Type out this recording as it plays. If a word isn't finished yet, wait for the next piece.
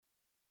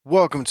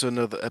Welcome to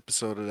another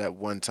episode of that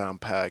One Time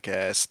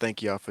Podcast.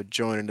 Thank y'all for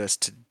joining us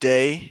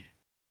today.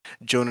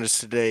 Joining us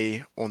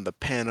today on the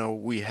panel,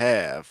 we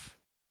have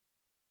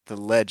the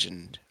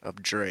legend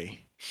of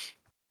Dre.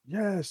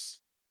 Yes.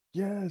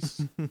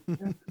 Yes.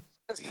 Yes.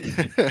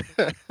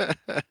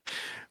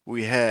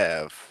 We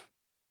have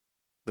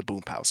the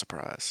Boom Pow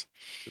Surprise.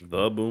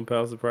 The Boom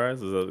Pow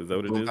Surprise? Is that The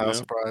what it Boom is Pow now?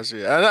 Surprise,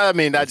 yeah. I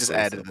mean, I That's just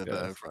what's added up, the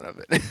in guys. front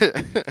of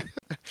it.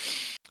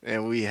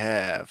 And we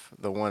have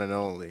the one and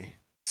only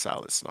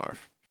Solid Snarf.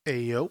 Hey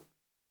yo.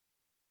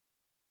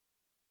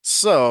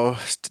 So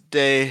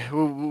today,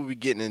 what we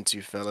getting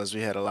into, fellas?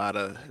 We had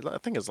I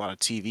think it's a lot of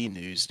TV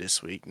news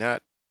this week.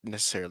 Not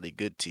necessarily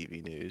good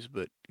TV news,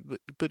 but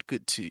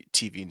good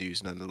TV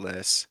news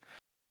nonetheless.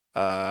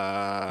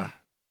 Uh,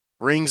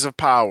 Rings of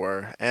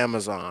Power,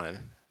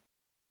 Amazon.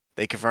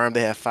 They confirmed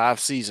they have 5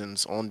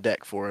 seasons on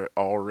deck for it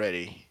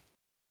already.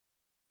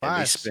 And they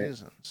 5 spent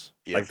seasons.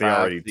 Like they five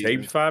already taped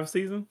seasons. 5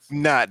 seasons?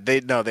 Not they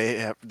no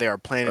they are Or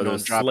planning they're on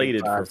dropping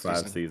slated for 5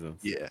 seasons. 5 seasons?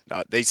 Yeah,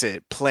 no, they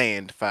said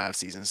planned 5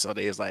 seasons, so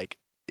they was like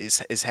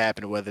it's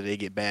happening whether they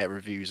get bad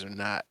reviews or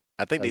not.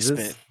 I think they Is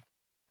spent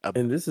a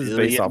this is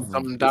based billion off of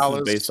something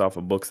dollars.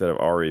 books that have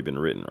already been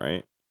written,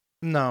 right?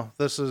 No,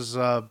 this is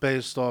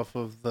based off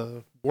of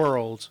the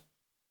world.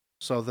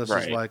 So this is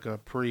Right. like a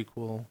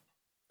prequel.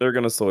 They're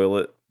gonna soil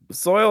it.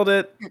 Soiled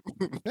it.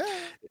 Yeah,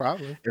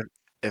 probably.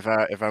 If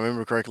I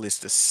remember correctly, it's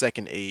the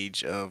second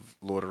age of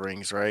Lord of the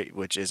Rings, right?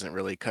 Which isn't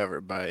really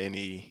covered by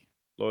any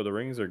Lord of the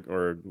Rings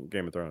or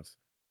Game of Thrones?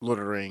 Lord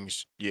of the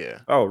Rings. Yeah.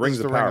 Oh, This Rings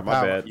is of the Ring Power. of My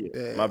Power. bad.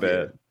 Yeah. My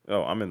bad.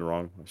 Oh, I'm in the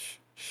wrong.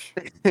 Shh.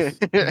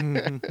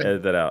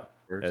 Edit that out.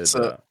 Edit So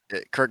that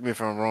out. correct me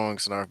if I'm wrong,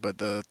 Snarf, but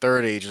the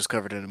third age was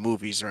covered in the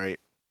movies, right?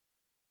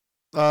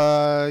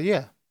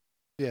 Yeah.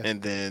 Yeah.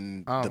 And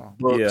then I the don't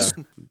books,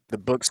 Yeah. the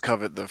books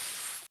covered the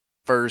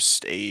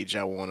first age,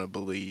 I want to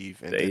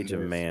believe, and The then Age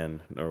of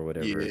Man or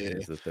whatever Yeah.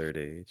 is the third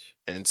age.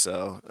 And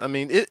so, I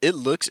mean, it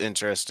looks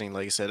interesting.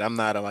 Like I said, I'm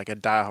not like a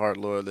diehard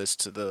loyalist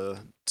to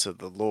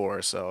the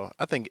lore, so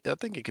I think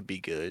it could be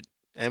good.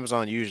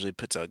 Amazon usually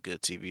puts out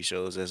good TV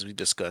shows, as we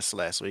discussed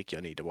last week.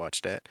 Y'all need to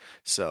watch that.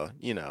 So,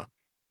 Yeah,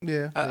 I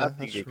yeah, think that's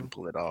they true. can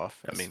pull it off.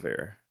 I That's mean,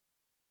 fair.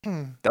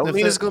 don't If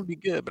mean they- it's gonna be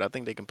good, but I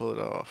think they can pull it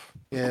off.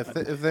 Yeah,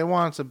 if they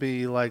want it to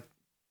be like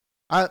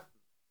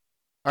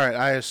all right,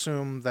 I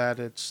assume that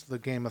it's the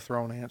Game of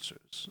Thrones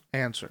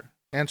answer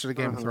to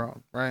Game of Mhm.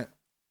 Thrones, right?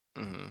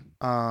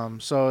 Hmm.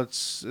 So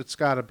it's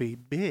got to be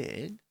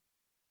big.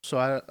 So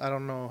I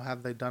don't know,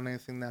 have they done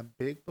anything that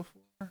big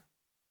before?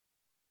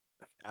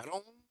 I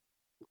don't.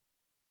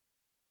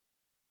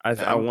 I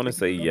don't want to think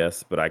say so.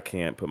 yes, but I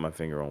can't put my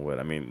finger on what.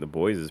 I mean, The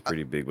Boys is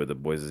pretty big, but The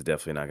Boys is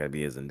definitely not going to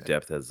be as in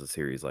depth as a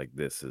series like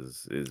this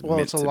is Well,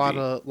 meant it's a to lot be.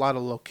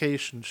 of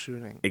location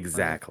shooting. right?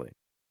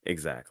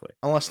 Exactly.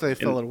 Unless they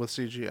fill And it with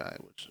CGI,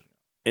 which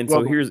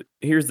so Well,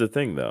 here's the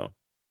thing though.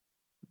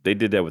 They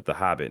did that with The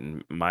Hobbit,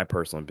 and my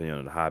personal opinion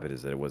on The Hobbit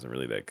is that it wasn't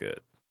really that good.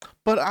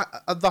 but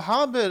The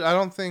Hobbit I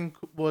don't think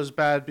was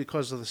bad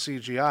because of the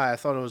CGI. I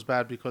thought it was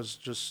bad because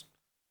just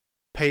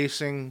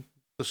pacing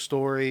the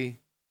story.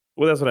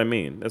 Well, that's what I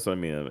mean.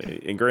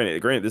 And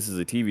granted, this is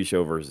a TV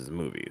show versus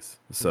movies,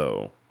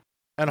 so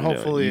And You know,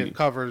 hopefully you- it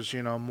covers,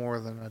 more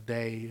than a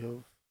day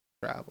of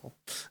travel.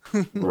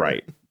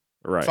 right.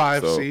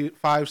 Five So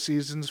 5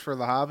 seasons for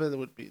The Hobbit, that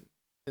would be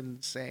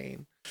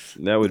insane.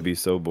 that would be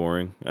so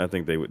boring. I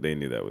think they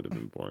knew that would have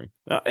been boring.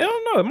 I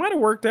don't know. It might have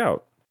worked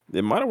out.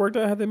 It might have worked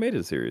out how they made it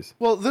a series.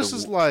 Well, this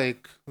is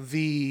like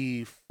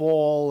the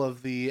fall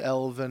of the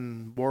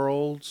elven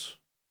worlds,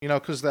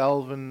 because the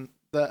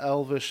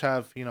elvish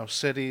have,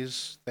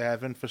 cities, they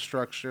have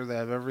infrastructure, they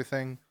have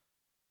everything,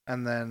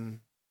 and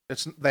then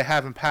they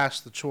haven't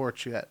passed the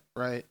torch yet,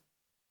 right?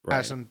 Right.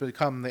 Hasn't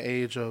become the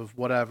age of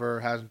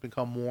whatever, hasn't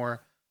become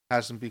war,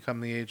 hasn't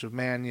become the age of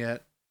man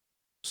yet.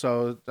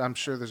 So I'm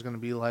sure there's going to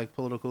be like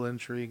political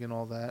intrigue and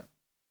all that.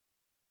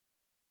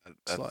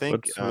 I like-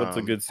 think What's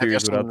a good I series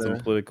guess on without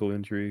some political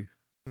intrigue?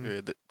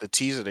 the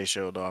teaser they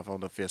showed off. I don't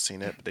know if you've seen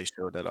that, but they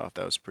showed that off.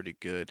 That was pretty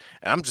good.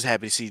 And I'm just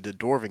happy to see the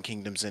Dwarven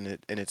Kingdoms in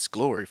its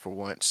glory for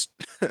once.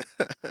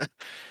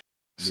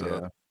 So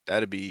Yeah.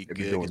 that'd be They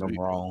be good. doing 'Cause them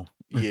wrong.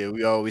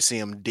 we always see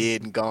them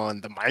dead and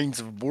gone. The mines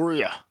of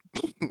Moria.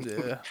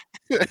 Yeah.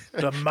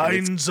 The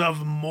Mines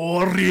of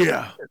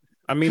Moria.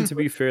 I mean, to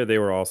be fair, they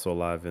were also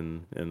alive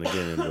in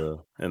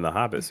the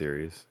Hobbit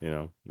series.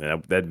 And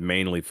that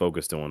mainly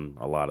focused on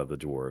a lot of the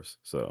dwarves.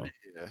 So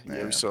Yeah,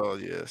 Yeah. we saw.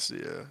 Yes,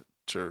 yeah.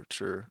 Sure.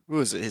 Who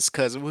was it? His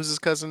cousin. What was his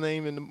cousin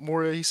name in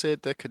Moria? He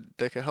said that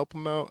could help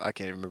him out. I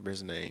can't remember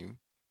his name.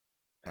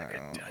 I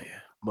couldn't tell you.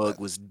 Mug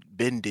was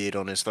been dead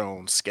on his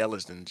throne,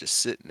 skeleton just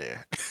sitting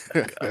there.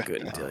 I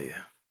couldn't tell you.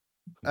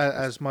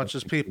 As much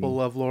as people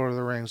love Lord of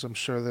the Rings, I'm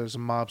sure there's a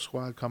mob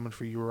squad coming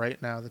for you right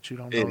now that you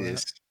don't know. It that.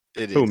 is.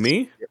 It Who, is.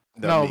 me?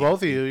 No, me.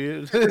 both of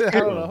you. I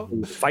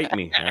don't know. Fight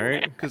me, all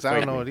right? Because I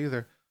don't know it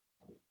either.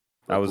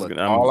 I was Look,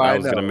 gonna all I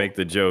gonna know- make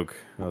the joke.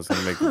 I was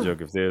gonna make the joke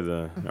if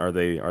they're are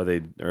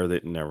they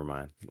never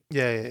mind.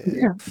 Yeah.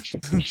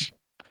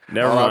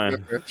 Never All I mind.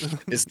 remember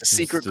is the It's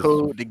secret just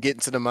code to get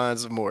into the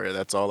minds of Moria.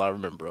 That's all I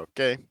remember.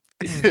 Okay.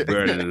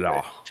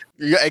 blah.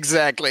 Yeah,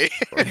 exactly.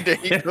 There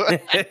you go.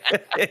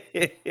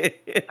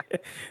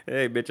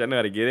 Hey, bitch, I know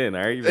how to get in.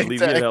 All right, you better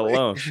leave me the hell Exactly.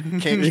 alone.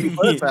 Can't keep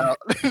us out.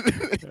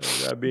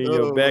 I'll be in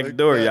your Oh my back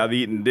door. god. Y'all be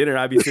eating dinner.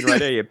 I'll be sitting right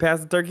there. Yeah, pass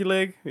the turkey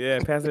leg. Yeah,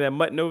 passing that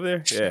mutton over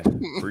there. Yeah,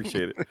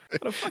 appreciate it. How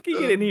the fuck you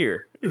get in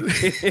here?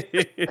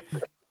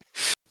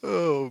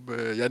 Oh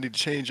man, y'all need to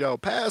change y'all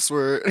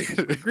password.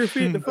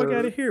 Griffin, get the fuck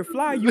out of here.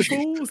 Fly, you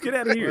fools. Get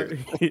out of here.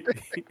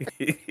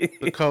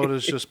 The code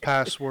is just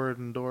password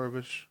and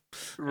Dorbish.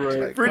 Right.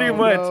 Like, Pretty oh,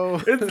 much.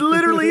 no. It's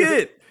literally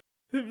it.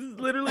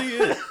 It's literally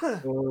it.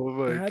 Oh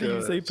my How do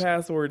you say god.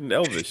 password in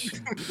Elvish?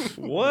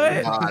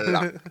 What?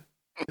 Voila.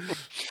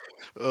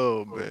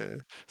 Oh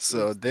man.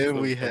 So It's then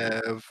so we funny.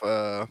 have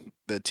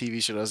the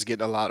TV show that's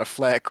getting a lot of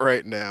flack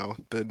right now,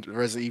 the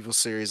Resident Evil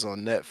series on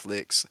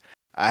Netflix.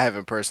 I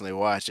haven't personally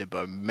watched it,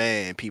 but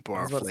man, people I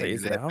are was about to say, flaming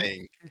is it that out?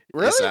 thing. It's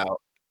Really?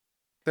 out.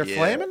 They're Yeah.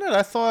 flaming it?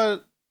 I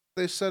thought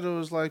they said it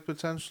was like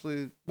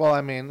potentially. Well, I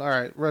mean, all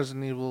right,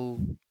 Resident Evil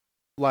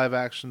live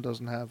action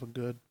doesn't have a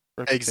good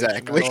reputation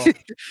Exactly. at all. They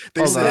Hold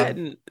Well, said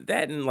on.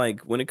 that and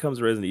like when it comes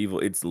to Resident Evil,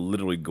 it's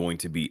literally going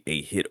to be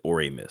a hit or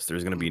a miss.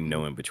 There's going to be mhm.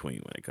 no in between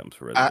when it comes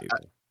to I, Resident I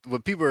Evil.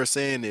 what people are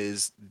saying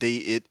is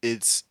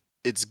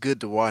it's good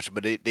to watch,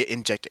 but they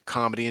injected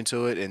comedy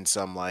into it and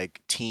some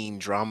like teen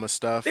drama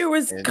stuff. There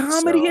was And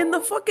comedy in the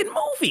so fucking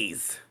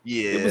movies.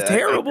 It was yeah, I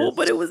terrible,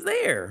 but guess it was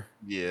there.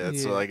 yeah,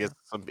 so I Yeah. guess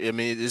I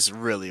mean it's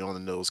really on the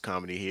nose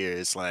comedy here.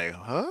 It's like,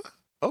 huh?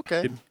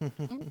 Okay. It,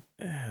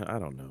 I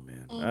don't know,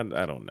 man. Mm.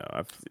 I don't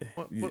know.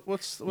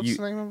 What's You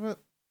the name of it?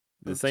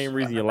 the It's, same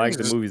reason I you think like it's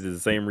the just movies is the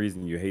same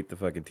reason you hate the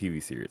fucking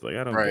TV series. Like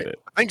I don't get right. it.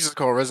 I think it's just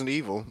called Resident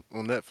Evil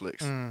on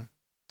Netflix.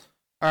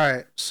 All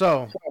right.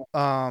 So,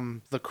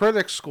 the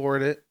critics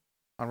scored it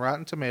on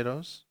Rotten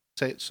Tomatoes.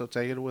 So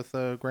take it with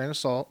a grain of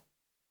salt.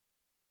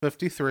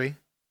 53.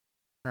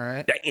 All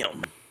right.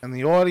 Damn. And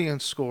the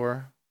audience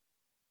score,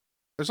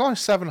 there's only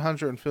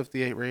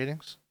 758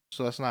 ratings,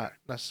 so that's not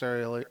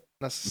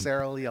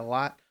necessarily a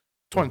lot.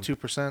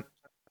 22%.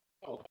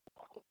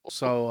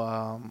 So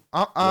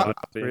Rotten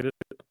Tomatoes?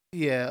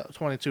 yeah,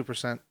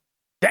 22%.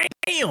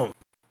 Damn.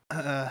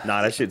 Uh,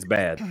 Nah, that shit's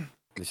bad.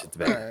 This shit's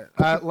bad.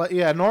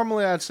 yeah,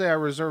 normally I'd say I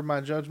reserve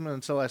my judgment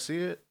until I see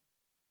it.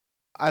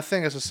 I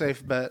think it's a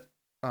safe bet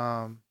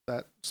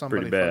that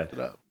somebody bad. fucked it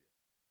up.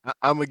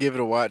 I'm gonna give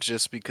it a watch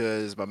just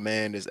because my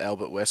man is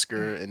Albert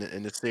Wesker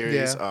in the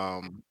series.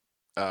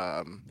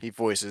 Yeah. He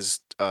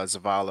voices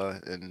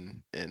Zavala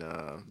in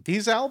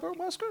He's Albert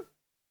Wesker?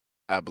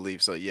 I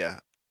believe so. Yeah.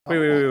 Wait.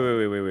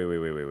 Oh.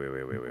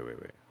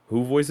 Wait.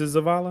 Who voices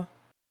Zavala?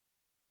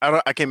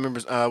 I can't remember.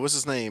 What's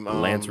his name?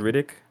 Lance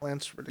Riddick.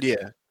 Lance Riddick.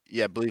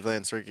 Yeah. I believe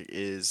Lance Rick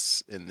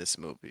is in this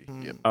movie.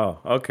 Yep. Oh,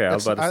 okay. I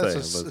was about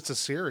to say. It's a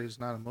series,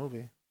 not a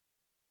movie.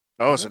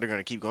 Oh, Is so it? they're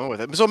gonna keep going with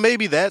it. So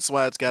maybe that's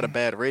why it's got a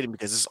bad rating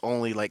because it's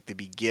only like the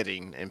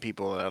beginning, and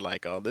people are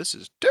like, "Oh, this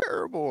is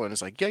terrible," and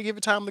it's like, "Yeah, give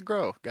it time to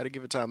grow. Got to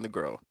give it time to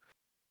grow."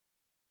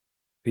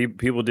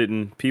 People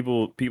didn't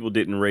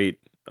rate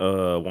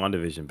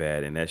WandaVision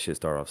bad, and that shit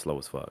started off slow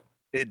as fuck.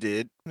 It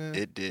did. Yeah.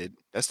 It did.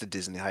 That's the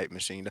Disney hype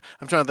machine.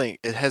 I'm trying to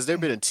think. Has there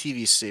been a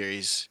TV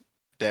series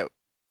that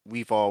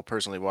we've all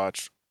personally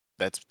watched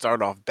that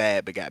started off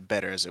bad but got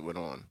better as it went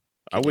on?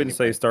 I Can wouldn't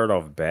say anybody? it started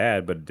off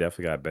bad, but it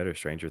definitely got better.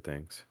 Stranger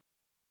Things.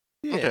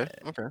 Yeah.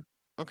 Okay.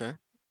 Right.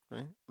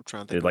 I'm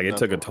trying to think of It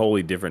took a another one.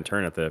 totally different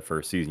turn at that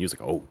first season. You was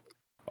like,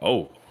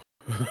 oh,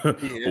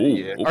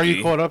 Yeah. Are you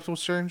okay. caught up with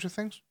Stranger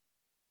Things?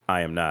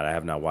 I am not. I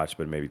have not watched,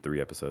 but maybe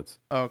 3 episodes.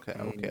 Okay.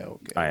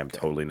 I am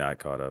totally not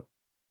caught up.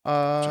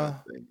 I'm trying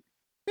to think.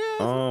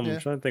 I'm yeah.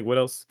 trying to think what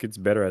else gets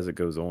better as it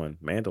goes on.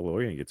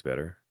 Mandalorian gets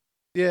better.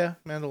 Yeah,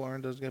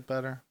 Mandalorian does get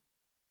better.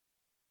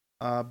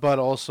 But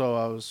also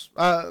I was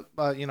I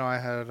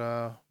had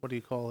what do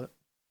you call it?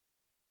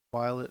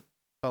 Violet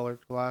colored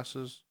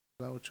glasses. Is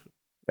that what you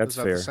That's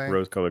that the fair. same?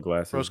 Rose-colored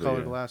glasses. Rose but colored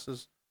yeah.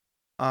 glasses.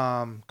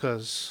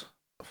 Cause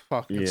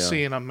fucking Yeah.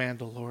 seeing a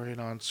Mandalorian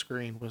on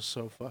screen was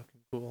so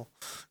fucking cool.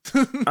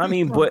 I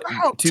mean, but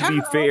About to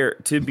be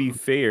time.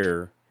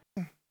 fair,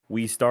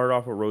 we started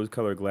off with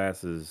rose-colored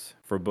glasses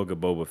for Book of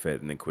Boba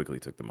Fett, and then quickly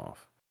took them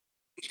off.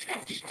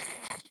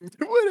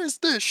 What is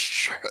this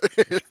shirt?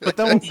 But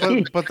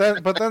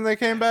then they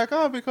came back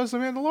up because the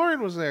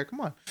Mandalorian was there.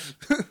 Come on.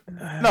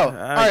 No. All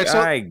right. So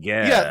I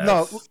guess. yeah,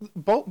 no.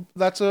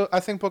 I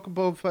think Book of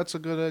Boba Fett's a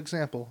good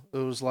example. It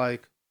was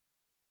like,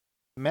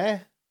 meh.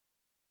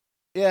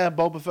 Yeah,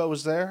 Boba Fett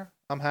was there.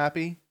 I'm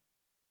happy.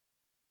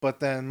 But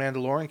then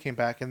Mandalorian came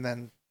back, and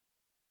then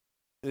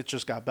it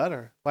just got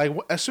better. Like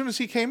as soon as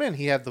he came in,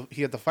 he had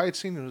the fight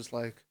scene. It was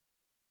like,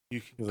 you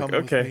can He's come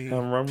like, with okay, me.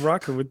 I'm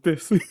rocking with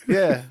this.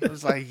 Yeah, it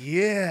was like,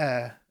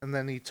 yeah. And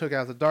then he took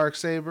out the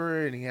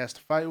Darksaber and he has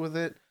to fight with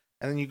it.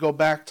 And then you go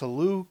back to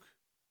Luke.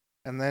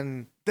 And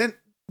then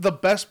the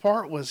best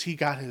part was he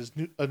got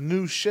a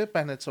new ship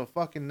and it's a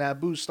fucking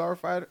Naboo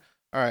starfighter.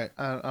 All right,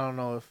 I don't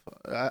know if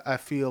I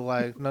feel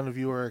like none of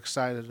you are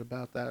excited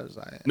about that as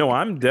I No,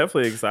 I'm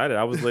definitely excited.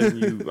 I'm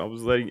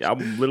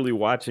literally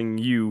watching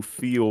you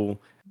feel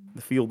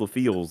the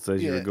feels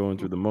as you were Yeah. going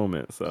through the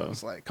moment. I So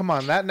was like, come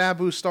on, that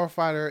Naboo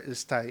starfighter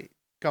is tight.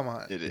 Come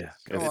on, It is. yeah,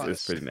 come It on.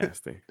 it's is. pretty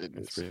nasty. It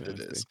It's is. pretty It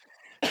nasty. is.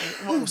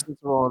 Well, since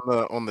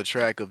we're on the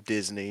track of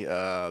Disney,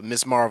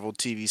 Miss Marvel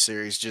TV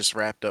series just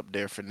wrapped up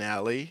their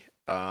finale.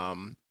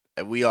 And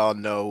we all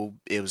know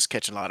it was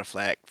catching a lot of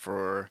flack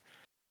for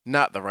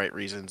not the right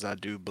reasons. I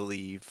do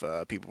believe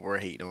people were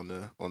hating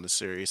on the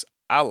series.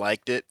 I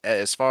liked it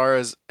as far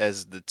as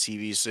the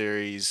TV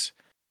series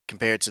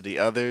compared to the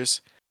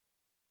others.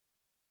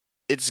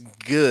 It's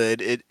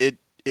good.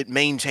 It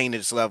maintained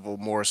its level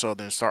more so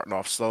than starting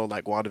off slow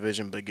like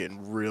WandaVision, but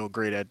getting real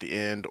great at the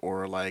end,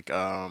 or like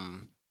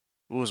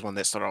what was one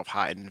that started off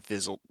hot and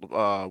fizzled?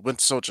 Winter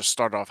Soldier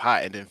started off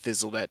hot and then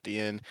fizzled at the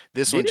end.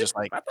 This one Did it? just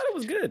like I thought it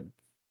was good.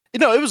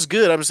 it was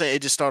good. I'm saying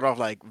it just started off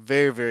like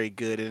very, very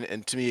good,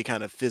 and to me it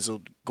kind of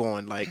fizzled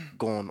going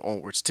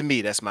onwards. To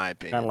me, that's my Kind of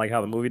opinion. like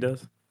how the movie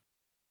does.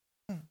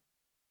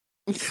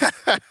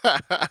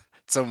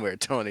 Somewhere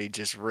Tony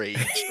just raged.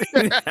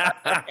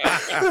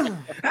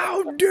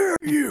 How dare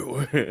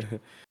you?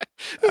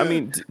 I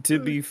mean, to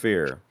be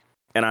fair,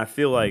 and I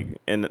feel like,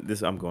 and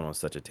this, I'm going on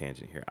such a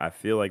tangent here. I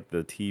feel like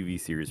the TV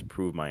series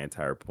proved my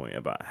entire point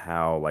about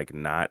how like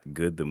not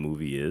good the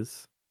movie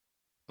is.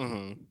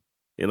 hmm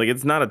Yeah, like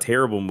it's not a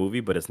terrible movie,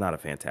 but it's not a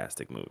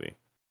fantastic movie.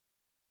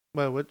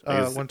 Wait, what?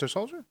 Like it's, Winter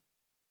Soldier?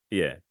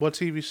 yeah, What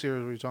TV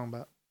series were you talking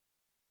about?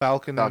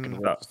 Falcon Falcon and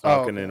and Winter oh,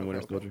 Falcon okay, and okay,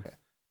 Winter okay, Soldier. okay.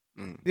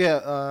 Mm.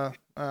 Yeah,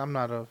 I'm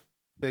not a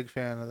big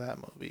fan of that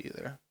movie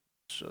either.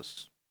 It's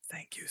just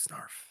Thank you,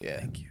 Snarf. Yeah.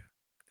 Thank you.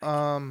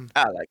 I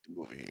like the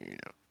movie.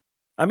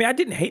 I mean, I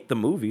didn't hate the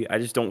movie. I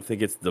just don't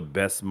think it's the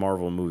best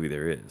Marvel movie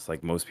there is.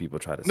 Like most people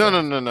try to No, say.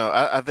 no, no, no.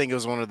 I think it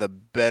was one of the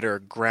better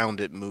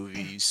grounded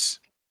movies.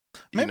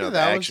 maybe The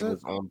that was action it.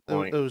 was on It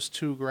point. was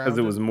too Because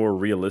it was grounded. more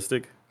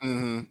realistic. It,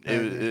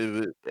 Maybe.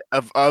 it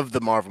was of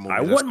the Marvel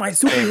I movies. want my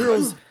That's my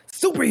favorite. superheroes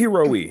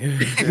superhero-y.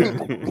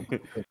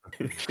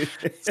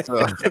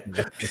 So,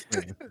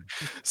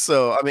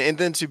 so I mean, and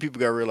then two people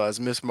got to realize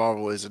Miss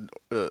Marvel is an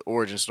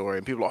origin story,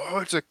 and people are, oh,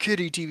 it's a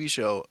kiddie TV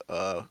show.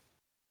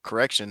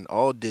 Correction,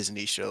 all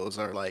Disney shows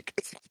are like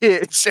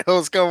kid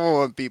shows. Come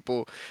on,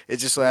 people. It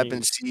just so I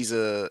mean,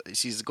 happens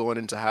she's going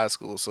into high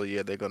school, so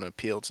yeah, they're gonna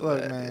appeal to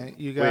Look, that. man,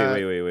 you wait, got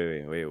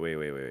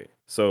wait.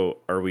 So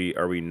are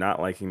we not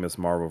liking Miss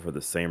Marvel for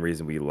the same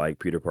reason we like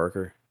Peter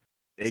Parker?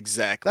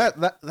 Exactly.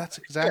 that's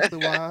exactly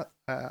why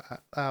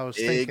I was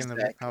thinking of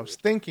it. I Exactly. was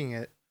thinking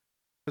it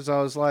because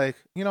I was like,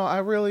 I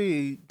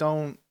really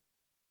don't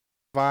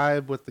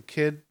vibe with the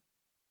kid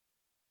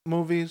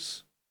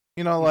movies.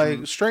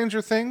 Like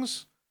Stranger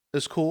Things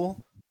is cool,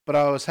 but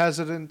I was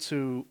hesitant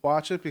to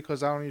watch it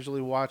because I don't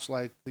usually watch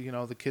like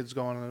the kids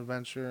go on an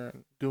adventure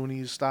and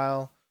Goonies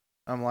style.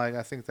 I'm like,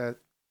 I think that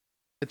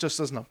it just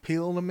doesn't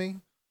appeal to me.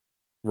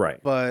 Right.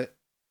 But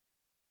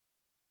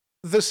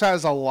this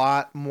has a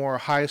lot more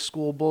high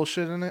school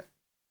bullshit in it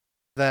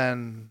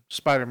than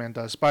Spider-Man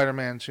does.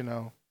 Spider-Man's,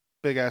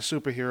 big ass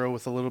superhero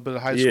with a little bit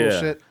of high school Yeah.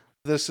 shit.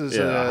 This is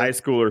Yeah, a high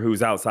schooler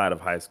who's outside of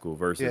high school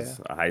versus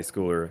Yeah. a high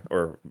schooler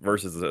or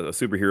versus a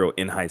superhero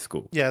in high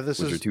school. yeah, this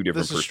Which are is two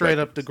different this is straight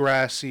up perspectives.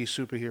 Degrassi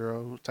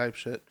superhero type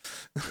shit.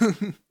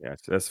 Yeah,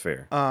 that's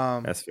fair.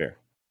 um, That's fair.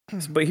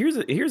 But here's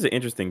an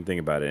interesting thing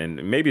about it,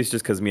 and maybe it's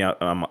just because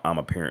I'm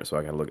a parent, so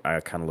I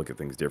kind of look at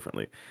things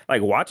differently.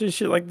 Like watching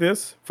shit like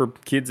this for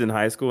kids in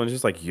high school, and it's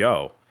just like,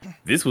 yo,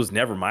 this was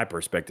never my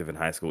perspective in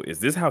high school. Is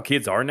this how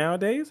kids are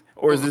nowadays,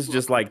 or is this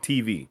just like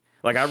TV?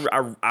 Like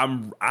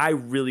I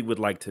really would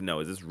like to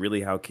know: is this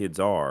really how kids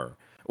are,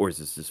 or is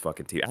this just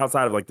fucking TV?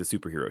 Outside of like the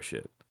superhero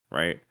shit,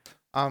 right?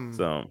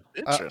 So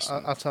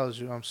Interesting. I'll tell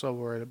you, I'm so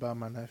worried about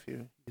my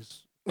nephew.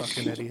 He's a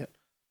fucking idiot.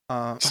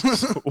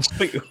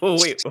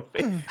 wait.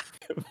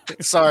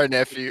 Sorry,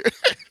 nephew.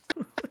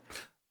 He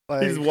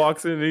just Like,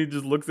 walks in and he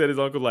just looks at his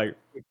uncle like,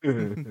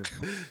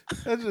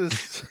 I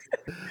just,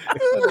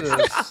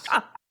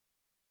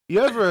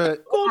 you ever?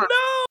 oh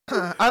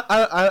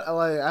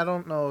I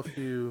don't know if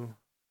you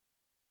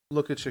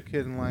look at your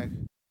kid and like,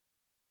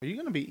 are you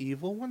gonna be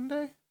evil one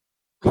day?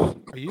 Are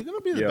you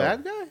gonna be the Yo.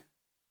 bad guy?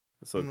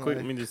 So I'm quick,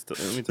 like- let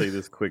me tell you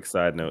this quick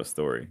side note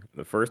story.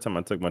 The first time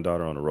I took my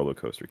daughter on a roller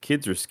coaster,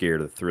 kids are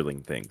scared of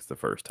thrilling things the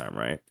first time,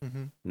 right?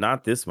 Mhm.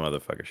 Not this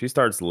motherfucker. She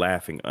starts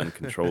laughing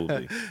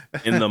uncontrollably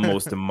in the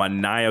most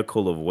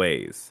maniacal of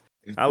ways.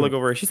 I look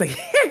over and she's like,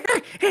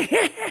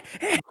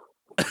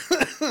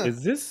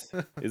 is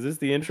this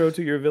the intro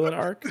to your villain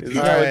arc? Is this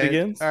All how it right,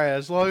 begins? all right.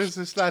 As long as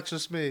it's not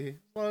just me. As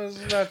long as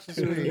it's not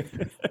just me.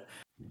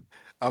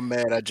 I'm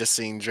mad. I just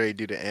seen Dre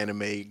do the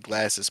anime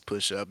glasses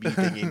push up. You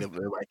think he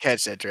never like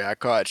catch that, Dre? I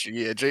caught you.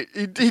 Yeah, Dre.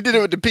 He did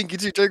it with the pinky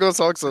too. Dre gonna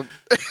talk some.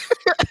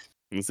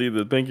 You see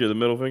the pinky or the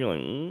middle finger,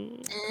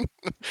 like,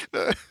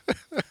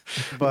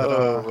 But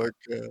oh my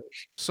god.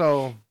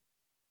 so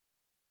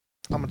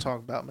I'm gonna talk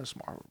about Miss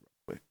Marvel real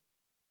quick.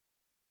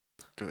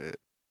 Go ahead.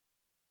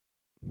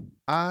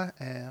 I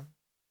am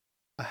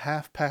a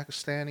half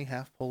Pakistani,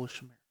 half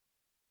Polish American.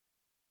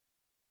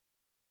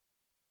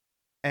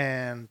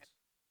 and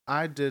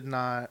I did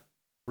not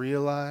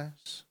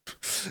realize.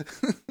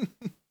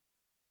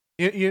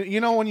 You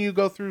know when you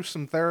go through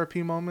some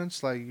therapy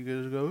moments, like you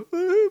just go,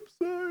 I'm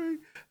sorry,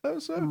 I'm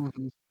sorry.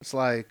 Mhm. It's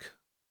like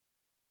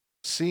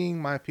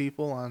seeing my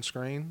people on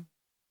screen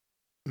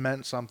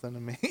meant something to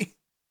me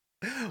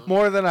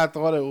more than I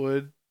thought it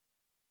would.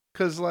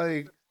 Cause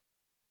like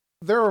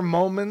there were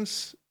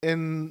moments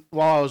in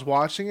while I was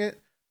watching it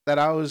that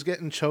I was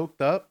getting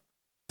choked up.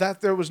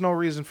 That there was no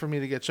reason for me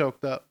to get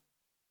choked up.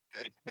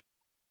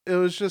 It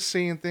was just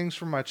seeing things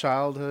from my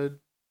childhood,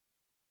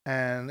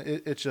 and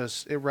it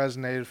just it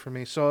resonated for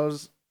me. So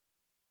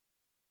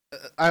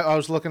I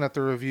was looking at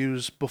the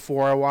reviews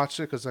before I watched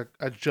it because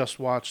I just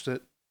watched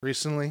it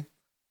recently,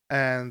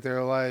 and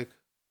they're like,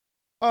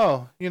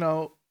 "Oh,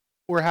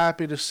 we're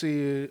happy to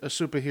see a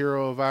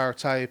superhero of our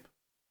type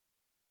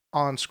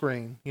on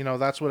screen."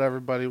 That's what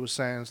everybody was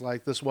saying. It's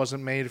like this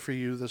wasn't made for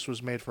you. This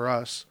was made for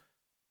us.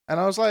 And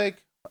I was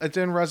like, it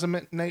didn't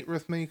resonate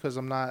with me because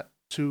I'm not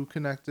too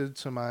connected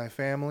to my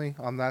family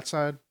on that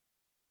side.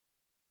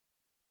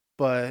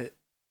 But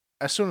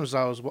as soon as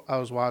I was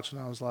watching,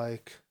 I was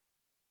like,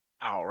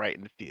 All right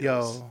in the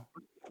feels. "Yo,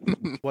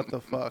 what the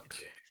fuck?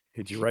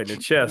 Hit you right in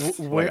the chest.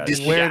 Like Where a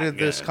Disney where did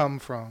this shotgun. come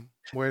from?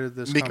 Where did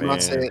this Mickey come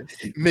Mouse from?" Man,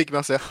 said, Mickey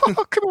Mouse said,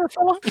 "Oh, come here,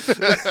 fella."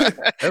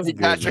 that's You good,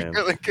 got you man.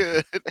 really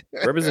good.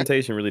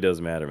 Representation really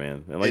does matter,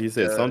 man. And like It you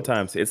said, does.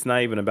 sometimes it's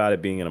not even about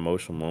it being an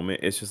emotional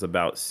moment. It's just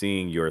about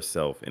seeing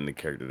yourself in the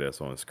character that's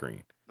on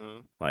screen.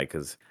 Mhm. Like,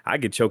 cause I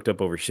get choked up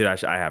over shit. I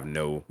should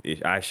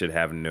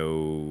have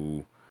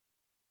no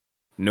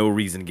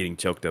reason getting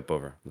choked up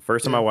over. The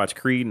first time I Yeah. watched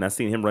Creed and I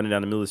seen him running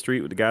down the middle of the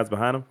street with the guys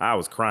behind him, I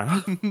was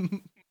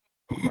crying.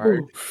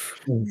 Right.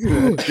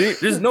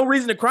 There's no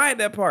reason to cry at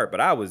that part, but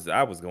I was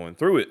going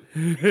through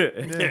Yeah.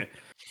 it.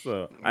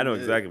 So I know It,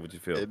 exactly what you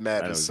feel. it I know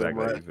matters so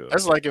exactly how much. you feel.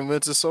 That's like in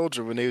Winter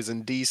Soldier when he was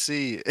in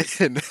DC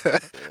and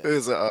it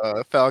was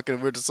a Falcon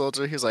and Winter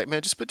Soldier. He was like,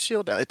 "Man, just put the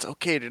shield down. It's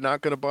okay. They're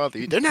not gonna bother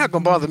you. They're not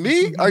gonna bother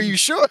me. Are you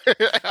sure?"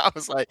 I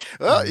was like,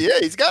 "Oh yeah,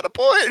 he's got a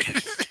point."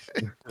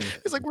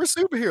 He's like, "We're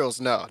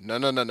superheroes." No, no,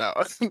 no, no, no.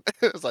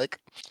 It's like,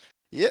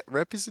 yeah,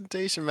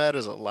 representation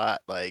matters a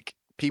lot. Like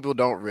people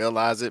don't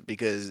realize it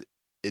because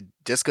it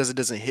just because it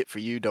doesn't hit for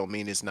you don't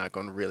mean it's not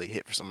going to really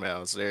hit for someone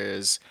else.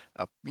 There's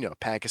a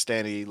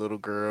Pakistani little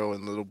girl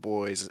and little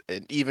boys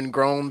and even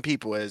grown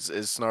people as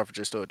Snarf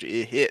just told you,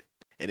 it hit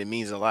and it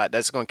means a lot.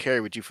 That's going to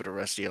carry with you for the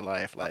rest of your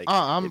life. Like it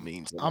I'm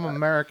means a I'm lot.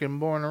 American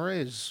born and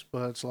raised,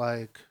 but it's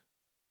like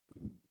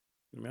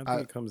I mean, I think I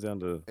it comes down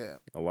to yeah.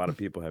 a lot of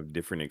people have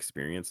different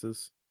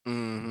experiences.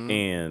 Mm-hmm.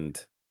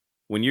 And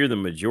when you're the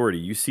majority,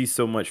 you see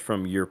so much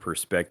from your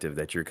perspective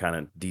that you're kind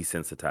of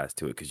desensitized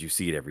to it because you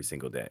see it every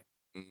single day.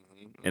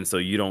 And so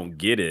Mm-hmm. you don't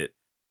get it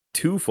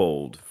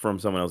twofold from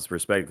someone else's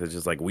perspective. It's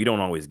just like we don't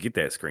always get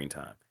that screen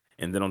time.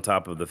 And then on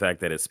top of the fact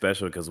that it's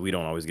special because we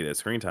don't always get that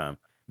screen time,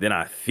 then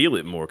I feel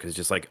it more because it's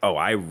just like, oh,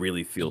 I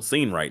really feel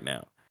seen right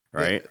now. Yeah.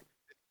 Right.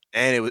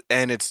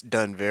 And it's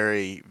done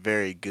very,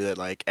 very good,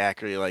 like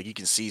accurately. Like you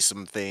can see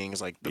some things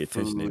like the The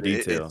attention to food.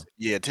 It's detail.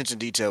 yeah, attention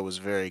to detail was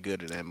very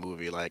good in that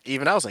movie. Like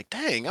even I was like,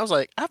 dang, I was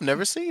like, I've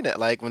never seen that.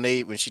 Like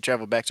when she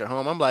traveled back to her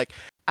home, I'm like,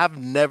 I've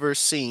never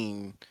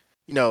seen,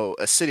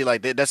 a city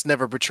like that that's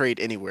never portrayed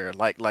anywhere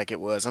like it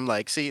was. I'm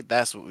like, see,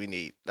 that's what we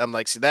need. I'm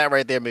like, see that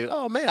right there, maybe,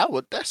 oh man,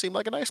 that seemed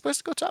like a nice place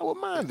to go to. I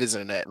wouldn't mind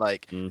visiting that.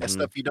 Like that's Hmm.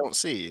 stuff you don't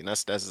see, and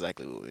that's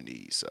exactly what we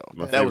need. So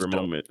My Yeah. that was favorite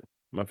dope. moment.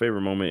 My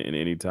favorite moment in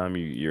any time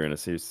you're in a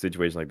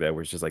situation like that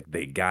where it's just like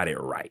they got it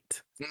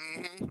right.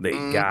 They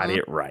got Hmm.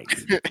 it right.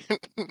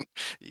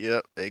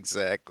 Yep,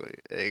 exactly,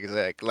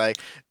 exactly. Like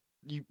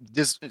you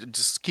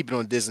just keep it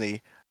on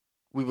Disney.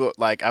 We would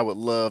like I would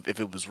love if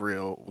it was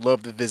real.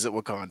 Love to visit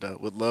Wakanda.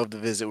 Would love to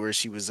visit where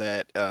she was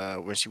at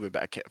when she went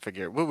back. Can't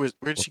figure where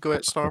did she go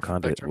at Snarf?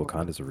 Back to her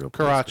homeland? Wakanda's a real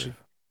place, Karachi. Griff.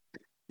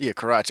 Yeah,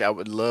 Karachi. I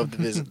would love to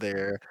visit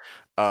there.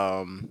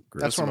 That's What's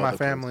Griff. where some my other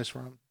place? family's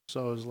from.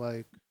 So it's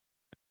like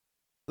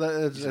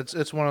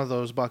it's one of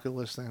those bucket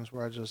list things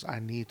where I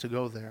need to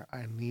go there.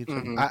 I need to.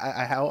 Mm-hmm.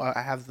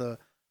 I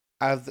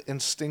have the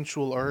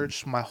instinctual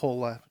urge my whole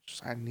life.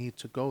 I need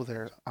to go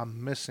there.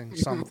 I'm missing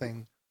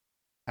something.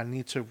 I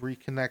need to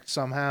reconnect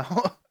somehow.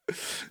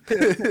 By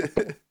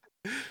the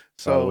way,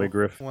 So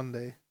Griff. one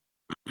day,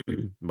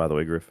 By the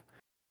way, Griff.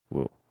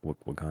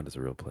 Wakanda's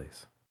a real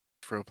place.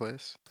 Real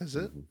place. is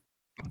it Mhm.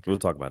 We'll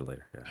talk about it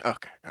later.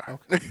 Okay. All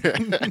okay?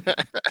 right.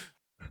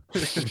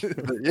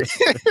 But,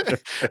 yeah.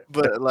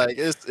 But like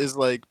it's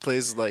like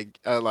places like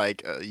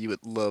you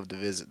would love to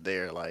visit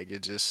there. Like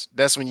it just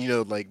that's when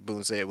like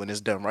Boone said when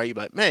it's done right. You're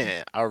like,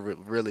 man, I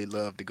really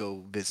love to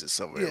go visit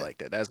somewhere Yeah. like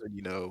that. That's when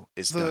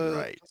it's done the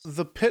right.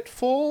 the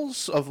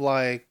pitfalls of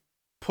like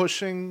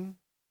pushing.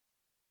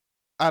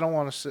 I don't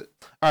want to sit.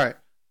 All right.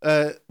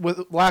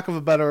 With lack of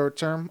a better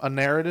term, a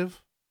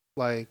narrative,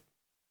 like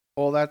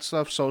all that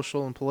stuff,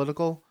 social and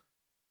political,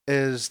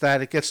 is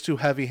that it gets too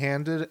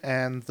heavy-handed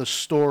and the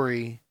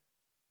story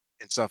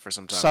It suffers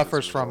sometimes as a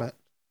suffers from result. it.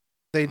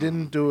 They Mm-hmm.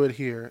 didn't do it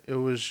here. It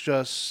was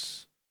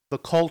just the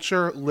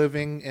culture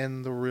living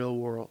in the real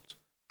world,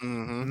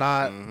 Mm-hmm.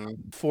 not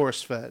Mm-hmm.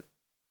 force fed.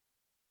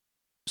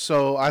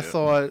 So I Yeah.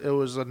 thought it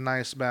was a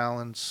nice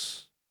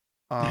balance,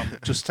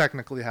 just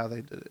technically how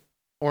they did it.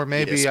 Or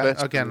maybe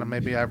especially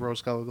maybe I have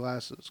rose-colored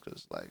glasses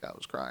because like I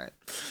was crying.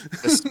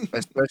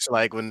 especially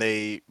like when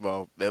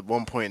at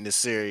one point in this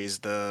series,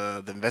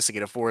 the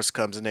investigative force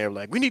comes in there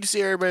like, we need to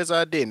see everybody's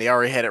ID, and they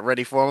already had it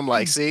ready for them.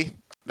 Like, see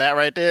that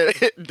right there?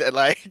 That,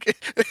 like,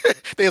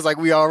 they was like,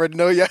 we already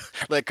know you.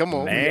 Like, come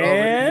on, we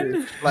already knew.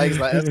 Man. Like, it's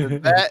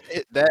like that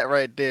hit that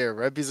right there,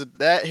 right? Because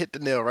that hit the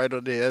nail right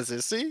on there. I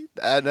said, see,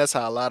 and that's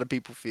how a lot of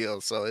people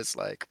feel. So it's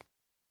like,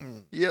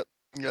 Mm. yep,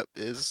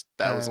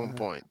 that was on Uh,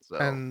 point. So.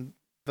 and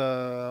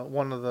the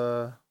one of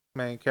the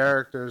main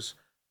characters,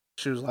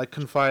 she was like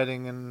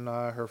confiding in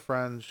her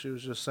friend. She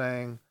was just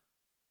saying,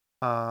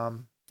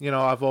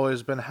 I've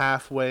always been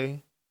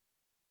halfway.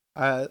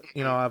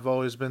 I've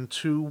always been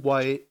too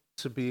white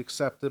to be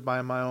accepted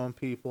by my own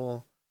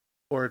people,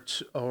 or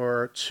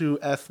too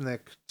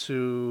ethnic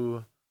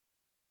to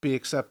be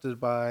accepted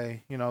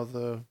by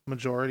the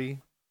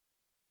majority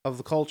of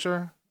the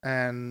culture.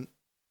 And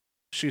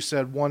she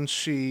said once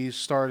she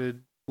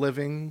started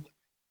living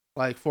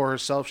like for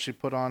herself, she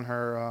put on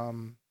her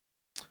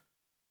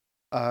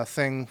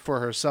thing for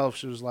herself.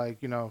 She was like,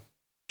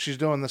 she's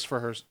doing this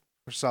for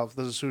herself.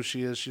 This is who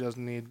she is. She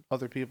doesn't need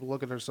other people to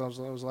look at herself.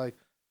 So I was like,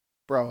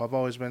 bro, I've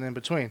always been in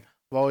between.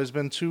 I've always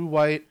been too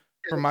white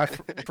for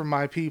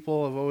my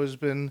people. I've always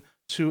been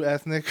too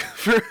ethnic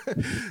for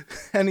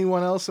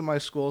anyone else in my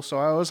school. So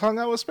I always hung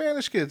out with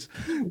Spanish kids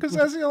because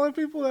that's the only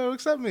people that would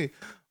accept me.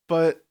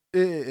 But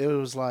it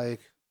was like,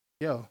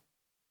 yo,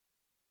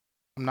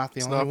 I'm not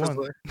the only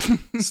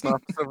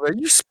one.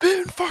 You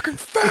spitting fucking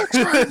facts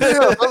right now.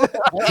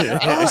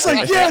 I was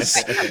like,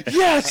 yes,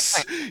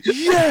 yes,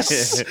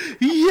 yes,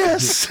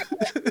 yes.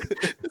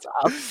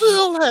 I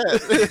feel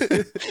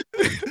that.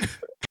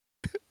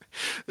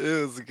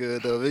 It was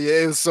good though. But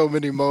yeah, it was so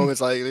many moments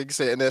like you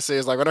said in that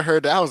series. Like when I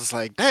heard that, I was just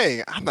like,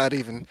 "Dang, I'm not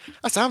even."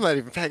 I said, "I'm not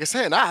even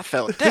Pakistan." I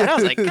felt that. I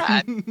was like,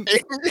 "God."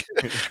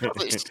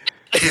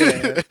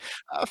 Yeah.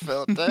 I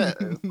felt that.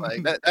 It's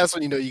like that's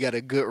when you know you got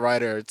a good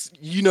writer. It's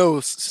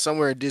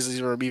somewhere in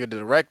Disney's room, either the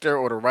director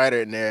or the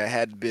writer in there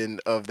had been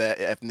of that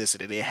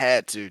ethnicity. They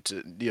had to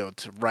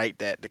write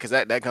that because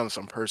that comes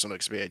from personal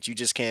experience. You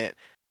just can't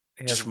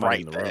They had just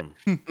somebody in write the that. room.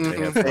 They had They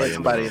had somebody in the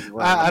somebody in room. the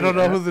room. I don't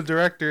know who the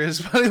director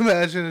is, but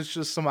imagine it's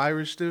just some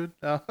Irish dude.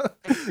 No.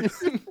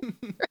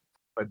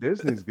 But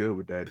Disney's good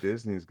with that.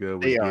 Disney's good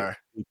with They getting are.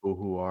 people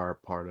who are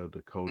part of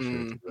the culture to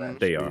Mhm.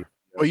 They actually are. be a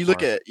Well, you look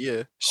part of at the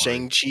story.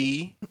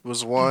 Shang-Chi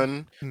was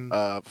one. Mm.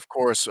 Of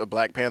course,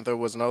 Black Panther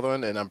was another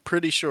one, and I'm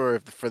pretty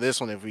sure for this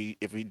one, if we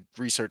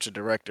research a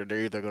director,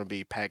 they're either going to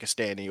be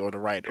Pakistani or the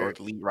writer or There,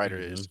 the lead writer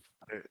Mhm. is.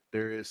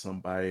 there is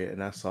somebody,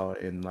 and I saw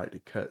it in like the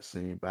cut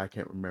scene, but I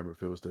can't remember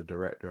if it was the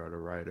director or the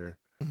writer.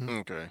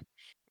 Mhm. Okay.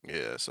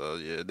 Yeah. So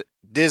yeah, Yeah,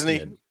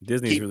 Disney,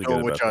 Disney's keep really good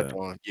doing what about y'all that.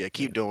 doing. Yeah, Yeah.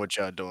 keep doing what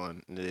y'all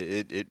doing.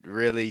 It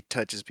really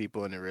touches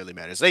people and it really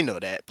matters. They know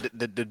that.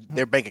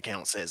 Their bank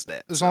account says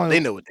that, There's so they only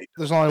know what they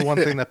there's only one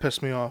thing that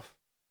pissed me off.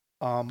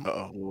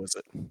 What was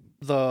it?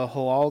 The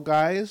halal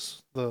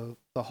guys, the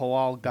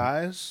halal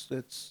guys,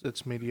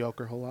 it's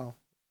mediocre halal.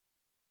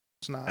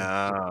 It's not.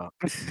 Ah.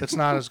 It's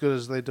not as good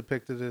as they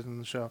depicted it in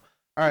the show.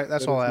 All right,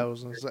 that's That all is I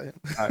was gonna say.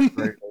 not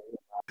great.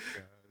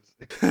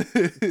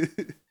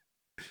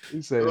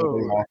 He said they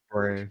Oh, all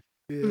friends.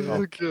 Yeah.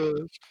 oh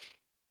gosh.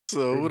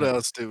 So what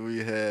else do we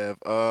have?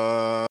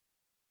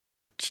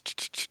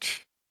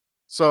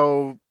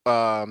 So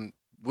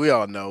we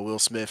all know Will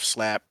Smith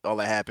slapped, all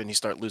that happened. He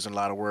started losing a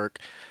lot of work.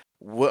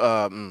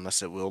 I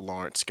said Will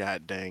Lawrence.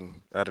 God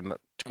dang, I don't know.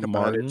 Combine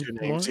their Martin two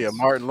names. Yeah, Lawrence?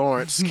 Martin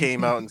Lawrence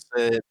came out and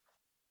said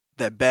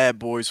that Bad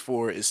Boys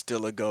 4 is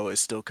still a go.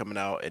 It's still coming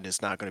out, and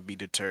it's not going to be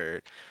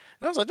deterred.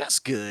 And I was like, that's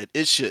good.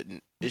 It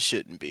shouldn't. It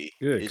shouldn't be.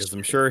 Good, It because I'm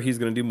shouldn't. sure he's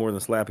gonna do more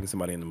than slapping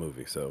somebody in the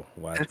movie. So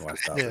why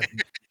stop Yeah.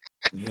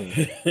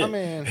 it? I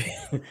mean,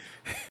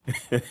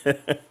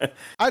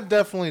 I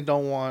definitely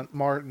don't want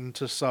Martin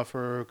to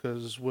suffer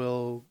because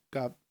Will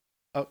got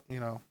up.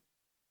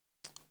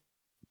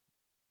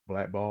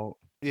 Blackballed.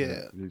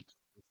 Yeah.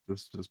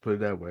 Just put it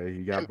that way.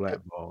 He got And,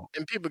 blackballed.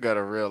 and people got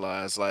to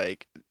realize,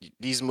 like,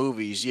 these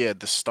movies, yeah,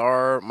 the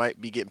star might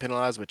be getting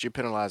penalized, but you're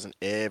penalizing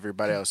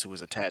everybody else who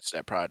was attached to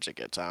that project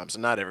at times.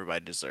 And not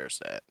everybody deserves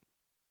that.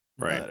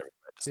 Right. Not everybody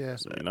Yeah.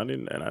 deserves And I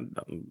didn't, and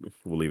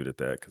we'll leave it at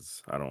that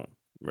because I don't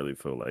really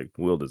feel like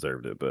Will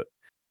deserved it. But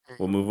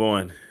we'll move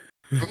on.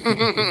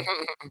 that.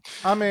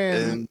 I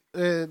mean,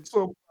 And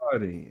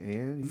Somebody,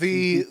 and you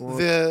see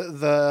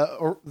the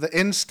people the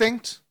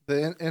instinct,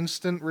 the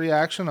instant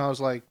reaction. I was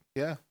like,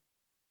 yeah,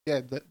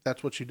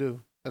 that's what you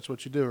do. That's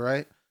what you do,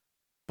 right?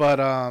 But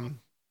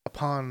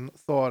upon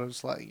thought,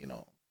 it's like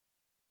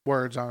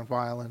words aren't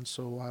violence,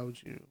 so why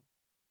would you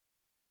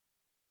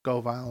go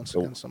violence But,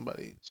 against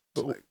somebody? It's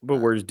like, but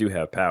words do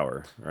have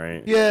power,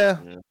 right? yeah,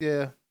 yeah.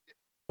 yeah,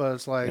 but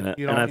it's like And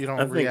you I don't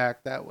think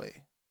react that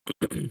way.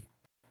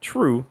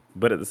 true,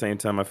 but at the same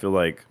time, I feel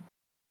like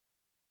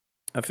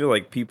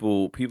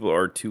people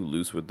are too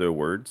loose with their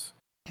words,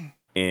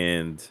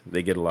 and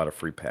they get a lot of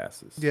free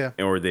passes, Yeah.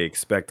 or they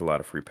expect a lot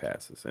of free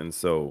passes, and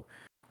so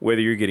whether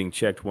you're getting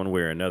checked one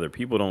way or another,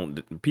 people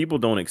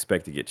don't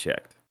expect to get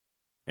checked,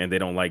 and they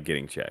don't like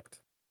getting checked.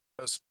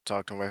 I was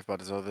talking to my wife about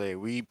this the other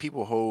day.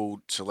 People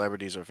hold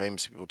celebrities or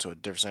famous people to a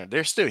different standard.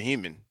 They're still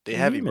human. They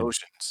They're have human.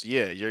 emotions.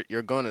 Yeah,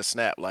 you're gonna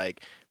snap.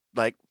 Like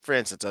for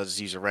instance, I'll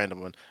just use a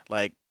random one.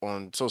 Like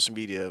on social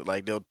media,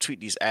 like they'll tweet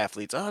these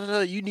athletes. Oh,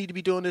 no, you need to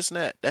be doing this and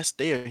that.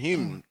 They're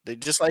human. They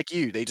just like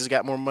you. They just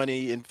got more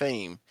money and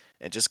fame.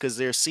 And just because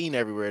they're seen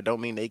everywhere,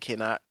 don't mean they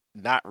cannot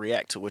not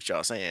react to what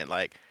y'all saying.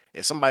 Like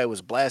if somebody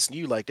was blasting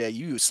you like that,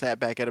 you would snap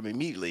back at them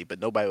immediately. But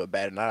nobody would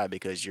bat an eye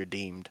because you're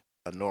deemed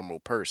a normal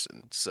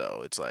person.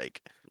 So it's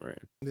like, Right.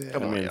 Yeah.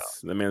 come That on,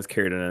 y'all. man's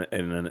carried an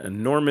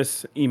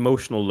enormous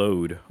emotional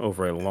load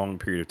over a long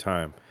period of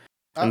time.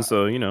 And I,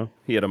 so,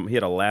 he had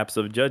a lapse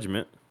of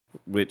judgment,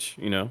 which,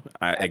 I Happens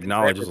for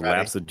acknowledge is a everybody.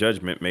 lapse of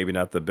judgment, maybe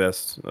not the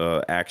best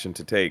action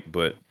to take,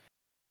 but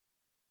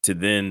to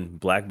then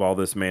blackball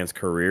this man's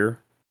career,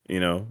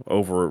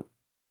 over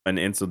an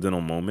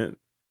incidental moment,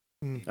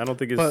 mm, I don't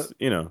think but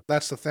it's.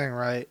 that's the thing,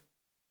 right?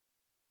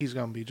 He's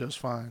gonna be just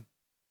fine.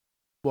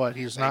 What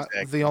he's not. The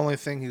Exactly. only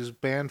thing he's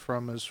banned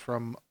from is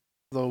from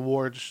the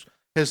awards.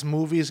 His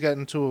movies get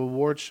into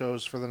award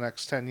shows for the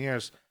next 10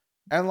 years,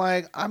 and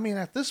like, I mean,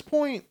 at this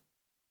point,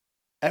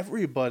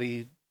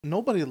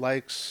 nobody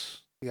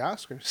likes the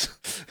Oscars.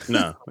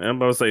 No, I'm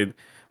about to say,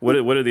 what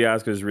are the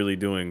Oscars really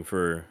doing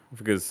for?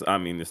 Because I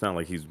mean, it's not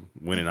like he's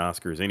winning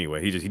Oscars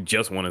anyway. He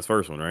just won his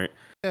first one, right?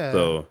 Yeah,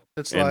 So,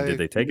 it's and did like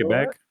they take it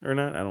back or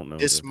not? I don't know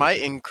This if they might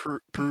took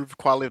it. improve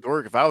quality of the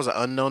work. If I was an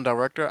unknown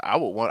director, I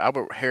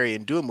would hurry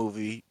and do a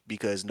movie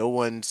because no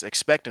one's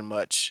expecting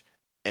much,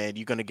 and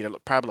you're gonna get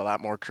probably a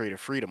lot more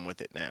creative freedom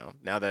with it now.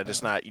 Now that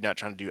it's not you're not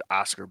trying to do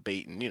Oscar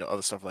bait and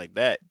other stuff like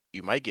that,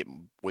 you might get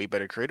way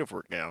better creative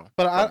work now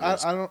but from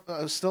this. I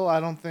don't still I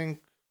don't think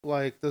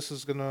like this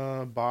is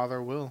gonna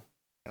bother Will.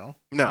 I don't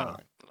No,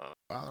 think no,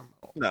 bother him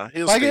at all. no. Like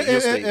He'll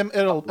stay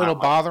it'll not like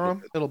bother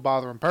him. It'll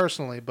bother him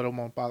personally, but it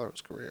won't bother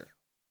his career.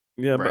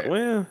 Yeah, but right.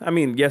 well, I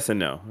mean, yes and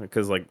no,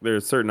 because like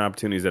there's certain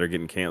opportunities that are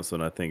getting canceled.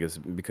 And I think it's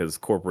because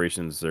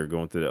corporations are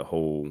going through that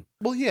whole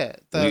Well, yeah,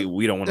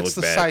 we don't want to it's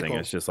look the bad thing. cycle.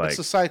 It's just It's like,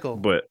 the cycle.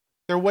 but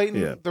They're yeah,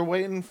 waiting. They're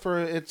waiting for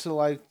it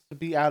to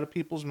be out of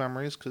people's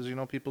memories because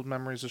people's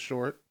memories are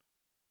short,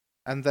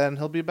 and then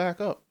he'll be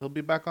back up. He'll be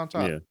back on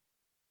top. yeah,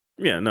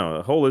 yeah.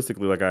 No,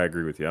 holistically, like I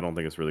agree with you. I don't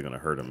think it's really going to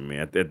hurt him. I mean,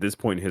 at this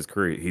point in his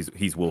career,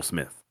 he's Will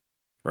Smith,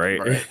 right?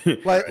 Right, Like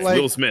It's right.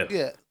 Will like Smith,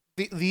 yeah.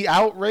 The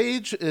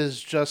outrage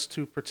is just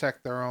to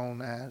protect their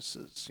own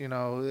asses.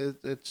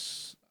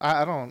 It's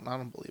I don't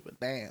believe a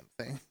damn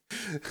thing.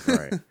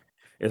 right? The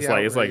It's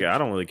like I outrage.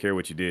 don't really care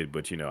what you did,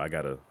 but I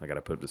gotta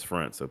put up this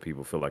front so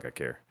people feel like I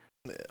care.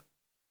 Yeah.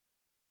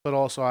 But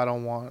also I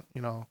don't want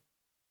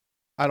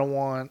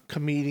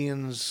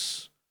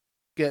comedians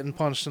getting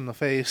punched in the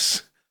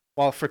face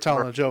while for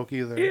telling a joke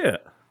either. Yeah,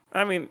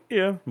 I mean,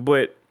 yeah,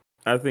 but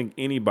I think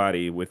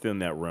anybody within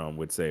that realm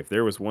would say if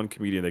there was one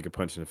comedian they could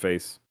punch in the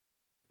face,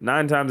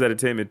 9 times out of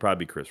 10 it'd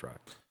probably be Chris Rock.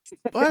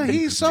 But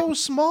he's so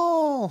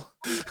small.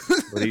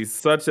 But he's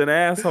such an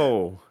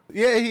asshole.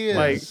 Yeah, he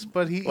Like, is.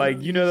 But that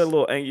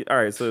little all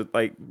right, so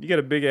like you got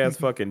a big ass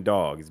fucking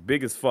dog. He's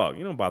big as fuck.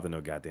 You don't bother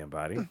no goddamn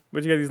body.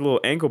 But you got these little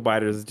ankle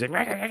biters.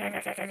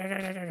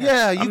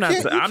 yeah, you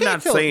can't. You I'm can't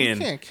not kill. You saying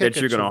can't kick that a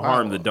you're gonna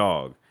harm the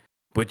chihuahua. dog.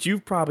 But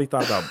you've probably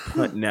thought about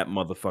punting that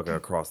motherfucker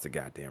across the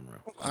goddamn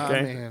room. I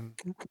Okay? mean,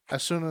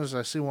 as soon as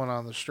I see one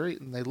on the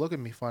street and they look at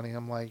me funny,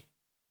 I'm like,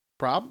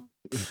 problem.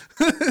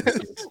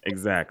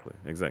 Exactly.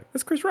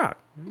 That's Chris Rock.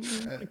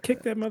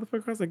 Kick that motherfucker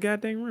across the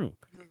goddamn room.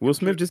 Will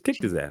Smith just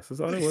kicked his ass.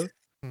 That's all it was.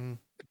 Mm.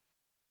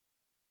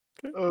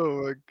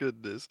 Oh my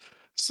goodness.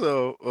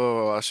 So,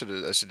 I should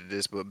have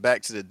this, but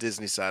back to the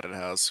Disney side of the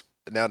house.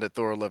 Now that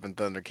Thor: Love and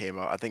Thunder came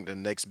out, I think the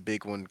next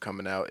big one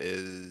coming out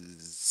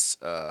is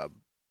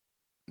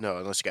no,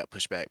 unless you got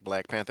pushed back,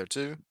 Black Panther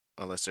 2,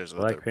 unless there's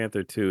Black another.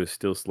 Panther 2 is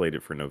still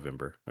slated for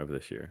November of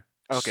this year.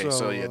 Okay,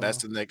 so yeah, So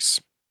that's the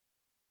next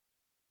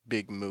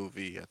big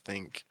movie, I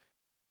think,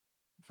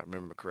 if I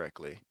remember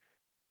correctly.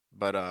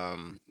 But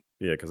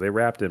Yeah, because they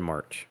wrapped in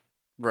March.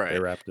 right.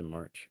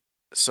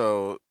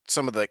 So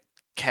some of the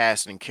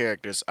cast and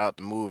characters out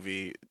the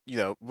movie,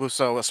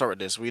 so let's start with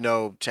this. We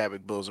know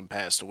Chadwick Boseman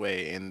passed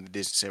away, and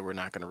Disney said we're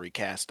not going to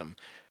recast him.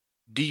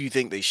 Do you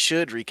think they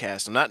should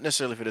recast him? Not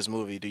necessarily for this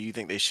movie. Do you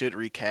think they should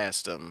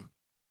recast him?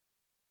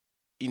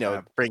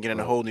 Bringing in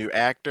a whole new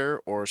actor,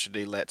 or should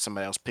they let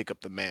somebody else pick up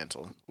the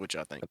mantle? Which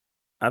I think.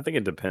 I think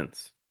it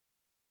depends.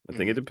 I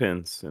think it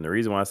depends. And the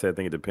reason why I say I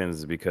think it depends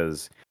is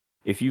because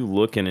if you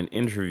look in an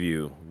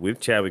interview with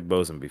Chadwick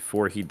Boseman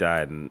before he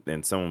died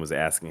and someone was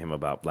asking him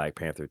about Black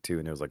Panther 2,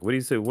 and it was like, what do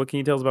you say? What can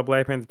you tell us about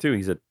Black Panther 2?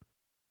 He said,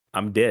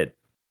 I'm dead.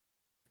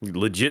 He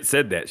legit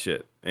said that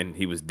shit. And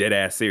he was dead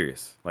ass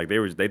serious. Like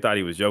they thought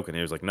he was joking.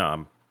 He was like,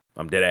 no,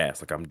 I'm dead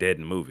ass. Like I'm dead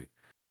in the movie.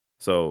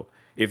 So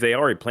if they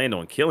already planned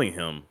on killing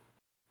him,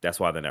 that's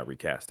why they're not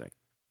recasting.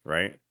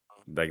 Right?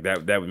 Like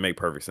that would make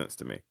perfect sense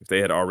to me. If they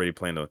had already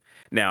planned on.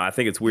 Now, I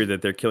think it's weird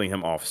that they're killing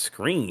him off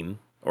screen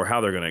or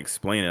how they're going to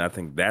explain it. I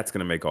think that's going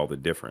to make all the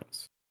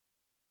difference.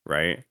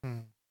 Right?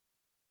 mm.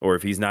 or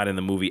if he's not in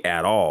the movie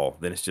at all,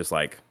 then it's just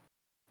like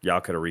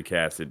y'all could have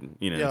recasted,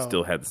 and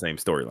still had the same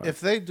storyline.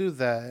 If they do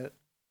that,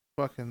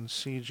 fucking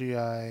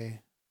CGI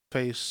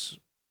face,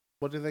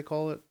 what do they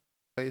call it?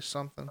 Face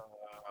something?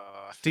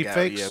 Deep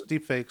fakes? Yeah.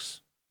 Deep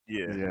fakes.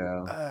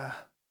 Yeah.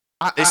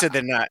 They said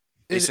they're not.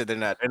 They it- said they're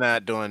not. They're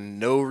not doing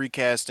no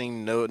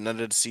recasting, none of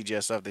the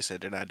CGI stuff. They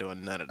said they're not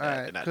doing none of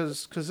that.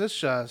 Alright, because it's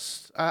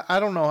just I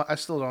don't know. I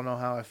still don't know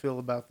how I feel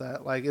about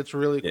that. Like, it's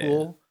really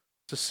cool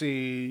to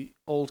see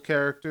old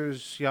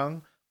characters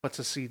young, but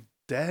to see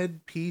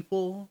dead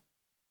people.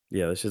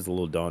 Yeah, that's just a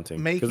little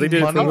daunting. Making Because they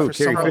did it money for for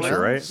Carrie someone Fisher,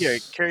 else? right? Yeah,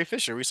 Carrie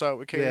Fisher. We saw it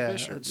with Carrie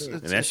Fisher.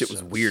 And that shit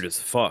was weird as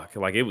fuck.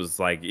 Like it was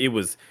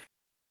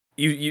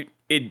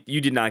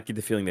you did not get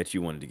the feeling that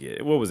you wanted to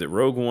get. What was it,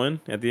 Rogue One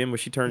at the end where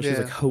she turned? She's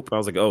like Hope. I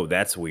was like, oh,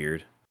 that's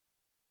weird.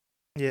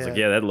 I was like,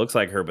 yeah, that looks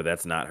like her, but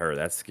that's not her.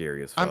 That's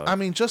scary as fuck. I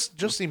mean,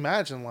 just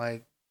imagine,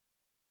 like,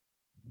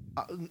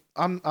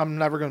 I'm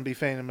never gonna be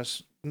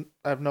famous.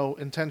 I have no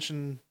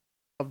intention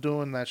of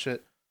doing that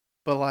shit.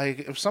 But like,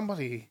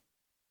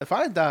 if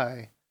I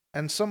die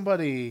and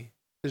somebody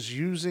is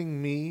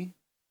using me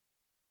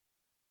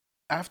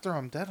after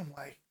I'm dead, I'm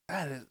like,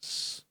 that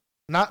is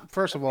not.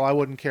 First of all, I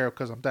wouldn't care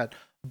because I'm dead.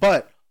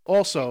 But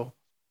also,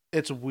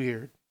 it's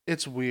weird.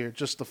 It's weird.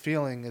 Just the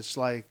feeling is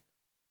like,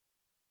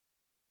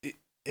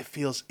 it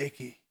feels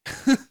icky.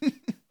 I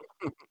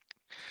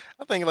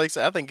think, like I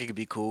said, I think it could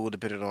be cool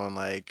depending on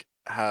like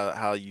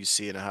how you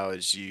see it and how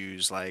it's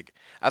used. Like,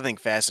 I think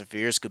Fast and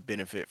Furious could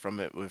benefit from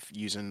it with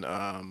using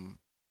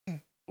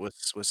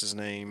what's his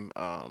name?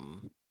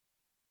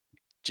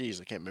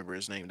 Jeez, I can't remember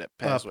his name that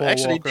passed away. Paul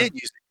Actually, Walker. they did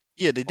use it.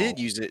 Yeah, they did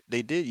use it.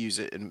 They did use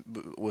it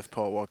with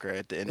Paul Walker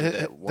at the end of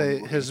that one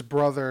movie. His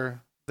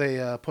brother,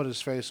 they put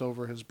his face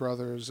over his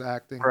brother's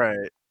acting.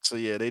 Right. So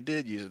yeah, they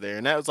did use it there,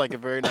 and that was like a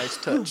very nice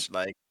touch.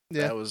 Like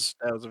Yeah. that was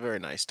a very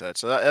nice touch.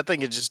 So I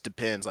think it just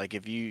depends. Like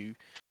if you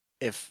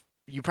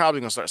probably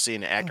gonna start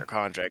seeing the actor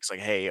contracts, like,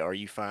 hey, are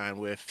you fine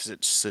with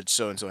such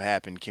so and so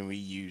happened? Can we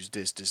use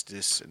this?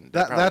 And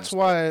That's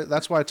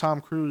why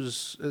Tom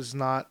Cruise is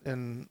not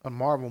in a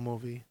Marvel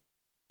movie,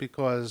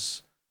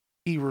 because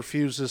he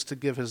refuses to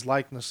give his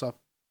likeness up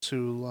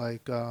to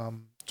like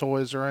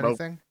toys or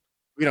anything.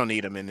 We don't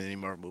need him in any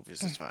more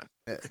movies. It's fine.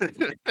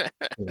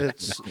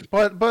 It's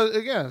but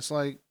again, it's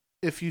like,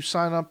 if you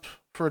sign up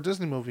for a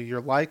Disney movie, your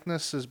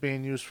likeness is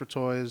being used for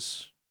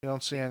toys. You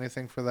don't see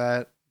anything for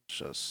that.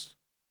 It's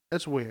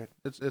weird.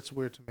 It's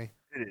weird to me.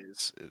 It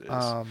is.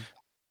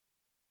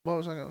 What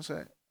was I gonna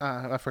say?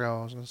 I forgot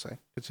what I was gonna say.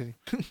 Continue.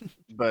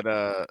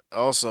 But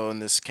also in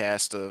this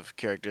cast of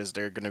characters,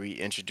 they're gonna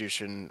be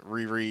introducing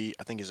Riri.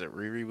 I think is it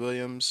Riri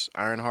Williams,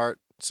 Ironheart.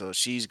 So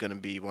she's gonna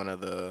be one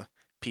of the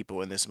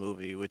people in this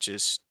movie, which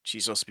is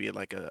she's supposed to be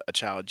like a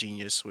child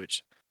genius.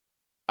 Which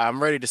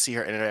I'm ready to see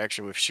her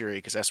interaction with Shuri,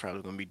 because that's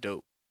probably gonna be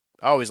dope.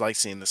 I always like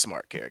seeing the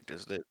smart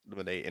characters that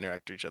when they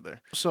interact with each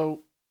other.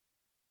 So,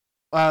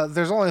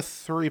 there's only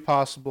 3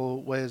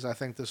 possible ways I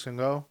think this can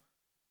go.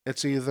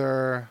 It's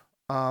either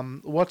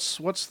what's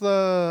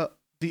the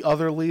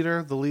other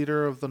leader, the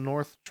leader of the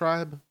North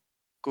tribe?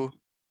 Cool.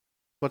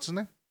 What's his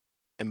name?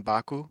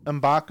 M'Baku.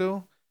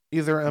 M'Baku.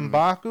 Either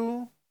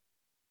M'Baku,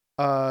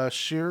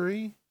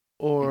 Shuri,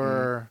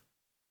 or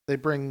they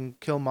bring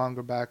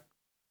Killmonger back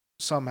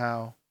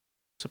somehow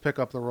to pick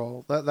up the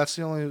role. That's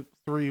the only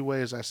 3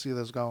 ways I see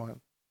this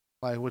going.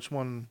 Like, which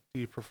one do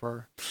you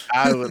prefer?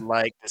 I would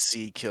like to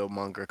see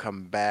Killmonger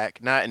come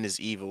back, not in his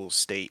evil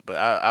state, but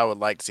I would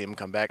like to see him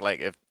come back.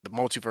 Like, if the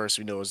multiverse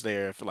we know is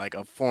there, if like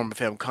a form of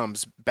him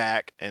comes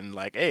back and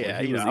like,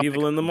 hey, he was I'll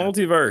evil pick in the up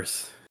that.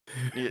 multiverse.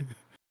 Yeah.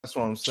 That's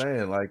what I'm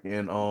saying. Like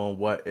in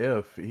What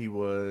If, he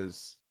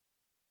was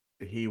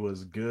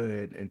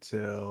good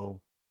until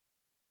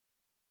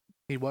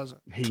He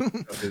wasn't. he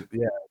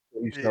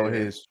showed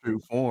his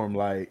true form.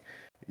 Like,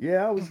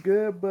 yeah, I was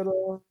good, but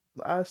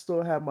I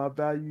still have my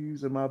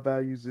values, and my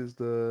values is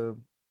to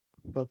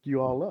fuck you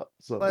all up.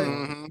 So Like,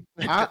 Mhm.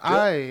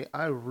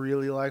 I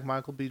really like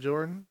Michael B.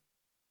 Jordan.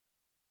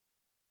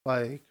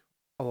 Like,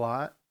 a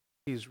lot.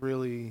 He's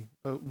really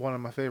one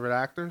of my favorite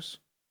actors.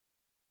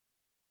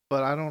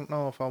 But I don't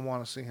know if I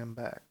want to see him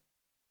back.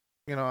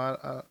 You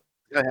know,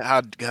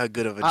 How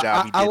good of a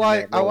job he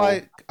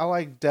did. I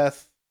like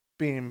death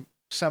being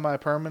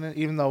semi-permanent,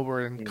 even though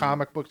we're in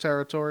comic book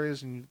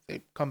territories and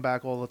they come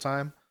back all the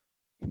time.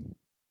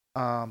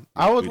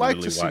 I would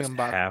like to see him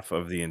back. Half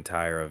of the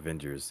entire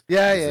Avengers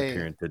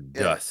disappear into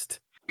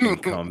dust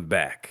and come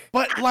back.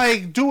 But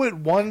like, do it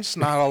once,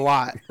 not a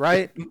lot,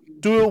 right?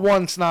 Do it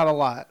once, not a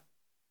lot.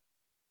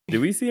 Did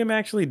we see him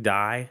actually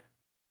die?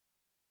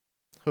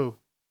 Who?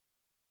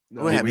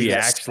 Did we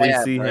actually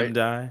see him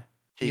die?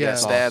 He got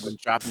stabbed and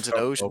dropped into the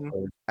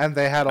ocean. And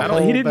they had a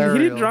whole He burial.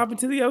 didn't drop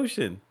into the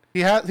ocean.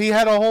 He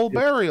had a whole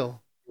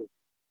burial.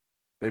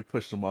 They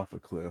pushed him off a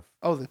cliff.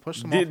 Oh, they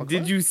pushed him off a cliff?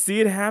 Did you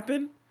see it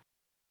happen?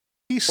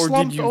 He Or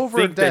slumped did you over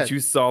think dead. that you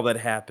saw that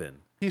happen?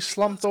 He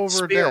slumped over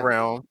Spirit dead.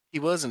 realm. He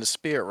was in the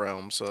spirit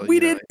realm, so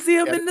We didn't see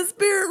him in the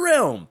spirit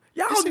realm.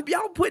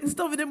 Y'all putting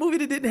stuff in that movie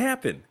that didn't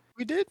happen.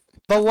 We did.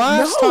 The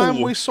last No.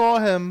 time we saw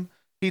him,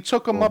 he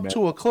took him up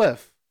to a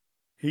cliff.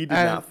 He did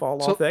And not fall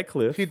so off that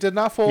cliff. he did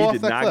not fall He off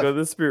did that not cliff. go to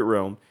the spirit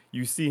realm.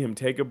 You see him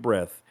take a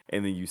breath,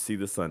 and then you see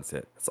the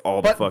sunset. That's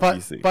all the fuck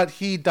you see. But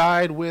he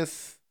died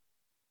with,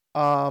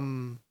 I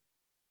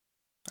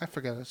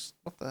forget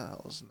what the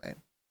hell is his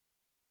name?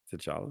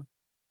 T'Challa.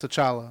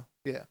 T'Challa.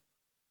 Yeah,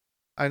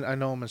 I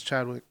know him as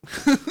Chadwick.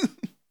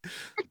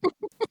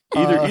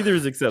 Either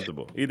is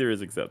acceptable. Either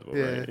is acceptable,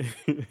 Yeah.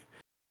 right?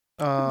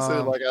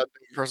 So like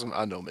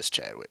I know Miss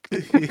Chadwick.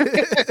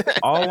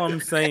 All I'm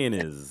saying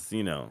is,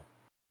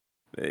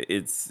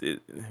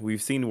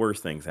 we've seen worse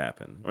things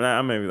happen. Well,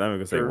 I'm not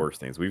gonna say Sure. worse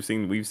things. We've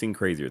seen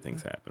crazier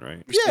things happen,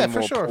 right? We've Yeah, seen for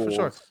more sure, for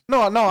sure. polls.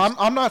 No,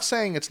 I'm not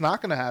saying it's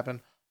not going to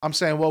happen. I'm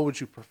saying what would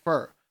you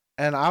prefer?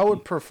 And I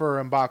would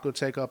prefer M'Baku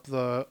take up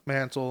the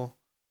mantle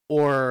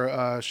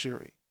or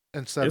Shuri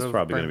instead It's of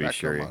probably gonna bringing be back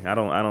Shuri.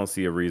 Killmonger. I don't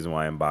see a reason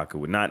why M'Baku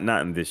would not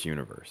in this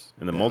universe.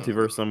 In the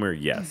multiverse somewhere,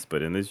 yes,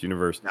 but in this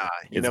universe, Nah,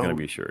 it's gonna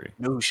be Shuri.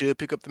 You know who should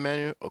pick up the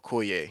manual?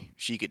 Okoye.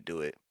 She could do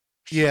it.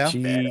 Yeah.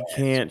 She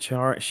can't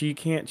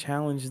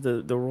challenge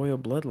the royal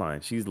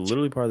bloodline. She's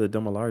literally part of the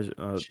Dumalage.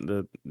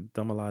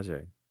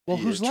 Well,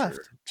 Yeah, who's true, left?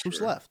 Who's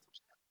true. left?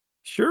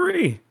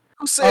 Shuri.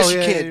 Who says she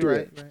yeah, can't you're do right,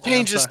 it? right.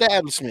 Change I'm the sorry.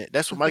 establishment.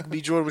 That's what Michael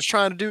B. Jordan was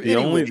trying to do. The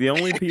anyway.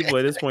 only people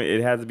at this point,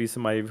 it has to be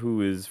somebody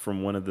who is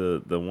from one of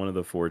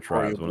the four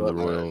tribes, one of the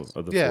royal bloodlines.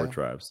 of the Yeah. four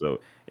tribes. So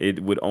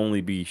it would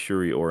only be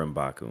Shuri or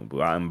M'Baku. But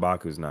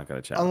M'Baku's not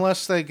gonna challenge.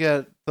 Unless they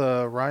get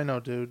the Rhino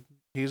dude.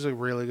 He's a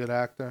really good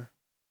actor.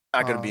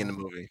 Not gonna be in the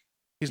movie.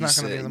 He's He not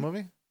going to be said- in the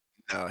movie?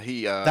 No,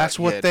 he. That's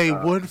he what had, they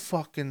would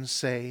fucking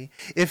say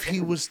if he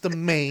was the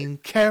main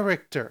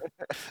character.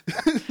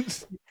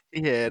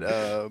 He had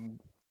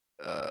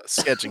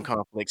sketching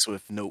conflicts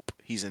with Nope.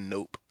 He's in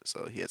Nope,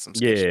 so he had some.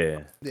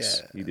 Yeah, Yeah.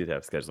 he did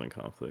have scheduling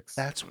conflicts.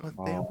 That's what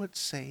they would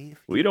say. If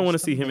We he don't want to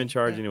was the see him in main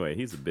charge character. anyway.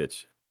 He's a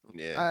bitch.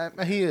 Yeah,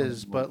 He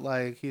is, but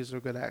like he's a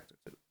good actor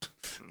too.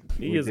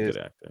 He is a good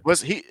actor.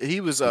 was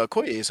he was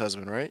Koye's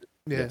husband, right?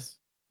 Yeah. Yes.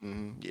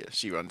 Yeah,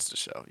 she runs the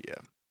show. Yeah.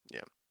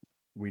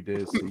 We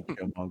did see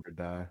Killmonger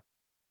die.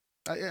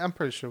 I'm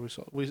pretty sure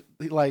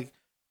like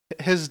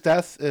his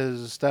death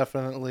is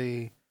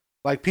definitely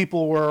like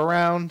people were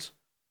around.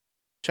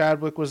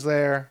 Chadwick was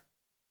there.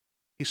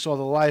 He saw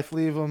the life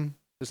leave him.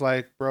 It's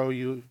like, bro,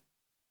 you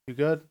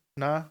good?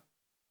 Nah.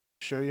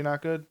 Sure you're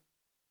not good?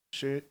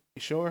 Sure you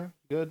sure?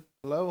 Good?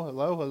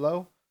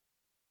 Hello?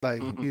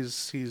 Like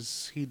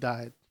he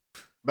died.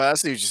 But I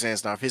see what you're saying,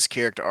 Snarf. His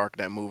character arc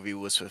in that movie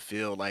was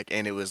fulfilled,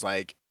 and it was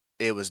done.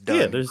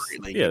 Yeah,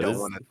 greatly. You don't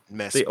want to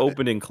mess. They with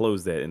opened and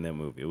closed that in that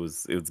movie. It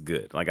was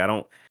good. Like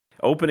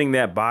opening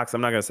that box.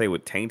 I'm not gonna say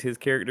would taint his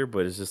character,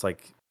 but it's just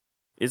like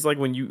it's like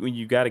when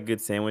you got a good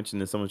sandwich and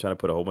then someone's trying to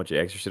put a whole bunch of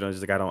extra shit on. It's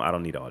just like I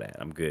don't need all that.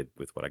 I'm good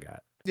with what I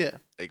got. Yeah.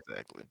 it.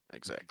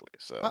 Exactly.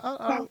 So.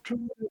 Stop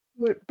trying to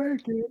put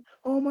bacon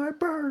on my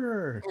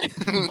burger.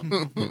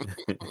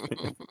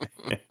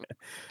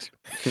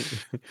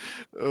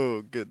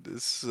 Oh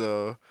goodness.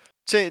 So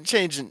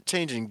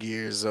changing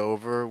gears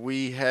over.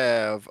 We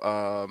have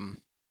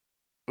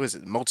what is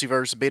it?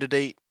 Multiverse beta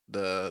date.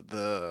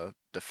 The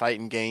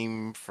fighting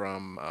game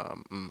from I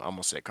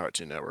almost said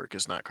Cartoon Network.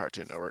 It's not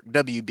Cartoon Network.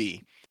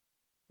 WB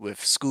with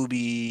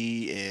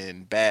Scooby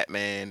and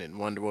Batman and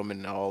Wonder Woman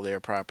and all their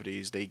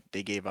properties. They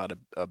gave out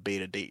a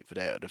beta date for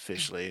that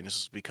officially, and this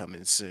is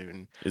becoming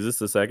soon. Is this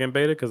the second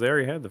beta? Because they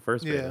already had the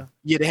first beta.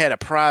 Yeah, they had a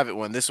private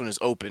one. This one is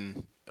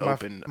open.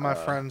 My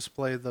friends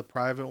played the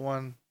private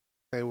one.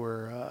 They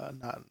were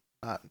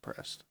not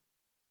impressed.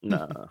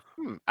 Nah.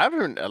 I've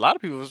heard a lot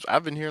of people.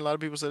 I've been hearing a lot of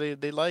people say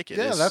they like it.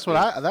 Yeah, that's what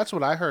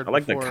I heard. I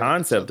like the before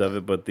concept it of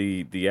it, but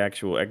the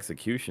actual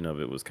execution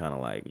of it was kind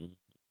of like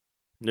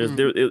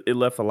it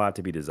left a lot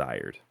to be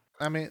desired.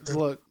 I mean,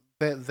 look,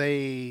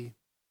 they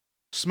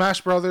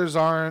Smash Brothers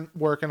aren't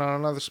working on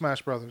another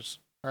Smash Brothers.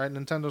 All right,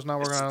 Nintendo's not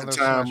working on another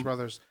Smash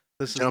Brothers.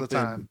 This is the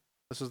time.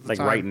 This is the like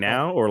time. right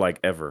now or like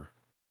ever.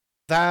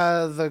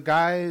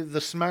 The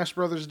Smash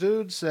Brothers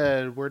dude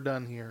said we're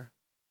done here.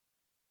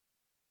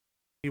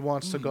 He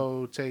wants to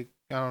go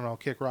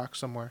kick rock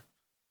somewhere.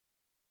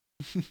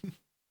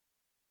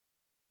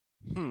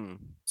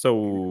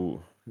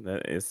 So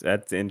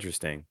that's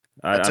interesting.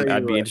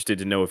 I'd be interested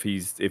to know if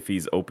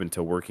he's open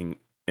to working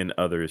in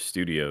other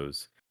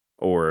studios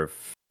or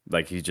if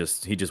like he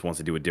just wants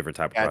to do a different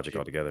type of project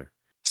altogether.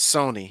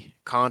 Sony,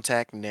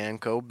 contact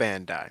Namco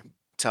Bandai.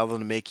 Tell them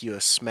to make you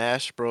a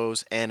Smash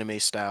Bros. Anime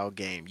style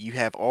game. You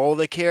have all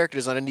the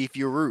characters underneath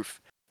your roof.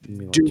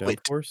 Do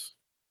it. Force?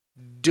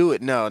 Do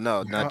it. No,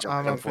 not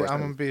Jump Force. I'm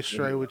gonna be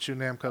straight with you.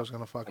 Namco's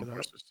gonna fuck it up.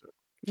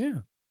 Yeah.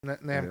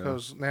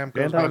 Namco's Bandai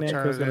gonna Namco's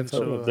turn it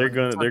gonna into. they're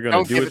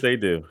gonna do what they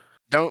do.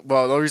 Well, the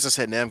only reason I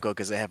said Namco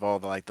because they have all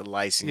the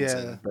licensing.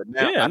 Yeah. But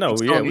now,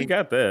 we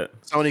got that.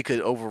 Sony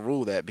could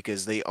overrule that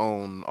because they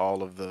own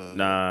all of the.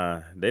 Nah,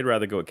 they'd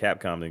rather go with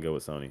Capcom than go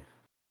with Sony.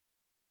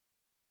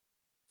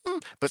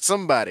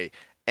 But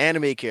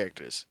anime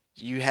characters,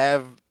 you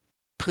have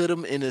put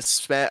them in a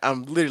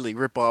I'm literally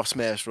rip off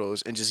Smash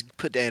Bros. And just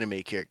put the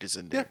anime characters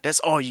in there. Yeah. That's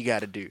all you got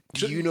to do.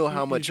 Do you know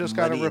how much you just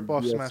money gotta rip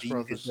off DLC Smash you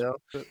Brothers? could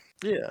sell?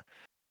 Yeah.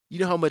 You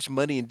know how much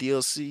money in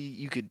DLC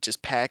you could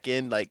just pack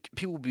in? Like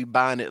people would be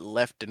buying it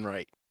left and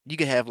right. You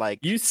could have like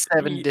You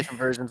 7 see, different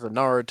versions of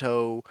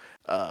Naruto.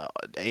 Uh,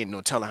 ain't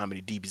no telling how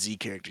many DBZ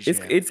characters you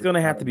have. it's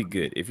gonna have to be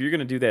good. If you're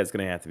gonna do that, it's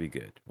gonna have to be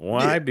good. Yeah.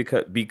 Why?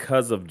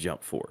 Because of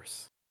Jump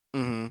Force.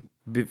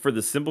 Mm-hmm. For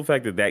the simple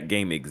fact that that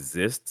game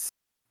exists,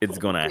 it's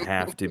gonna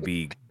have to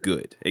be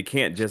good. It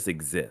can't just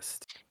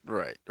exist.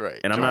 Right, right.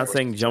 And I'm Jump not Force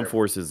saying is Jump terrible.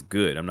 Force is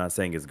good. I'm not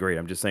saying it's great.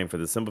 I'm just saying for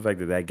the simple fact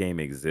that that game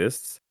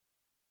exists,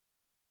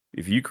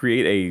 if you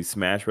create a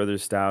Smash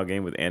Brothers style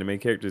game with anime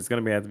characters, it's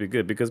gonna have to be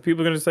good because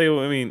people are gonna say, well,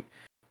 I mean,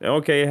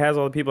 okay, it has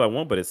all the people I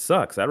want, but it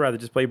sucks. I'd rather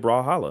just play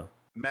Brawlhalla.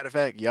 Matter of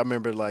fact, y'all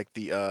remember like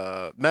the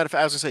matter of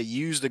fact, I was gonna say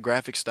use the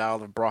graphic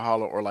style of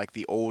Brawlhalla or like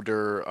the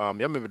older y'all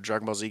remember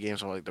Dragon Ball Z games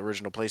from like the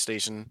original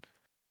PlayStation?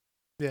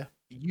 Yeah.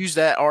 Use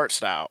that art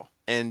style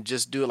and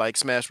just do it like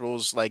Smash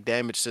Bros. Like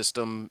damage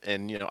system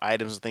and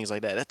items and things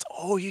like that. That's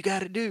all you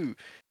gotta do.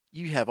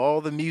 You have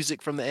all the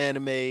music from the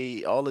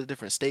anime, all the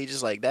different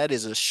stages. Like that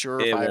is a It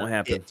surefire won't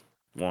happen. hit.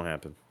 Won't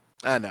happen.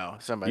 I know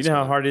You somebody's know how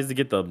gonna hard it is to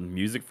get the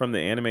music from the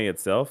anime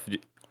itself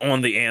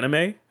on the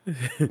anime?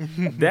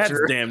 That's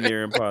sure. damn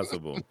near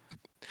impossible.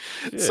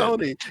 Shit.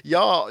 Sony,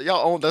 y'all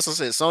own. That's what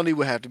I said. Sony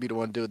would have to be the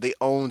one to do it. They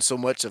own so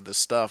much of the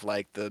stuff,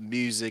 like the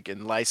music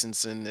and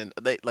licensing, and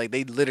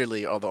they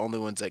literally are the only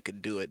ones that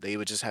could do it. They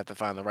would just have to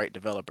find the right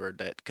developer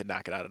that could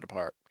knock it out of the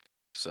park.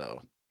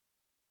 So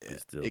yeah,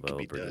 This it could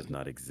be developer does done.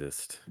 not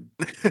exist.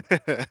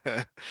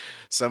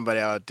 Somebody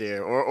out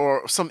there,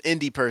 or some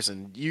indie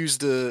person, use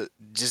the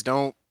just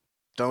don't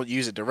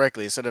use it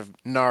directly. Instead of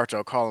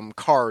Naruto, call him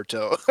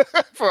Karuto.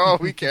 For all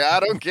we care,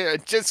 I don't care.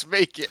 Just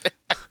make it.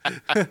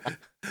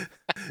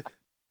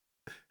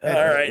 All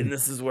right, and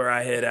this is where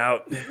I head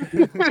out.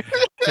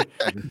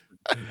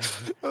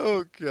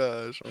 Oh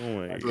gosh. Oh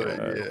my But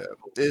god. yeah,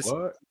 it's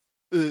What?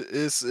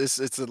 it's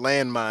a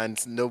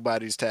landmine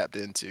nobody's tapped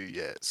into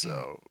yet.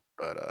 So,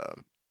 but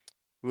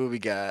what we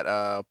got?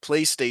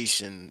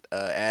 PlayStation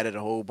added a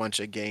whole bunch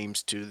of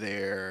games to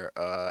their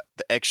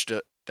the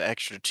extra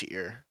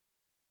tier,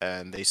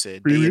 and they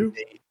said day and Preview?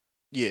 date.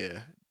 Yeah,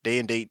 day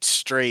and date.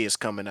 Stray is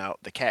coming out.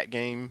 The cat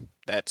game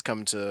that's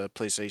coming to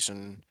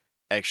PlayStation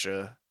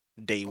Extra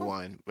day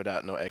one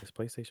without no It's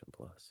PlayStation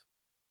Plus.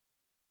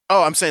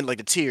 Oh, I'm saying like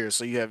the tiers.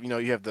 So you have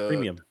the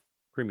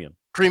Premium.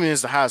 premium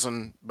is the highest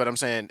one, but I'm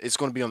saying it's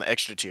going to be on the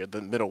extra tier,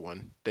 the middle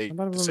one. I thought it was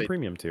on the Say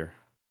premium tier.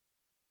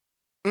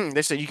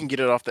 they say you can get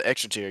it off the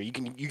extra tier. You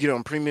get it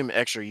on premium and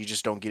extra. You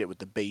just don't get it with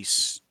the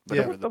base.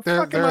 Yeah. Whatever What the the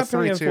fuck There am are I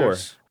three paying for?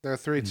 tiers. There are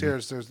three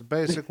tiers. There's the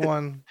basic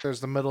one, there's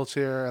the middle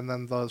tier, and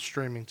then the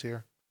streaming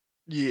tier.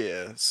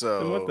 yeah. Then what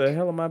So the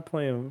hell am I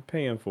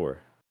paying for?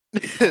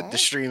 the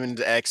streaming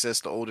to access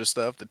the older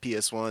stuff, the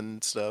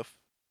PS1 stuff,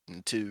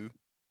 and two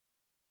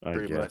I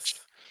pretty much.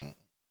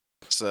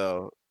 guess.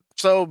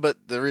 But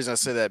the reason I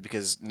say that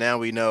because now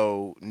we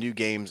know new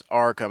games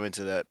are coming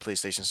to that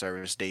PlayStation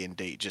service day and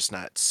date, just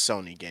not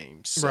Sony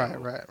games. So.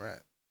 Right.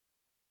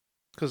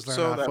 Because they're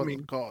So not I footing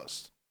mean, the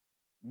cost.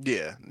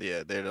 yeah,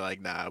 they're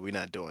like, nah, we're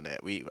not doing that.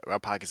 Our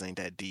pockets ain't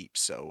that deep,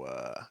 so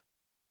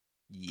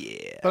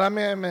yeah. But I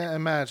mean,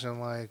 imagine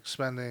like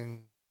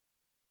spending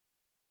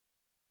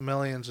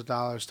millions of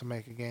dollars to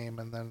make a game,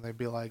 and then they'd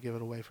be like, give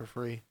it away for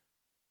free.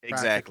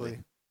 Exactly.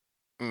 Practically.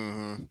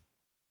 Mm-hmm.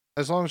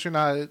 As long as you're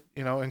not,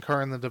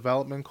 incurring the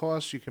development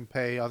costs, you can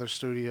pay other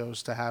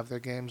studios to have their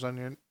games on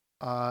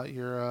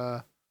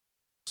your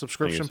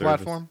subscription service.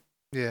 platform.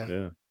 Yeah.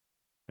 Yeah.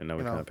 And now we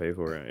You know. kind of pay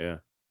for it. Yeah.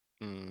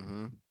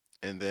 Mm-hmm.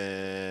 And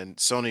then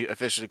Sony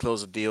officially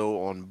closed a deal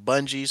on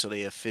Bungie, so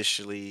they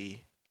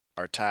officially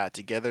are tied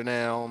together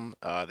now.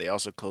 They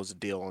also closed a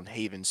deal on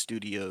Haven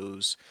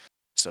Studios.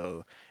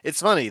 So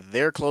it's funny,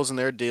 they're closing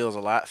their deals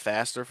a lot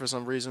faster for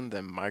some reason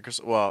than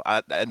Microsoft. Well,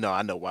 I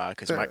know why,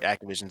 because They're-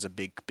 Activision's a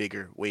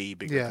way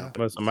bigger Yeah.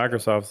 company. Well, so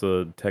Microsoft's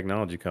a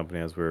technology company,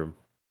 as we're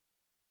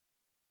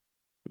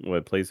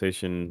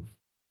PlayStation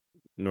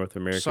North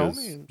America.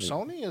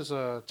 Sony is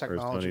a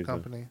technology Sony's a-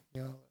 company.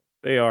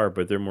 They are,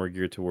 but they're more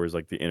geared towards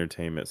like the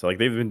entertainment. So like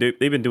they've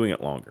been doing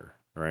it longer,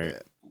 right?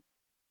 Yeah.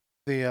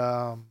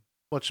 The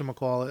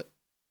whatchamacallit.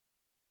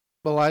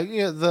 But like,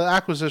 yeah, the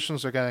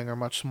acquisitions they're getting are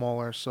much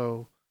smaller.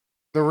 So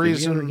the Did we ever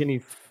reason get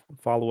any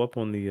follow up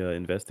on the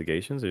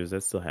investigations, or is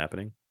that still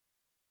happening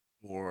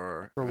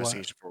For For what?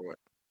 investigation for what?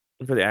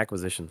 for the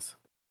acquisitions?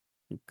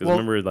 Because Well,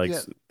 remember, like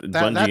yeah,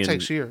 Bungie that and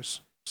takes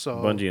years. So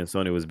Bungie and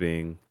Sony was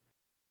being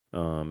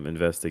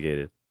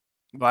investigated.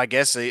 Well, I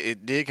guess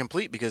it did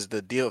complete because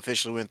the deal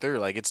officially went through.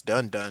 Like it's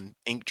done.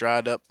 Ink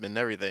dried up and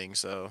everything.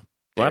 So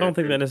Well, I don't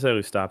think they're- that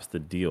necessarily stops the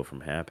deal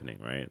from happening,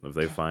 right? If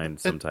they find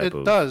some type it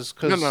of does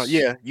because no,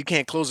 yeah, you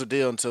can't close a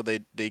deal until they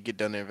get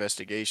done their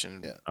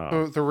investigation. Yeah.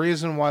 Oh. The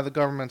reason why the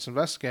government's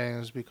investigating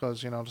is because,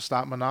 to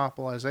stop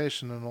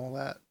monopolization and all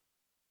that.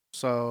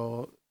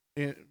 So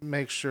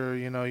make sure,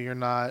 you're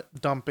not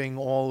dumping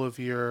all of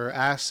your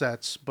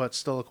assets, but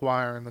still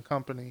acquiring the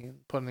company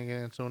and putting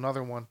it into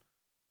another one.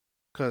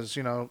 Because,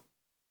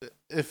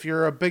 if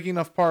you're a big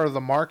enough part of the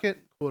market,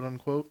 quote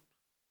unquote,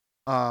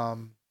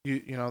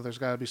 there's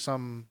got to be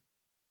some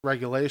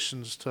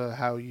regulations to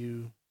how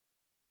you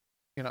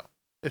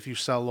if you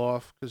sell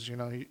off, because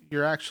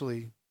you're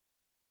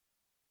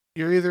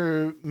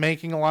either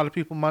making a lot of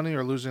people money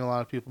or losing a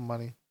lot of people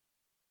money,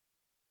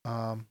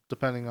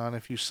 depending on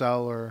if you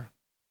sell or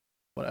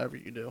whatever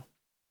you do,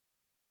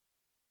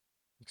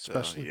 So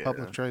especially yeah.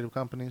 public traded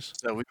companies.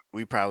 So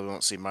we probably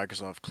won't see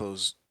Microsoft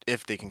close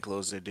if they can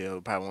close their deal.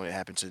 It probably won't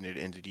happen to near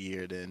the end of the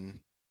year then,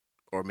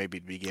 or maybe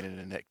the beginning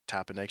of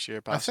top of next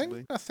year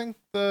possibly. I think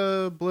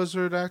the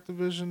Blizzard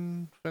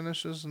Activision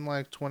finishes in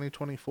like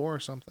 2024 or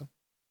something,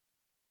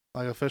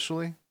 like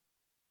officially.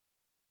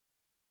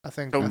 I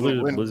think So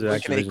Blizzard when can they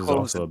Activision is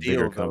close the also a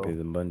bigger deal company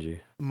though? than Bungie.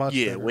 much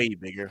Yeah, bigger. way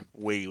bigger,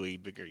 way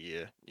bigger.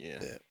 Yeah.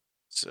 Yeah.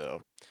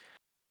 So,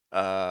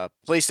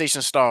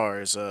 PlayStation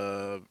Stars,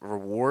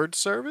 reward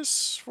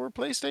service for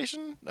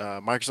PlayStation.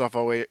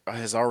 Microsoft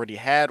has already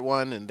had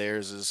one, and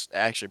theirs is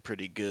actually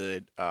pretty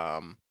good.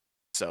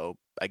 So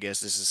I guess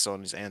this is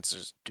Sony's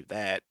answers to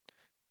that.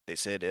 They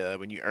said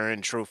when you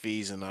earn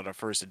trophies and are the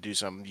first to do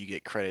something, you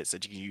get credits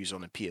that you can use on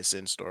the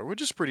PSN store,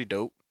 which is pretty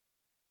dope.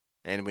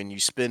 And when you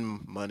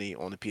spend money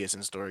on the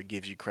PSN store, it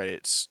gives you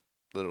credits,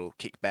 little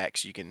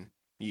kickbacks you can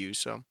use.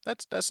 So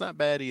that's not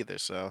bad either.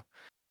 So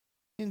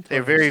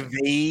they're very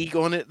Interesting. vague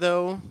on it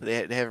though. They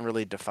haven't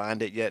really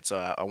defined it yet. So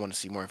I want to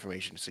see more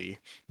information to see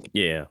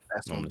Yeah, what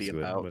that's I going want to to be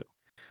see about.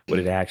 what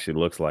it actually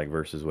looks like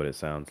versus what it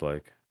sounds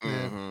like.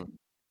 Yeah.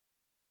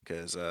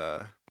 Because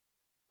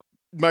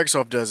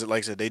Microsoft does it,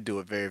 like I said, they do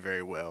it very,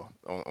 very well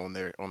on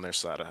their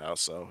side of the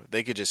house. So if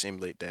they could just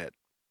emulate that,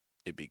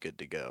 it'd be good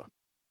to go.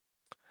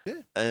 Yeah.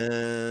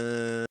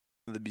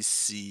 Let me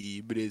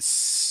see. But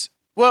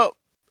well,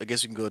 I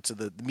guess we can go to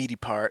the meaty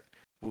part,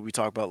 what we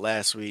talked about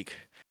last week.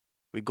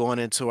 We're going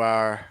into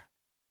our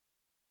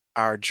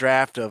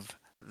draft of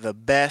the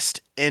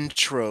best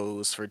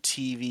intros for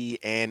TV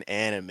and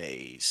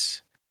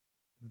animes.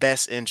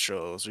 Best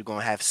intros. We're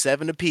gonna have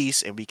 7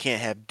 apiece, and we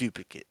can't have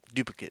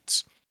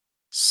duplicates.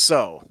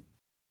 So,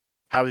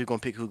 how are we gonna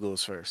pick who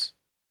goes first?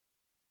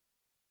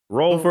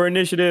 Roll for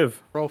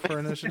initiative. Roll for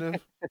initiative.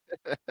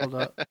 Hold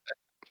up.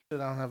 Shit,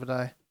 I don't have a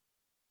die.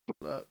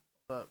 Hold up.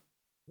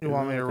 You Isn't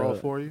want me there to like roll a-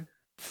 for you?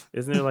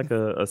 Isn't there like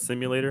a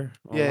simulator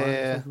online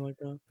Yeah. or something like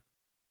that?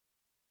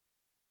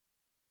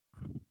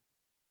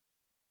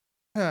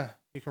 Huh.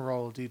 You can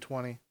roll a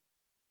d20.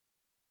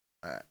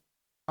 Alright.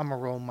 I'm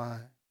gonna roll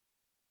mine.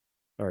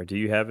 All right, do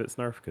you have it,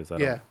 Snarf? Because I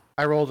Yeah. don't.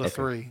 I rolled a Okay.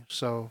 3,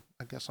 so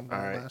I guess I'm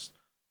going Alright. last.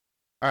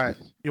 Alright.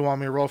 You want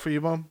me to roll for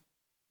you, Boom?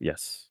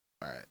 Yes.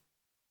 Alright.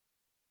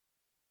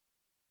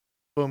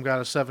 Boom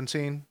got a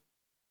 17.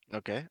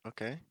 Okay.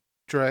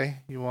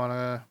 Dre, you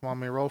want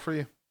me to roll for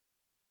you?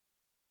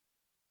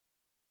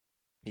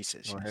 He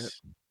says Go ahead.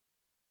 yes.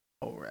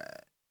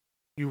 Alright.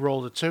 You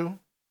rolled a 2.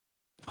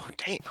 Oh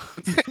damn.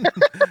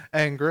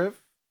 And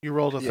Griff, you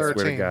rolled a Yeah, 13.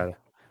 Swear to God.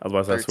 I was about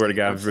to say, I swear to 13,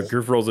 God, if okay.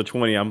 Griff rolls a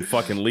 20, I'm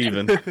fucking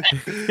leaving.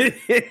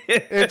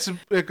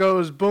 It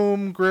goes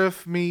Boom,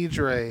 Griff, me,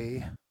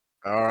 Dre.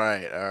 All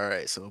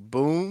right. So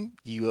boom,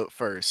 you up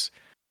first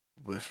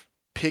with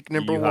pick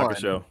number Yu Yu 1.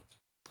 Hakusho.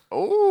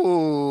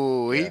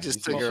 Oh, he Yeah, just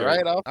you took see it the right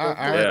shirt. off. All the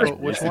right, Yeah, but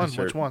which you see the one?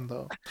 shirt. Which one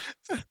though?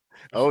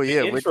 Oh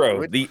yeah, The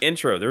intro. The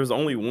intro. There was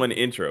only one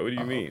intro. What do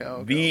you mean?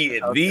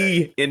 okay.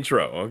 The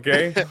intro,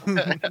 okay?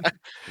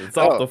 It's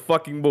off the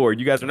fucking board.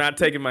 You guys are not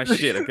taking my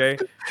shit, okay?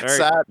 All right.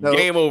 Side note.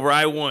 Game over.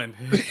 I won.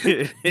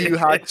 Yu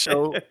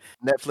Hakusho,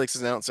 Netflix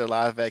announced their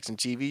live action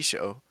TV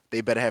show.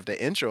 They better have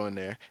the intro in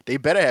there. They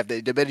better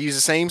use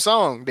the same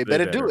song. They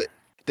better do it.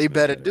 They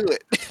better do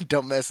it.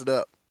 Don't mess it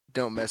up.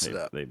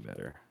 They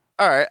better.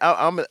 All right,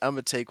 I'm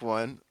gonna take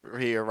one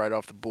here right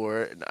off the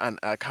board. An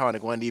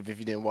iconic one, even if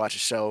you didn't watch the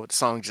show. The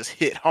song just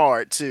hit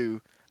hard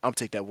too. I'm gonna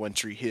take that One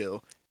Tree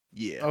Hill.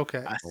 Yeah.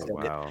 Okay.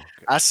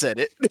 I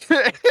said it.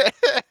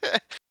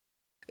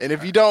 And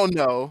if you don't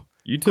know,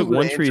 You took Google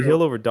One the Tree intro.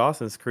 Hill over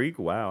Dawson's Creek?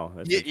 Wow.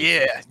 That's interesting.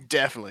 Yeah,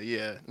 definitely,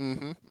 yeah.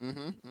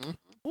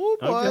 Oh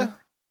boy. Okay.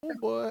 Oh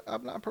boy.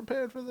 I'm not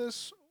prepared for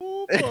this.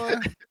 Oh boy.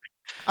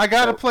 I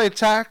gotta play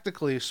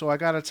tactically, so I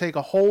gotta take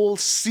a whole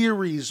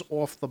series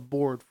off the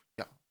board.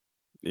 Yeah.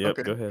 Yep,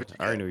 Okay, go ahead. what you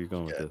I already got? know where you're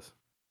going with Yeah. this.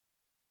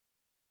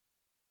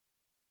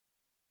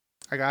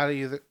 I gotta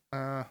either all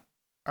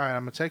right,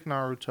 I'm gonna take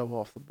Naruto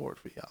off the board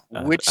for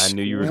y'all. Which I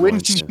knew you were going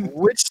which to.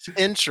 which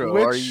intro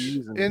are Which you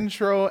using?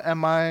 intro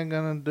am I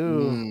gonna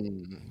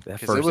do? That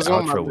 'Cause it first was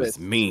on my outro was list.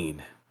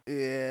 mean.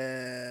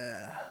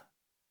 Yeah.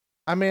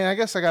 I mean, I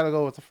guess I gotta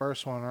go with the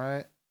first one,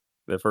 right?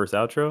 That first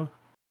outro?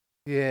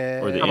 Yeah.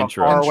 Or the How about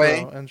intro? Far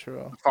Away?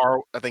 Intro.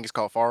 I think it's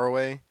called Far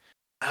Away.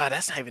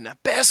 That's not even the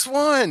best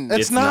one.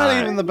 It's not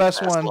even the best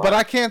That's one, why. but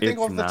I can't think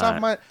It's off the top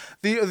of my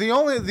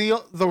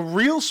the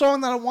real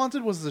song that I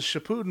wanted was the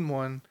Shippuden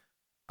one.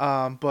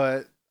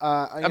 But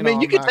I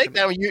mean, you can take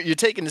that one. You're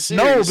taking the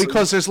series. No, so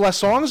because there's less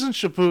songs in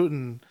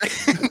Shippuden.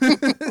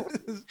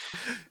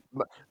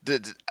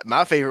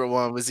 my favorite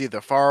one was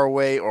either Far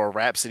Away or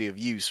Rhapsody of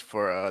Youth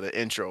for the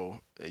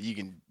intro. You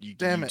can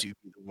Damn it. YouTube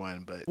either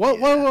one, but What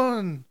yeah.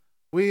 one?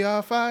 We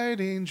are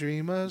fighting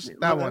dreamers.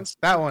 That one. Dreamers.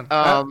 That one.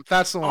 Um,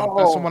 That's the one.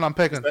 That's the one I'm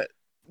picking.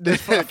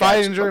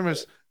 Fighting Gotcha.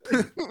 dreamers.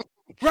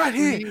 Right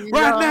here,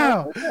 right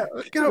now.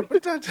 Get up.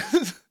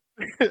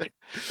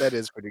 That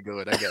is pretty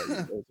good. I got you.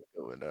 That's a good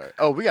one. All right.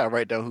 Oh, we gotta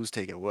write down who's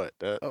taking what.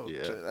 Oh,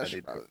 Yeah, shit, I that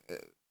should need to.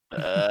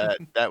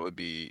 probably. That would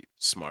be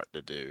smart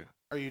to do.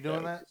 Are you That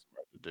doing would that? be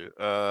smart to do.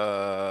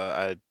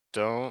 I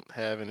don't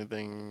have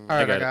anything. All I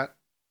right, I got it. got.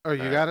 Oh, you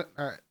All right. got it.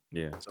 All right.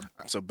 Yeah.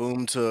 So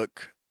Boom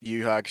took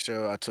Yu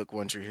Hakusho. I took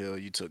One Tree Hill.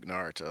 You took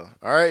Naruto.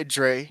 All right,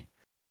 Dre.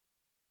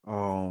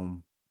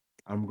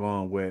 I'm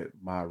going with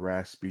my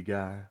raspy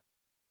guy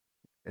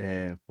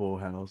and Full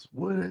House.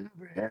 Whatever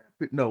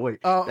happened? No, wait,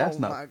 that's Oh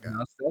not my Full god.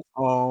 House. That's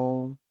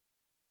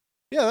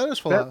Yeah, that is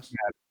Full Family House.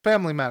 Matters.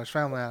 Family matters.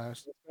 Family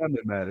matters.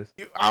 Family Matters.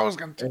 I was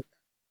gonna.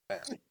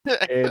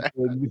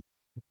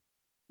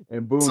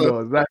 And Boone So,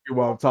 knows exactly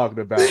what I'm talking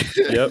about.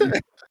 Yep.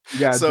 You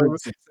gotta so, drink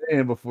some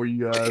sand before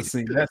you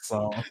sing that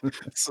song.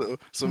 so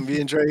me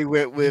and Dre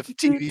went with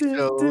TV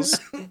shows.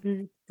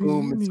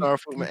 Boom and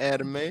Starfruit and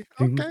anime.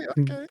 Okay,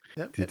 okay.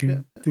 Yep.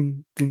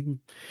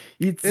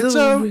 It's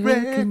a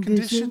rare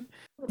condition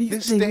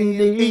this day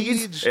and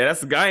age. Yeah,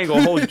 that's I ain't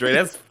gonna hold you, Dre.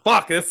 That's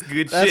That's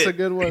good That's shit. a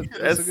good one.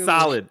 That's a good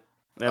solid.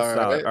 That's All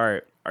solid. right. All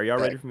right. Are y'all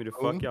ready Back for me to to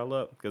fuck Boom. y'all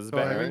up? Because it's Go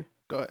back to ahead. me.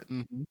 Go ahead.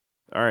 Mhm.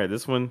 All right.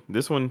 This one,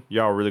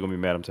 y'all really gonna be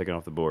mad. I'm taking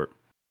off the board.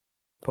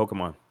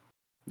 Pokemon,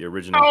 the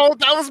original. Oh,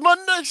 that was my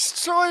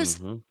next choice.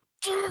 Mhm.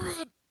 Damn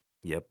it.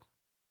 Yep.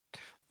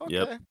 Okay.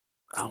 Yep.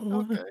 I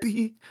wanna Okay.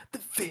 be the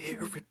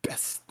very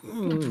best.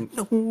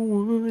 No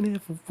one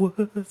ever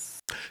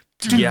was.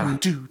 Do, Yeah.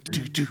 do.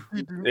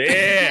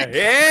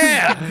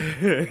 Yeah.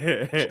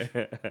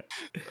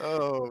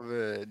 Oh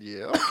man,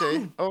 yeah.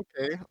 Okay,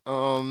 okay.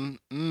 Oh,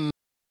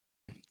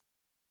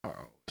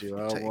 Do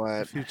I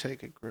want? if you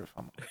take it, Griff,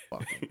 I'm gonna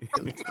fucking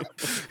kill you.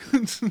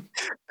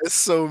 There's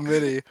so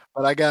many,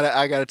 but I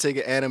gotta take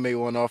an anime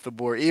one off the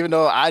board. Even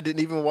though I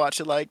didn't even watch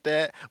it like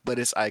that, but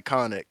it's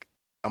iconic.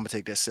 I'm gonna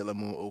take that Sailor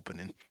Moon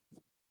opening.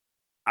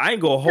 I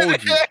ain't gonna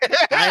hold you.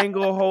 I ain't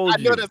gonna hold I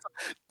know you. that's.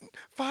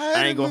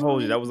 I ain't gonna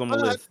hold you. That was on my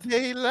list.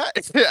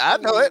 Daylight. I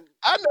know it.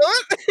 I know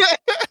it.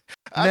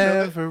 I know it.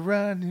 Never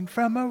running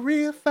from a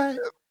real fight.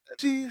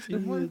 She's She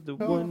is the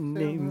one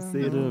named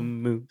Sailor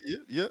Moon.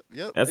 Yep.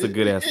 That's a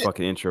good ass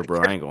fucking intro,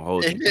 bro. I ain't gonna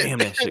hold you. Damn,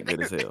 that shit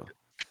good as hell.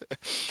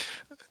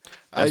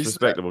 I That's used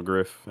to- respectable,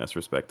 Griff. That's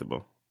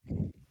respectable.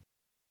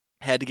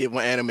 had to get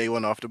one anime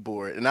one off the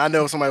board, and I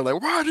know somebody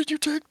like, why did you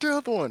take the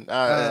other one?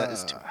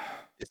 It's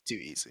too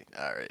easy.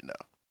 I already know.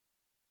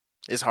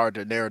 It's hard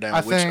to narrow down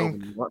I which think-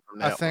 opening you want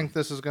from I that think one.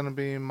 this is gonna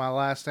be my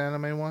last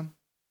anime one.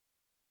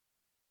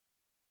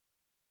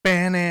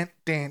 Ban it,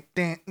 dan,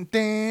 dan,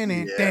 dan,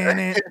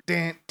 dan,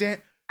 dan,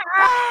 dan.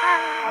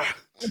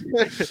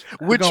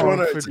 Which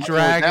one? For That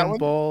Dragon one?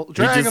 Ball. He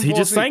Dragon Ball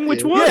just Z. sang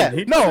which Yeah. one? Yeah, He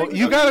just no, sang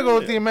you which gotta one. go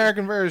with the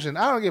American version.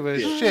 I don't give a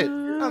shit.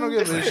 I don't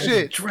give a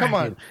shit. Come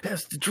on.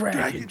 That's the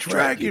dragon.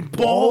 Dragon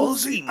Ball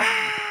Z.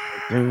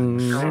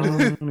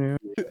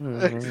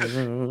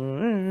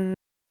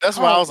 That's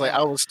why I was Oh, like,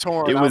 I was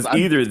torn. It I was I-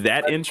 either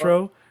that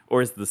intro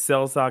or it's the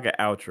Cell Saga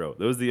outro.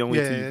 Those are the only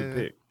two you could Yeah.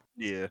 pick.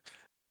 Yeah.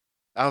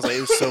 I was like,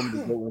 it was so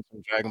many good ones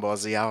from Dragon Ball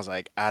Z. I was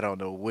like, I don't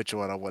know which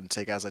one I want to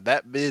take. I was like,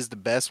 that is the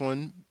best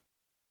one,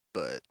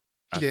 but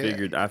I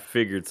Yeah.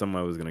 figured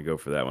somebody was gonna go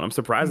for that one. I'm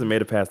surprised it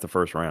made it past the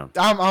first round.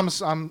 I was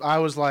sweating.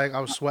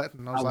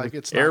 I was like,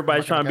 it's not,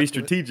 Everybody's I'm not trying to be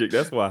gonna get it. strategic.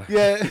 That's why.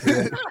 Yeah.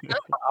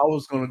 I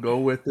was gonna go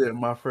with it in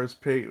my first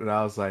pick, but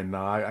I was like,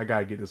 no, I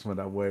gotta get this one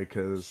that way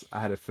because I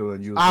had a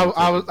feeling you.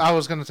 I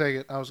was gonna take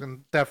it. I was gonna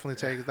definitely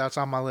take it. That's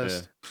on my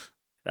list.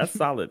 That's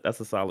solid. That's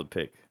a solid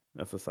pick.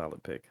 That's a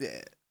solid pick.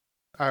 Yeah.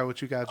 All right,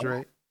 what you got,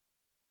 Dre?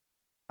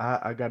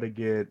 I gotta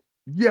get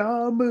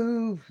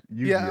move.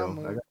 Yeah, Yu-Gi-Oh.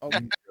 move. I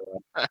got Yu-Gi-Oh.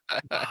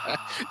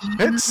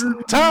 It's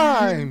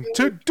time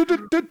to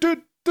duel.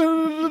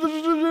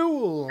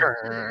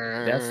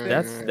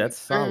 That's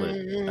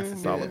solid. That's a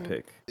solid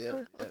pick.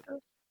 Yep.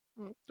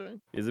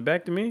 Is it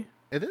back to me?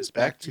 It is it's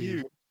back to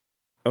you.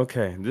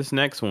 Okay, this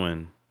next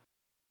one,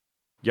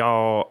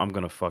 y'all. I'm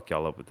gonna fuck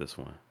y'all up with this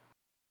one.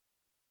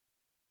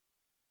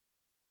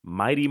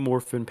 Mighty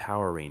Morphin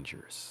Power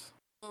Rangers.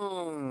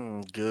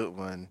 Good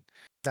one.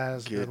 That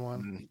is a good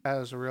one.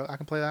 That is a real. I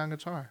can play that on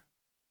guitar.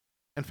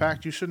 In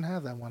fact, you shouldn't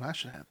have that one. I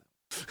should have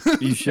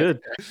it. You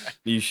should.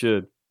 You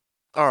should.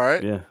 All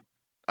right. Yeah.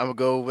 I'm gonna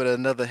go with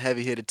another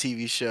heavy hitter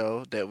TV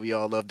show that we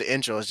all love. The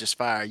intro is just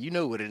fire. You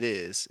know what it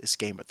is. It's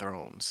Game of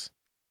Thrones.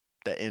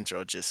 That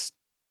intro just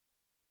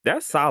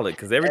That's solid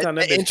because every time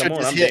that The bitch come intro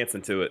on, just I'm hit.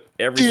 dancing to it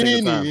every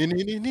single time.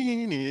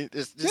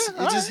 It's just,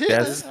 Yeah, it just hits.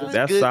 That's- It's just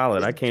that's good. solid.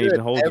 It's I can't good even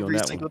hold you on every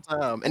that one. single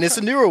time. And it's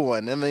a newer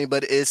one. I mean,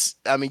 but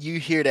you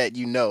hear that,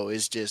 you know,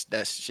 it's just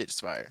that shit's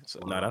fire. So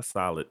No, that's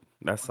solid.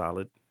 That's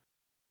solid.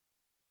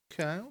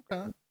 Okay.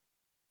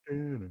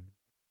 Mm.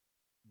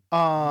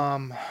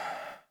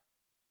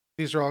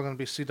 These are all going to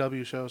be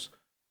CW shows.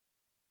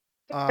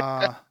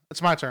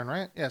 It's my turn,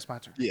 right? Yeah, it's my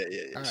turn. yeah,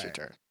 it's your Alright.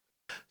 turn.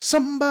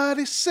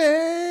 Somebody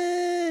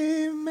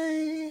save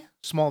me.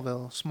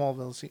 Smallville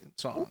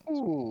song.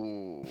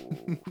 Ooh.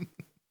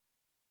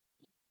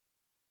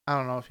 I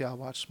don't know if y'all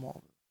watch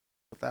Smallville,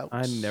 but that I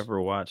was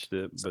never watched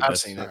it, but I've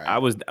that's, seen it.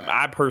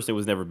 I personally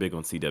was never big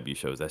on CW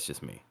shows. That's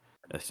just me.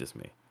 That's just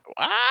me.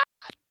 What?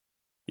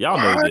 Y'all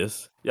know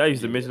this. Y'all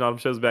used to mention all them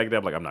shows back then.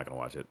 I'm like, I'm not gonna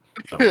watch it.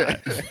 I'm not.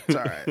 It's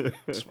all right.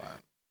 It's fine.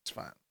 It's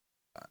fine.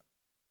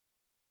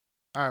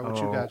 All right,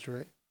 what you Oh, got,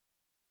 Dre?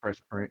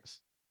 Fresh Prince.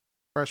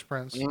 Fresh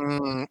Prince.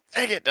 Dang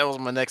it, that was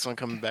my next one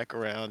coming back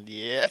around.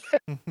 Yeah.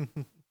 Boom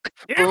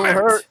Damn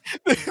hurt.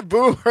 it!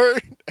 Boom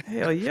hurt.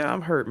 Hell yeah,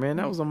 I'm hurt, man.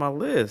 That was on my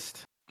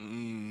list.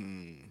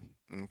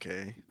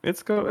 Okay.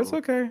 It's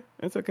okay.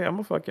 It's okay. I'm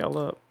gonna fuck y'all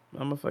up.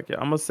 I'm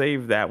gonna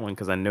save that one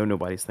because I know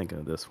nobody's thinking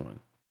of this one.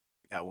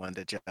 Got one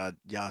that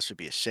y'all should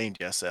be ashamed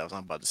of yourselves. I'm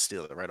about to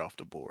steal it right off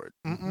the board.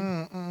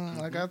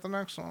 I got the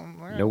next one. All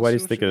right, let's see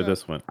Nobody's what thinking you of got.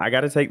 this one. I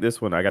gotta take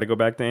this one. I gotta go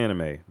back to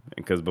anime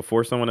because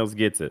before someone else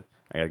gets it,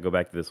 I gotta go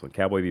back to this one.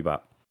 Cowboy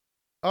Bebop.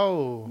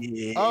 Oh.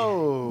 Yeah.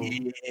 Oh.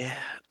 Yeah.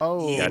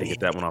 Oh. Gotta get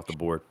that one off the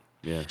board.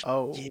 Yeah.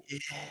 Oh. Yeah.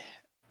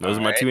 Those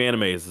are my Alright. 2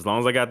 animes. As long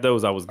as I got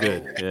those, I was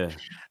good. Oh. Yeah.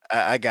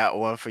 I got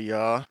one for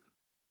y'all.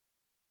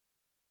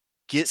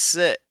 Get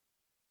set.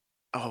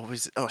 Oh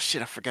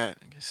shit, I forgot.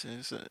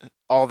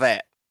 All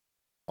that.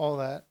 All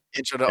that.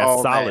 Intro to That's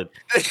all solid.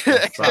 that.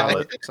 That's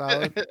solid.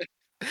 Solid.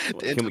 The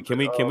Can intro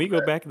we to can all we go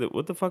that. back to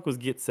what the fuck was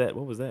Get Set?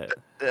 What was that?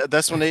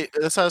 That's when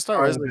that's how it started.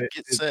 Part It's of like it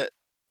get is set.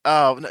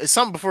 Oh, no, it's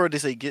something before they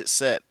say get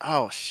set.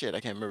 Oh shit, I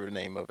can't remember the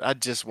name of it. I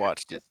just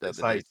watched it the it's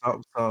other day.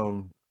 like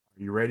something.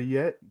 You ready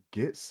yet?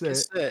 Get Get set.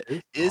 set.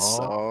 It's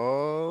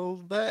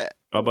all that.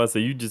 I'm about to say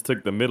you just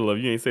took the middle of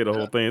you ain't say the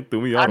whole thing. It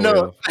threw me all I the way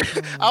know. off.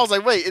 I was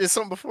like, wait, it is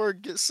something before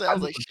get set. I I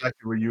was knew like,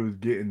 exactly where you was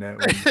getting that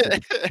when you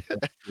said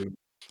shit.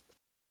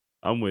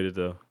 I'm with it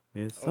though.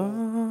 It's Oh.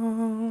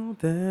 all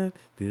that.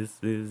 This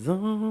is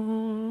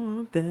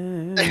all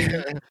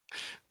that.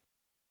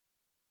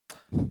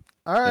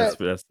 All right.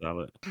 That's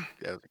solid.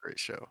 That was a great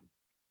show.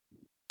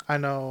 I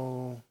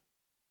know.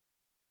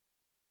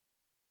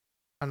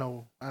 I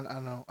know.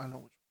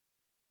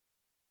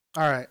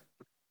 All right.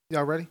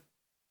 Y'all ready?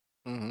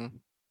 Mm-hmm.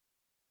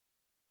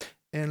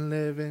 In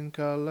living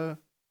color.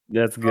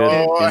 That's good.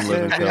 Oh. In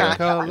living Living color.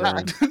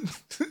 color.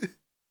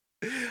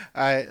 Yeah.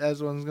 All right, that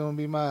one's gonna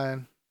be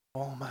mine.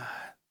 Oh my.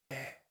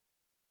 Yeah.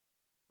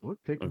 what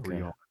pick were you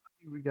Okay. on?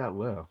 We got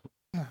left.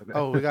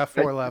 Oh, we got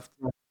 4 left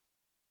 3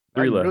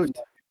 you really left.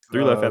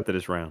 3 left uh, after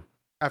this round.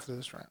 after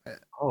this round. Yeah.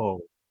 Oh,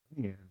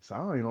 man. So I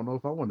don't even know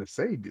if I want to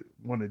say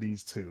one of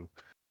these two.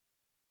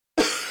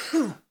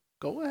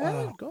 Go ahead.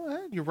 Oh. Go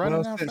ahead. You're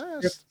running out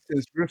fast.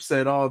 Since Griff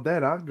said all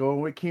that, I'm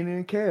going with Keenan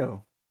and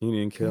Kel.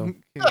 Keenan and Kel.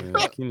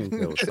 Yeah, Keenan and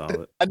Kel was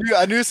solid.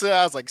 I knew so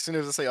I was like, as soon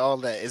as I say all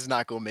that, it's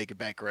not gonna make it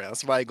back around.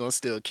 Somebody gonna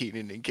steal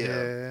Keenan and Kel.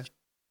 Yeah.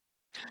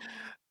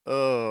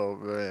 Oh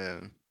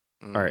man.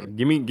 All right,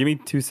 give me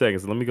 2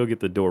 seconds. Let me go get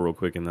the door real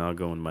quick, and then I'll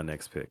go in my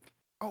next pick.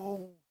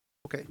 Oh.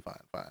 Okay. Fine.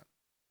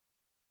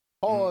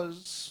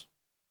 Pause.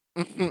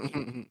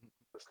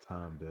 It's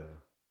time to.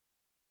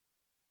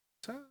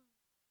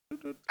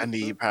 I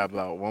need probably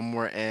about one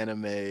more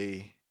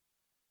anime.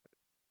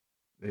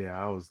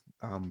 Yeah,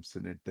 I'm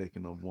sitting there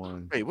thinking of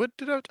one. Wait, what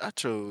did I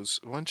chose?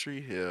 One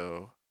Tree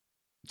Hill,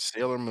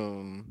 Sailor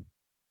Moon,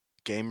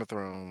 Game of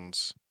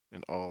Thrones,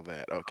 and all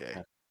that. Okay.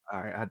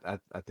 All right, I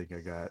think I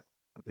got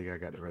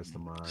the rest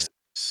of mine.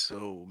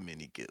 So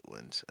many good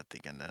ones. I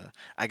think I know.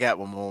 I got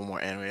one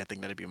more anime. I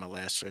think that'd be my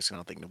last choice. I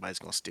don't think nobody's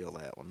gonna steal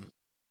that one.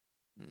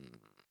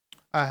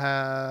 I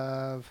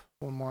have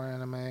one more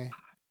anime.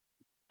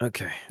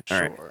 Okay.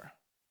 All right. Sure.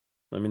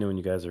 Let me know when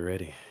you guys are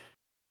ready.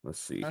 Let's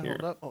see All right, here.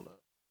 hold up.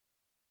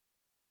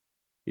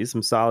 These are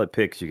some solid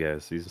picks, you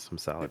guys. These are some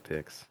solid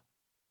picks.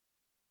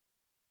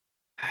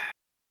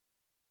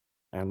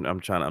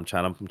 I'm trying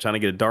to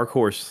get a dark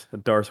horse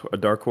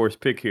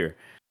pick here,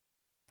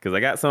 because I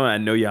got something I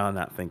know y'all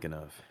not thinking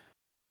of.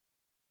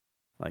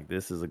 Like,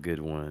 this is a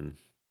good one.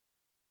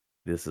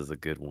 This is a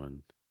good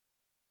one.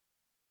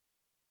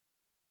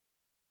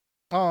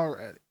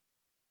 Alrighty.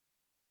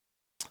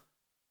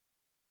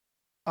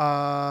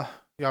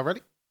 Y'all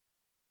ready?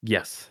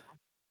 Yes.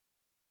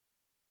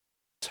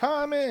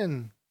 Time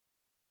in.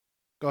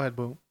 Go ahead,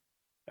 Boom.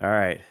 All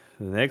right.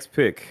 The next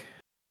pick.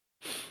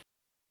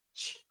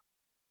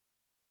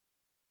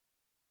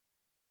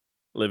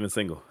 Living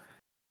Single.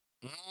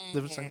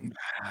 Living Single.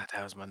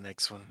 That was my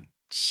next one.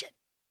 Shit.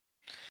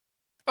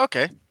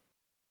 Okay.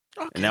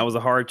 And that was a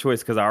hard choice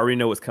because I already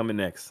know what's coming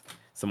next.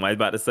 Somebody's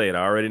about to say it.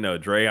 I already know.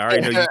 Dre, I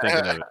already know you're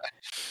thinking of it.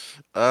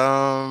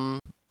 All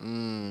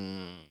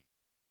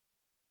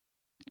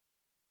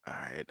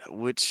right.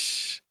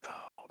 Which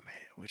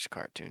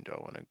cartoon do I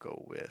want to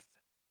go with?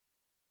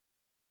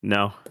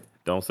 No,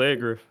 don't say it,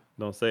 Griff.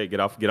 Don't say it. Get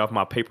off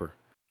my paper.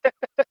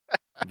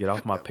 Get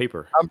off my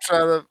paper. I'm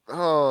trying to.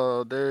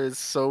 Oh, there's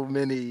so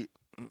many.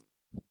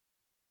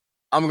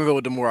 I'm gonna go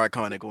with the more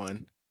iconic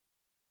one.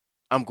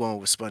 I'm going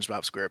with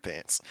SpongeBob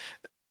SquarePants.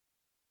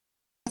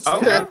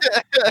 Okay.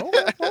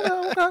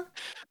 Okay.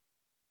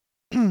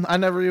 I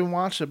never even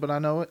watched it, but I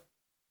know it.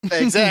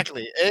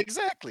 Exactly.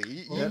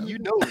 Yeah. You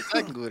know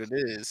exactly what it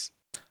is.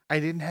 I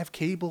didn't have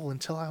cable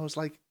until I was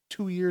like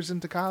 2 years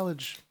into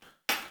college.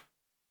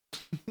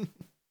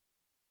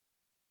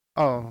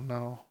 Oh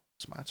no,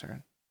 it's my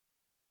turn.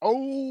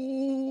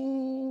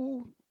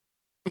 Oh.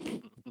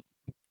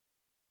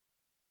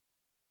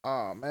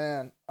 Oh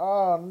man.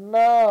 Oh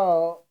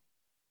no.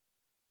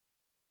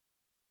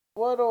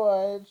 What do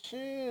I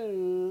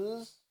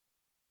choose?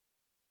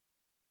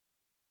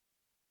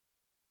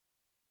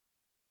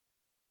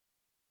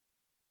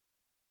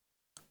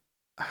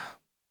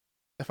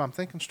 If I'm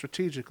thinking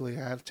strategically,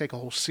 I have to take a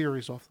whole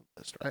series off the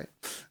list, right?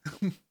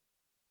 All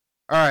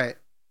right.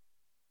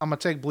 I'm gonna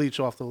take Bleach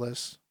off the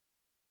list.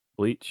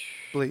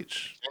 Bleach.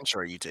 Bleach. Which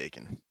intro are you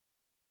taking?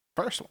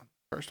 First one.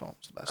 First one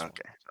was the best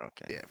Okay,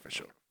 okay. one. Yeah, for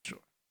sure.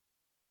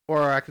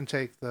 Or I can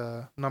take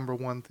the number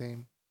one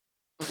theme.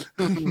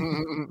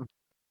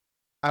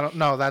 I don't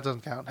know. That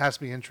doesn't count. Has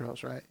to be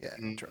intros, right? Yeah,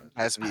 intros.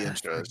 Has to be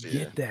intros. Yeah.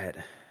 Get that.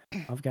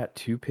 I've got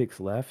 2 picks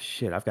left.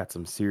 Shit, I've got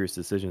some serious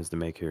decisions to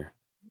make here.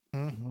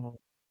 Oh,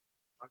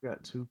 I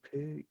got 2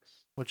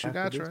 picks. What you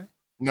after got, this. Trey?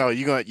 No,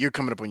 you're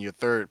coming up on your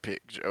third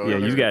pick. Yeah,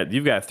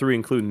 you've got 3,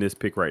 including this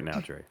pick right now,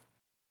 Trey.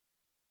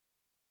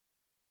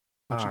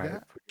 What you All right,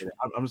 got? forget it.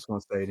 I'm just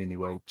gonna say it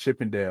anyway.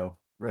 Chippendale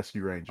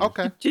Rescue Rangers.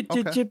 Okay.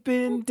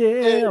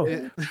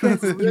 Chippendale.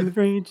 Rescue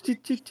Ranger.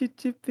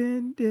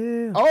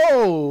 Chippendale.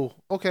 Oh,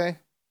 okay.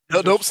 No,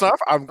 nope, stop.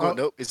 I'm going.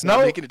 Nope, it's not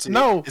making it to you.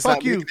 No, It's fuck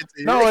not you. making it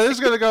to you. No, it is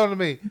gonna go to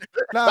me.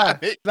 Nah.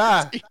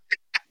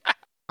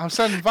 I'm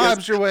sending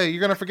vibes your way. You're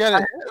gonna forget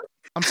it.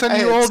 I'm sending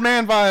you old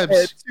man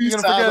vibes. You're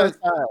gonna forget it.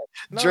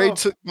 No. Dre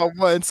took my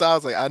one, so I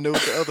was like, I know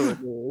what the other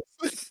one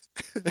is.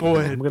 Go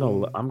ahead.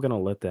 I'm gonna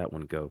let that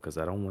one go because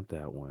I don't want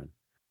that one.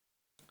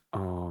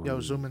 Yo,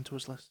 zoom into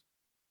his list.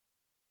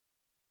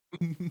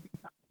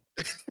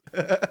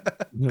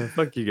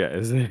 Fuck you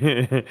guys. All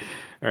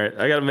right,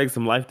 I gotta make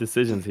some life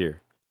decisions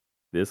here.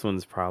 This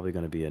one's probably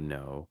gonna be a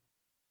no.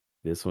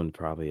 This one's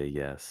probably a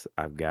yes.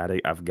 I've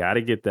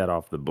gotta get that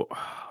off the board.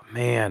 Oh,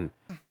 man,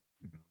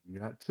 You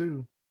got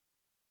 2.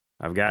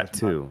 I've got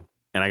 2,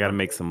 and I gotta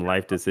make some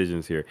life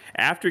decisions here.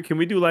 After, can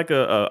we do like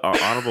a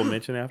honorable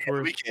mention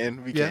afterwards? We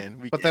can.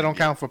 But they don't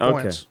count for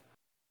Okay. points.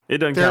 It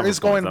doesn't There count. is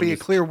going to be a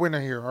clear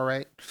winner here. All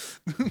right.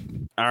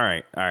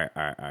 All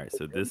right.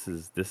 So this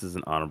is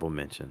an honorable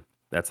mention.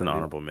 That's an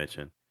honorable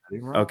mention.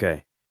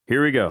 Okay.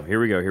 Here we go.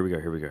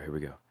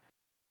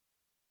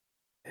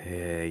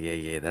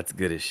 Yeah. That's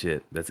good as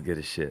shit.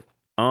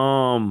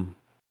 All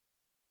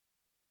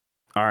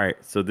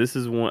right. So this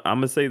is one. I'm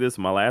gonna say this.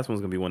 My last one's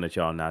gonna be one that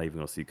y'all not even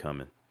gonna see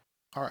coming.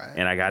 All right.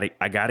 And I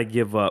gotta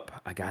give up.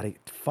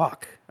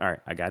 Fuck. All right.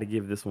 I gotta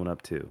give this one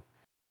up too.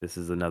 This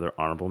is another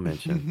honorable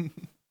mention.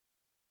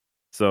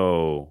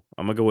 So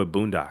I'm gonna go with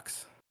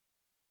Boondocks.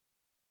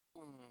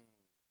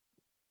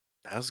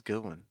 That's a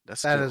good one.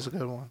 That is a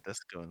good one. That's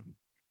a good one.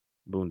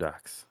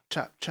 Boondocks.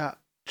 Chop, chop,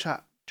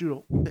 chop,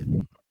 judo.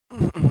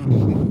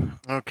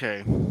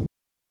 Okay.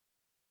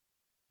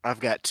 I've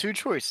got 2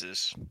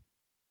 choices,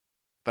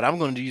 but I'm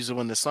going to use the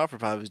one that Snarfer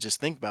probably was just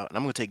think about, and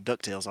I'm going to take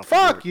DuckTales off.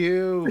 Fuck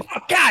you.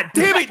 God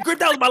damn it, Grip,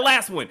 that was my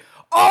last one.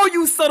 Oh,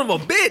 you son of a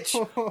bitch.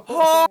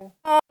 Oh,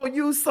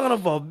 you son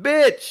of a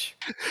bitch.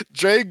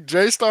 Dre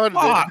started it.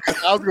 I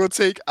was gonna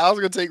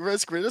take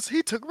Rescue Rangers.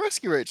 He took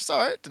Rescue Rangers. All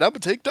right, then I'm gonna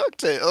take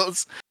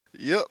DuckTales.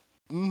 Yep.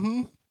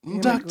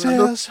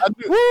 DuckTales.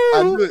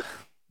 I knew it.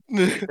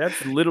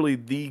 That's literally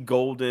the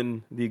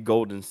golden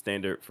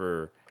standard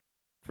for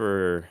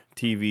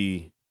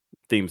TV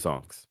theme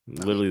songs.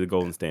 Literally the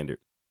golden standard.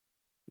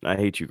 I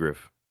hate you,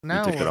 Griff.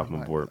 Now you took that off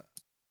my board.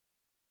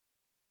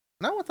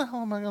 Now what the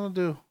hell am I gonna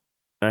do?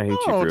 I hate you, I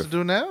don't know what Griff. to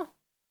do now.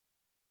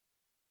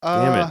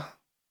 Damn it.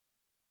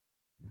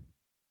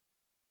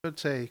 Good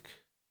take.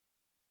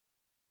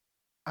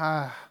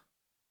 Damn,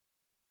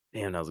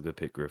 that was a good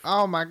pick, Griff.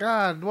 Oh my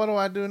God! What do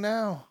I do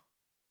now?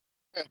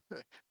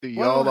 Threw you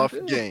What all do I off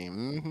the do?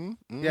 game.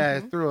 Yeah,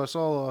 it threw us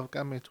all off.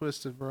 Got me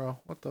twisted, bro.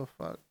 What the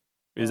fuck?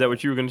 Is that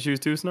what you were gonna choose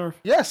too, Snarf?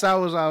 Yes, I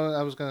was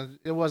gonna.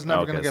 It was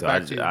never gonna get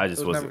back to you. I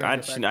just wasn't.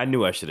 I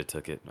knew I should have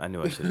took it. I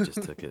knew I should have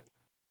just took it.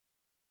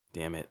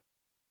 Damn it.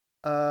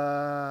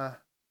 Oh,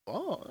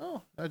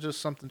 that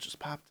just something just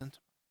popped into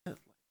my head,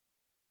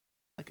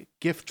 like a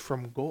gift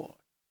from God.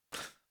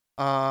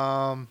 We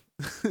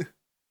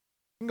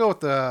can go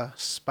with the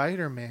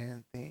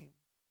Spider-Man theme.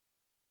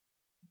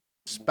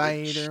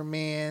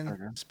 Spider-Man,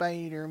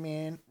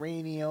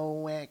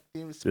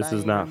 radioactive. This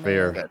is not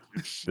fair.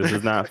 This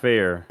is not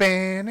fair.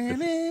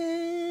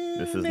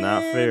 This is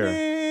not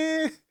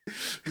fair.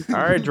 All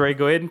right, Dre,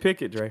 go ahead and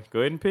pick it, Dre.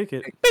 Go ahead and pick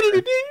it.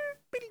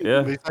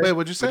 Yeah. Wait,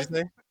 what'd you say?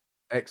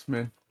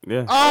 X-Men.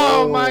 Yeah.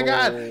 Oh my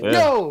God. Yeah.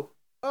 Yo.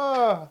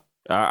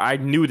 I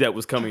knew that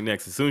was coming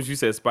next. As soon as you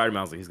said Spider-Man,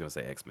 I was like, he's gonna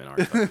say X-Men. All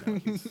right,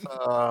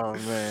 Oh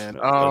man,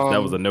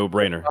 that was a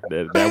no-brainer.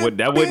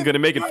 That wasn't gonna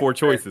make it 4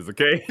 choices,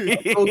 okay?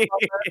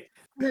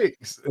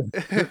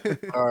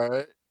 All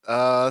right.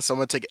 So I'm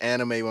gonna take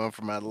anime one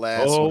for my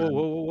last one.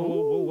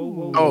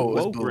 Whoa,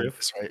 it's Griff.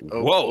 That's right.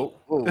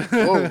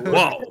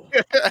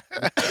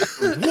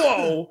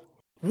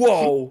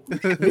 Whoa.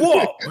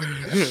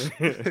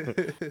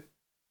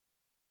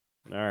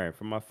 All right,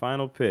 for my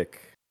final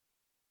pick.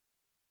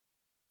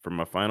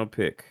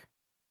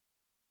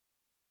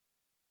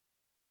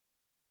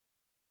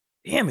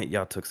 Damn it,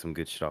 y'all took some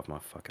good shit off my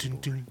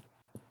fucking board.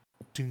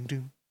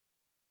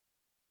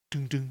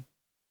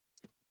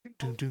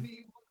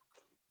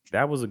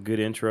 That was a good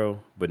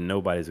intro, but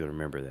nobody's gonna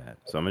remember that.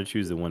 So I'm gonna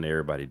choose the one that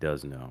everybody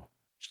does know.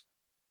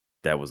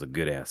 That was a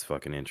good ass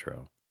fucking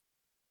intro.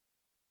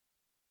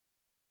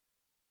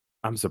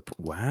 I'm surprised.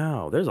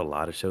 Wow, there's a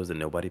lot of shows that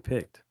nobody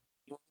picked.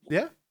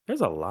 Yeah,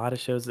 There's a lot of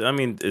shows. I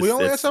mean, we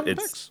only had 7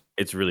 picks.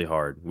 it's really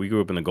hard. We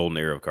grew up in the golden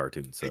era of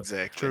cartoons. So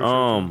Exactly.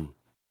 True.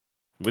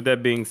 with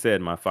that being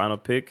said, my final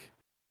pick,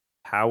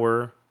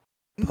 Power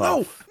No,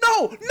 Puff.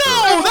 no,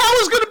 that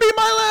was gonna be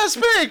my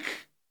last pick.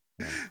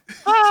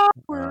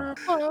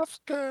 Powerpuff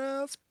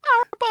Girls,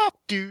 Powerpuff,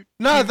 dude.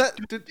 No, that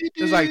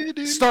it's like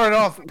started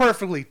off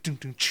perfectly.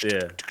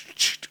 Yeah.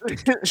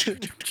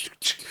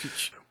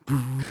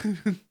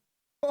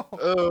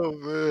 Oh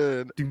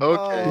man. Okay.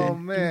 Oh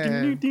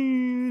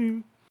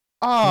man.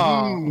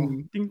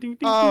 Oh.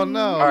 Oh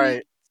no. All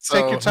right. So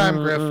Take your time,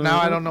 Griff. Now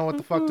I don't know what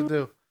the fuck to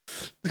do.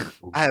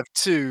 I have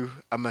two.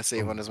 I'm gonna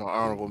say one is my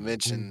honorable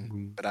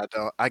mention, but I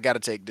don't. I gotta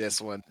take this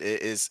one.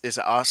 It's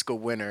an Oscar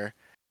winner.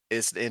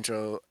 It's the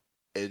intro.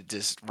 It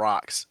just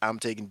rocks. I'm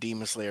taking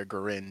Demon Slayer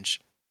Gringe.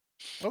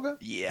 Okay.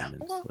 Yeah.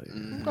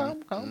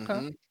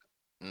 Okay.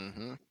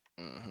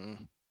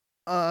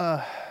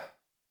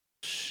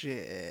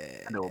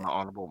 Shit. I know my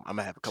honorable. I'm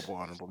gonna have a couple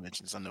honorable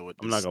mentions. I know what.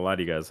 I'm not gonna lie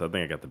to you guys. I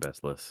think I got the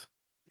best list.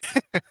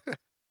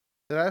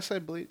 Did I say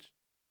Bleach?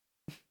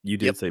 You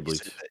did say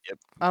Bleach. Yep.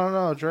 I don't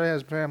know. Dre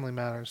has Family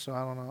Matters, so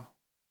I don't know.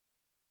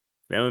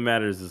 Family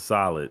Matters is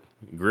solid.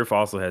 Griff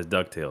also has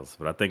DuckTales,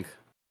 but I think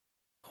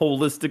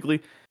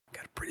holistically,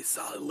 got a pretty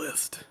solid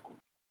list.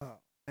 Oh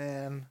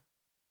man.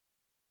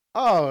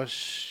 Oh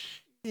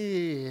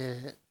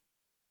shit.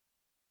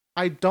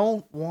 I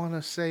don't want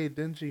to say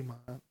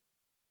Digimon.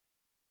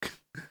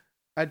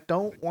 I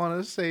don't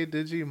want to say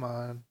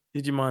Digimon.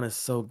 Digimon is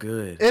so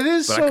good. It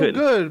is But so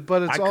good,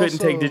 but it's I also... couldn't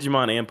take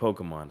Digimon and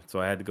Pokemon, so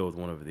I had to go with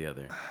one over the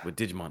other. But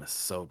Digimon is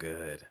so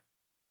good.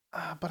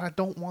 But I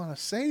don't want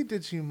to say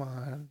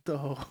Digimon,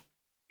 though.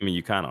 I mean,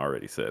 you kind of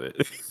already said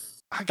it.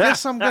 I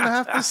guess I'm gonna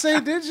have to say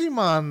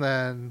Digimon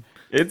then.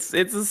 It's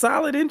a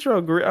solid intro.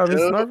 I mean,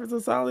 Snarf is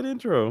a solid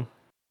intro.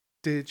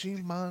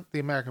 Digimon, the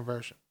American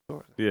version.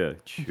 Yeah.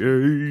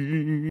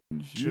 Change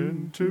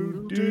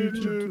into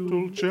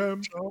digital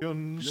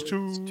champions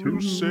to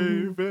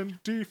save and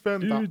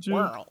defend the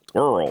world.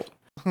 All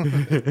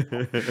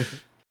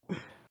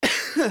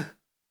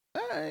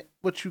right,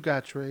 what you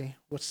got, Trey?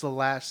 What's the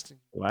last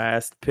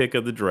pick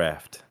of the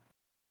draft?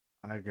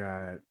 I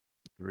got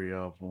 3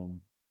 of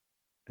them,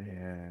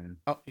 and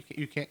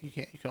you can't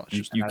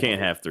You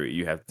can't have 3.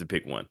 You have to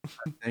pick one.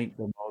 I think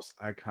the most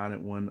iconic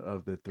one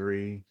of the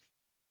 3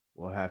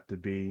 will have to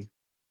be.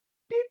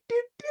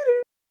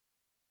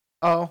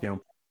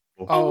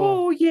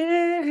 Oh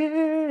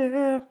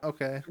yeah.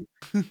 Okay.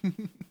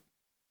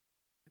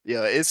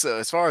 Yeah, it's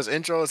as far as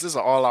intros, this is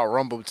an all-out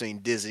rumble between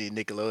Disney and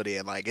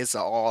Nickelodeon. Like it's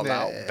an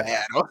all-out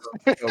battle.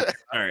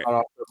 All right,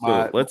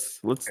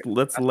 so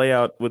let's lay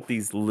out what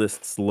these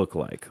lists look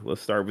like. Let's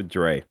start with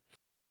Dre.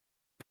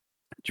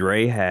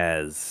 Dre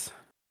has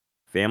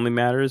Family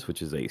Matters,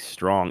 which is a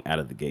strong out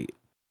of the gate.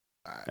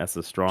 Right. That's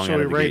a strong. Should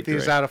we rate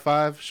these out of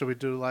 5? Should we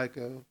do like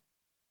a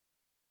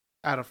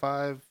out of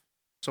 5?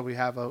 So we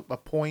have a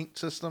point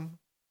system.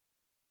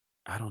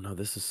 I don't know.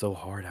 This is so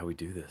hard how we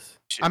do this.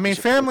 I mean,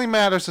 Family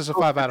Matters is a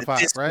 5 out of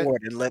 5, right?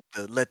 And let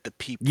the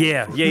people.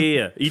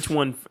 Yeah. Each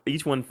one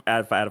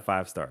out of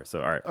 5 stars.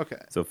 So all right. Okay.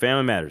 So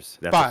Family Matters.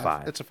 That's 5. a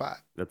 5. It's a 5.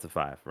 That's a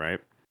 5, right?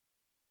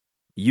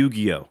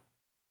 Yu-Gi-Oh.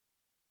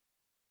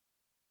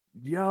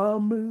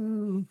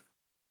 Yamu.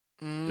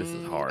 This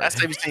is hard. I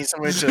say we've seen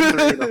somewhere to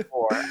 3 or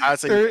 4. I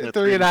say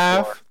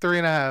 3.5.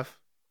 3.5.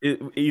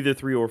 Either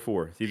 3 or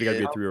 4. It's either got to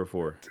be a 3 or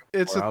 4.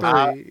 It's a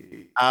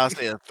 3. I'll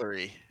say a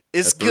 3.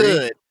 It's A 3?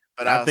 good,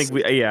 but I think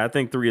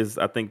 3 is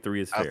fair.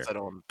 I'll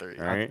settle on 3.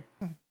 All right.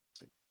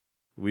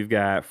 We've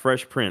got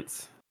Fresh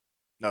Prince.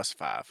 No, it's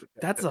 5.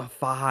 That's a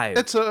 5.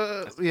 It's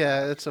a 5.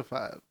 Yeah. That's a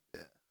 5.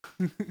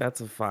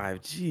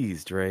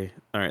 Jeez, Dre.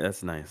 All right,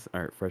 that's nice.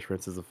 All right, Fresh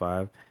Prince is a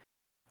 5.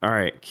 All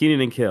right,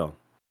 Keenan and Kel.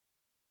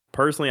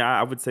 Personally,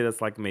 I would say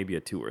that's like maybe a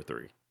 2 or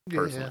 3.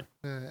 Personally,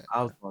 Yeah.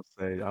 I was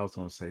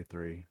gonna say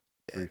 3.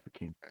 3 for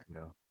King.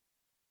 Yeah.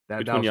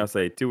 Which one y'all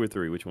say? 2 or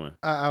 3? Which one?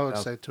 I would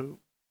say 2,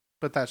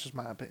 but that's just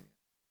my opinion.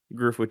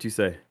 Griff, what you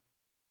say?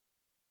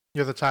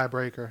 You're the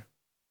tiebreaker.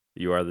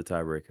 You are the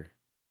tiebreaker.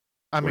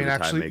 I mean,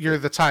 actually, you're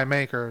the tie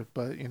maker,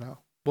 but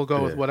we'll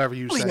go with whatever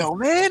you say. Coolio,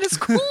 man, it's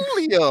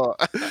Coolio.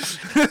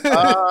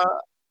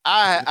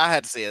 I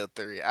had to say a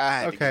 3.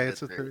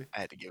 It's a 3. I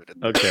had to give it a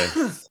 3. Okay.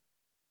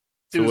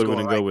 So what are we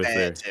gonna go with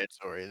there?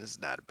 Territory. This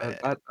is not a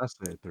bad. I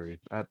say a 3.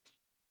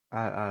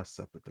 I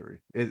accept a 3.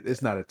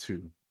 It's not a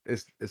 2.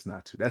 It's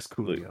not 2. That's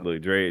cool.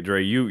 Look, Dre,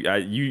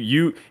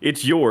 you,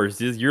 it's yours.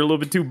 You're a little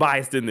bit too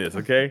biased in this.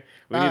 Okay,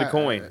 we need a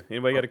coin.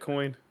 Anybody got a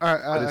coin? All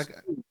right,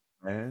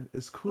 man,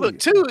 it's cool. Look,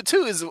 two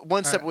is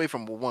one step away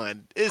from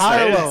 1. It's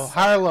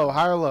higher,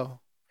 low.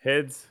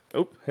 Heads.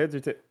 Oh, heads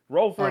are.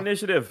 Roll for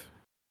initiative.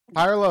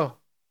 Higher, low.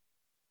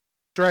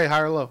 Dre,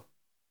 higher, low.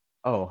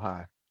 Oh,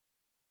 high.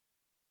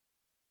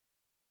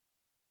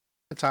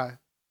 It's high.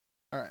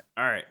 All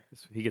right.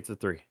 So he gets a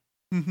 3.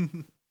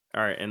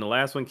 All right, and the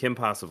last one, Kim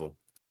Possible.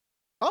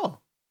 Oh,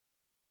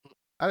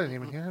 I didn't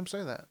even hear him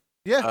say that.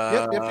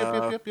 Yeah.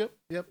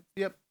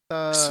 Yep.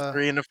 It's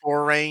 3 and a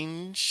 4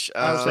 range.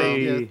 I would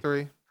say say-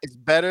 3. It's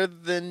better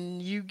than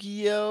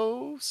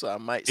Yu-Gi-Oh, so I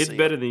might It's say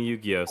better than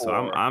Yu-Gi-Oh, so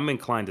 4. I'm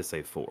inclined to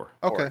say 4.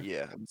 Four, Okay.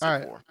 yeah, I'd All say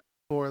right. 4.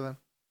 4 then.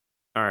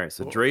 All right,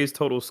 so Four. Dre's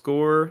total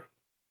score.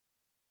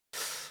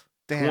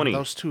 Damn, 20.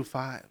 those 2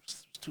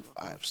 5s. 2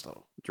 5s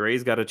though.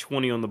 Dre's got a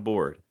 20 on the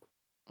board.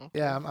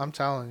 Yeah, I'm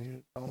telling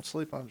you, don't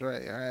sleep on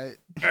Dre. All right.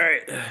 All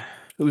right,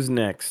 who's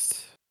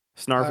next?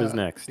 Snarf is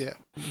next. Yeah.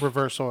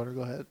 Reverse order.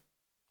 Go ahead.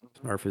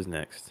 Snarf is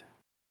next.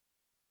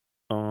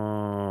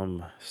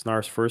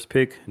 Snarf's first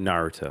pick,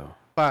 Naruto.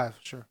 5,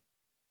 sure.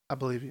 I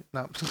believe you.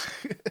 No.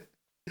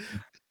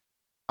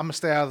 I'm gonna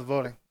stay out of the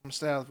voting.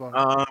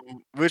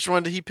 Which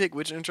one did he pick?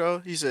 Which intro?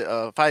 He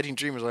said, "Fighting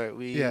Dreamers." Like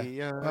we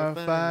are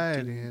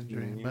fighting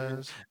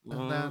dreamers.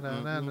 Na, na,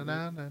 na, na,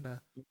 na, na, na.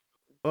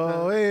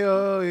 Oh,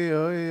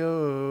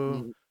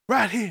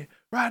 right here,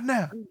 right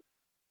now.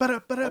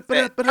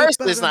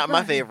 First, it's not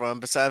my favorite one.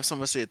 Besides,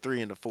 someone said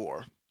 3 and a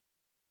 4.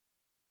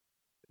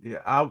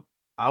 Yeah,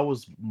 I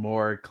was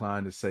more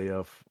inclined to say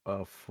a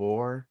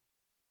 4,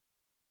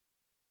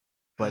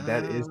 but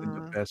that isn't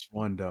the best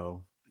one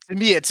though. To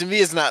me,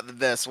 it's not the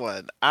best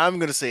one. I'm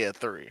gonna say a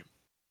 3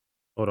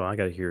 Hold on, I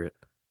gotta hear it.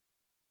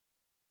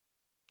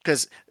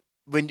 because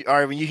when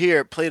you hear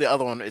it, play the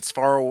other one. It's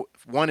far.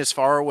 One is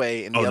far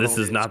away, and the other This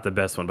one is not the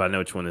best one, but I know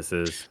which one this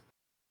is.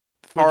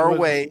 far Which-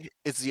 away.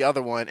 It's the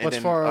other one, and What's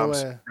then Far Away?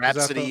 Is that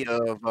Rhapsody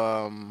of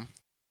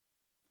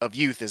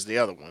Youth is the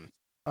other one.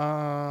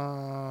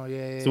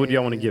 Yeah. So what do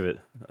y'all want to give it?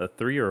 A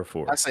 3 or a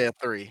 4? I say a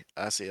 3.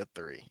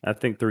 I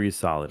think 3 is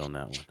solid on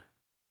that one.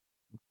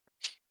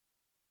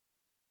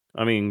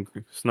 I mean,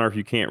 Snarf,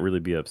 you can't really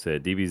be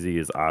upset. DBZ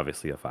is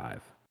obviously a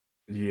 5.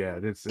 Yeah,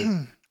 that's it.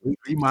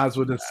 We might as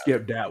well just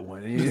skip that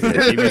one.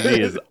 DBZ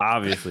is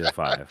obviously a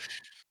 5.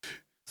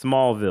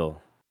 Smallville.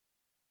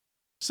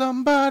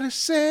 Somebody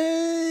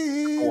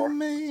save 4.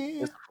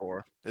 me. It's a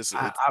 4. It's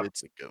I- a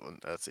good one.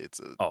 That's it's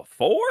a. A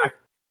 4?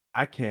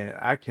 I can't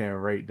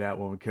rate that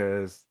one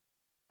because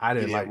I You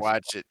didn't didn't like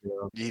watch it.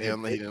 Smallville. You It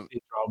didn't. didn't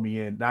draw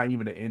me in. Not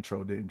even the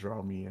intro didn't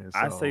draw me in. So.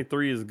 I say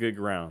 3 is good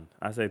ground.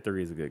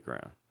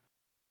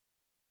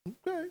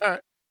 Okay. All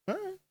right.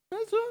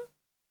 That's all.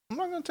 I'm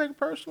not gonna take it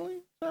personally.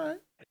 It's all right.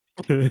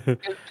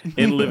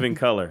 In Living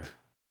Color.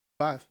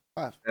 5.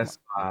 That's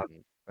 5.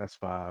 That's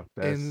 5.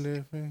 That's In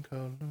living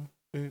color.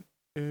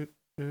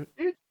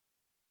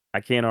 I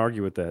can't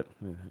argue with that.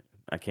 Come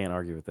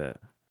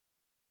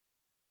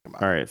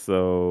on. All right,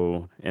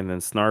 so and then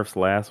Snarf's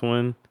last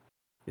one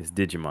is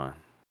Digimon.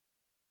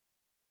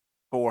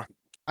 4.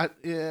 I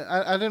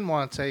didn't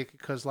want to take it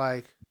because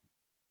like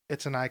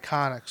it's an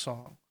iconic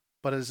song,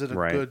 but is it a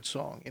Right. good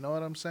song? You know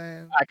what I'm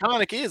saying?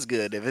 Iconic is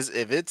good. If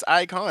it's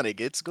iconic,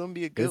 it's gonna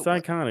be a good It's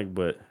one. iconic,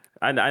 but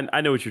I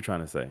know what you're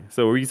trying to say.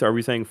 So are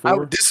we saying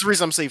 4? This is the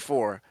reason I'm saying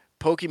 4.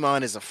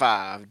 Pokemon is a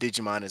 5.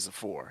 Digimon is a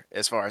 4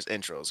 as far as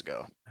intros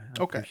go. I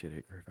Okay. appreciate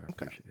it, Griff. I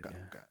appreciate it.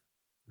 Yeah.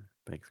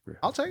 Thanks, Griff.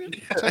 I'll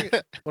take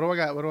it. What do I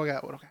got? What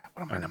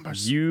are my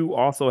numbers? You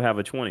also have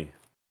a 20.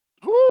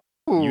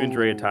 You and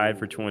Dre are tied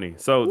for 20.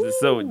 So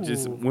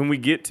just when we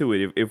get to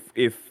it,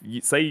 if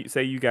you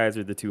say you guys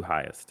are the 2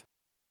 highest,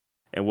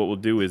 and what we'll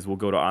do is we'll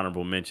go to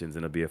honorable mentions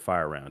and it'll be a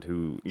fire round.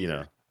 Who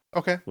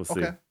Okay. We'll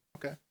see.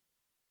 Okay.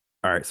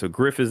 All right, so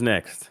Griff is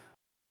next.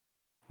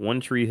 One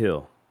Tree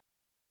Hill.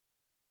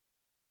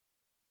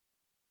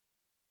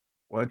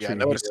 One Yeah, I Tree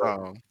know the Hill,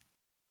 song.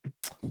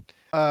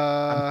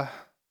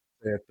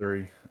 say a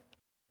 3.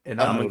 And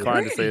I'm know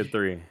inclined to the- say a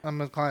 3. I'm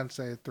inclined to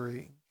say a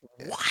 3.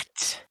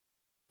 What?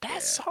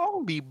 That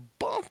song be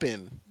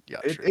bumping.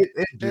 Y'all It tripping.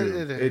 do. It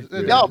is. It It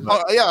do, Y'all,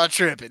 but y'all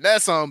tripping.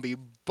 That song be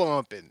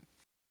bumping.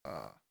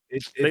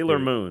 it Sailor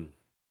do. Moon.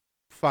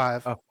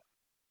 5. Uh,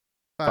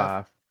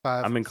 5.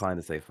 5. I'm inclined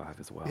to say 5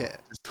 as well. Yeah.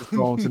 Just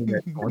go on to the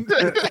next one.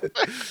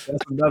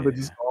 That's another. Yeah.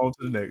 Just go on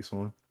to the next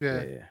one.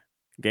 Yeah.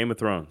 Game of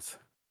Thrones.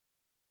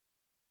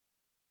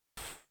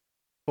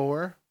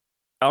 4.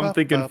 I'm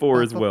thinking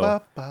 4 as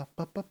well.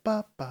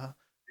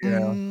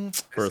 Yeah.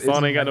 For a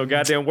song ain't got no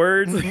goddamn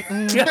words.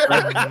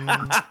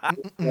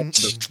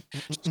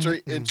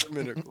 Straight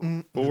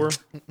instrumental. 4.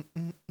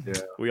 Yeah.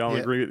 We all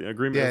Yeah.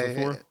 agreement as a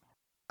 4.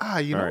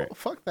 You know, Alright.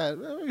 fuck that.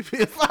 Let me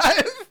be a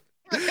 5.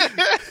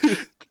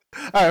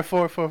 All right,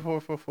 4.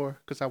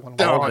 Because I want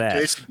to. All Dog, that.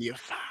 it should be a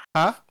 5.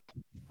 Huh?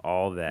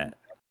 All that.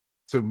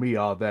 To me,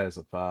 all that is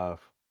a 5.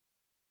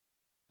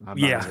 I'm not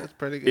Yeah. even- That's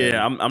pretty good.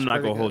 Yeah, I'm That's not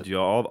pretty gonna hold good. you.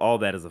 All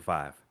that is a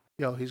 5.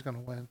 Yo, he's gonna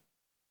win.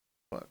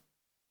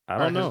 I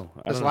don't know.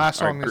 His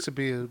last All song right, needs to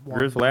be a 1.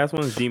 Griff's last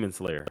one is Demon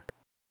Slayer.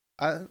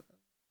 I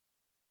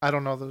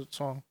don't know the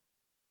song.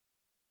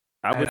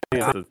 I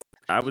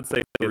would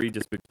say 3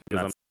 just because I'm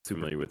not too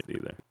familiar with it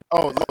either.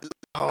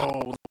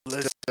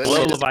 Listen.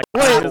 Lullaby.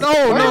 Wait,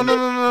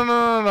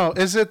 no.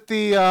 Is it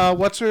the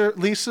what's her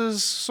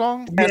Lisa's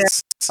song?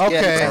 Yes.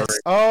 Okay.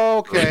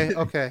 Yes.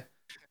 Okay.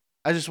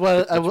 I just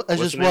want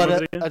What's the name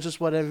of it again?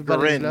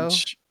 everybody to know.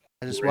 Grinch.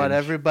 I just want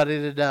everybody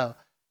to know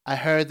I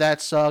heard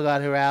that song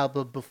on her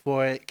album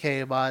before it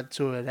came on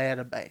to an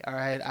anime. All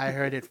right, I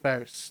heard it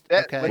first.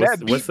 Okay.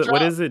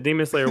 What is it?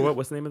 Demon Slayer.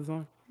 What's the name of the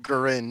song?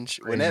 Cringe.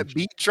 When that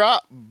beat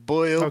drop,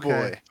 boy, oh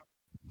boy.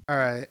 All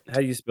right.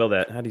 How do you spell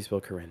that? How do you spell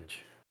cringe?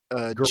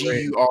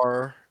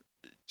 G-U-R.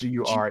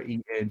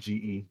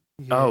 Gurenge.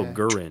 Yeah. Oh,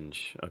 Gurenge.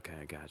 Okay,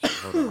 I got you.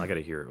 Hold on, I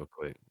gotta hear it real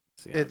quick.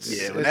 See how it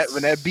It's- goes.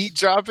 When that beat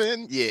drop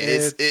in,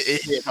 it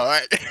hit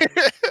hard.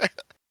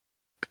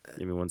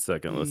 Give me 1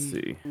 second. Let's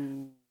see.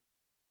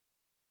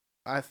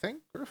 I think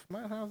Griff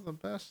might have the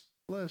best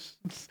list.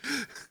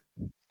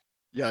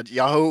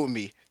 y'all hold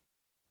me.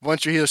 One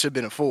Tree Hill should have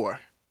been a 4.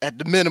 At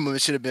the minimum,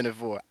 it should have been a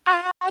 4.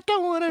 I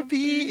don't want to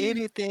be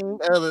anything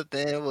other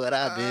than what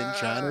I've been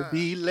trying to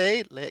be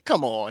lately.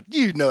 Come on,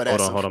 you know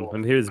that's Hold on.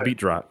 And here's beat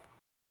drop.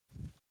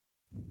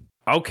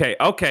 Okay.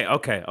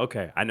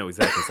 I know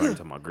exactly what you're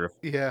talking about, Griff.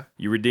 Yeah.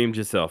 You redeemed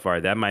yourself. All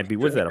right, that might be.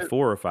 What's that? A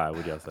 4 or 5?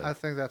 What y'all say? I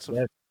think that's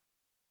a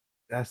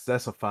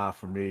That's a 5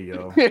 for me,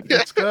 yo.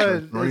 It's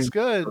good. It's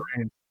good.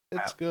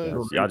 It's good.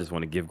 Y'all just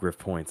want to give Griff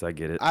points. I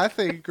get it. I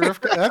think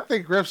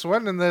Griff's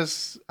winning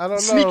this. I don't know.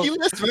 Sneaky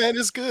list, man,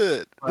 is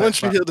good. One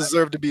Tree Hill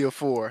deserved to be a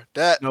 4.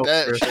 That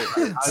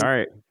shit. All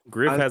right,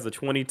 Griff has a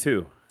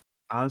 22.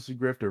 Honestly,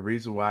 Griff, the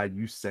reason why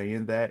you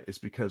saying that is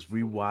because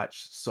we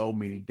watched so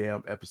many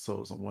damn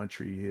episodes on One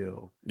Tree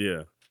Hill.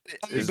 Yeah.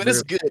 But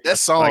it's good. That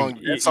song.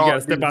 You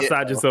gotta step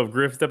outside yourself,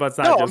 Griff. Step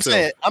outside No,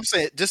 yourself. I'm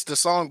saying just the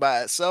song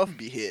by itself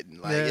be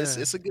hitting. Like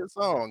it's a good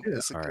song. Yeah.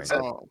 It's a All good right.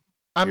 song.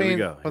 I Here we mean,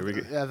 go. but Here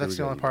we go. yeah, that's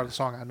the Here we only go, part of the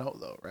song I know,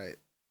 though, right?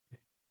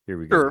 Here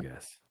we go, Sure.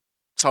 guys.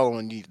 That's all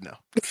I need to know.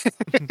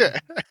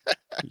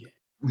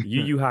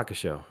 Yu Yu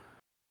Hakusho.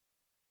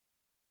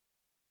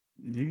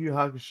 Yu Yu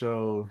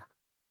Hakusho.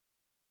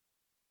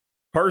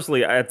 Personally,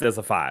 that's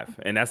a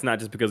 5, and that's not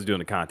just because we're doing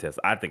a contest.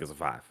 I think it's a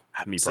 5.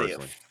 Me Say a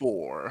personally.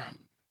 4.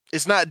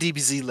 It's not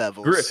DBZ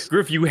levels.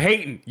 Griff, you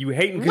hating because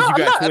No, you I'm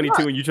got not,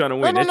 22 and you trying to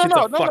win. No, That shit's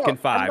a no, fucking I'm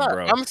 5, not.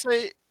 bro. I'm gonna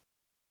say.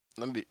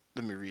 Let me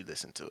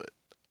re-listen to it.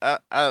 I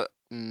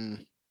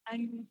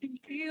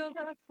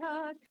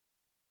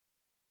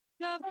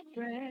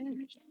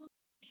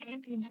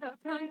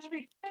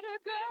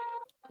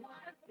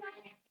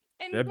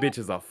That bitch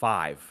is a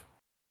 5.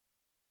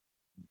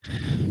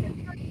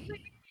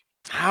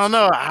 I don't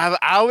know.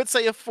 I would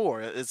say a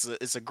 4.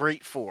 It's a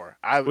great 4.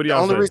 What do The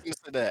y'all only say? reason to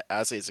say that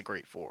I say it's a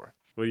great 4.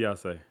 What do y'all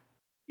say?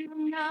 I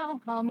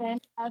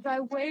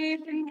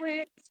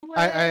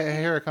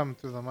hear it coming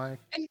through the mic.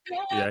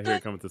 Yeah, I hear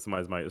it coming to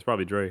somebody's mic. It's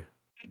probably Dre.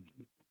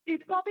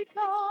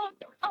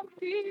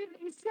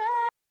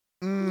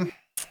 All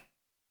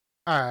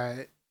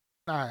right.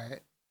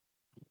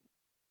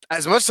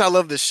 As much as I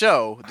love the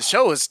show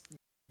is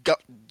high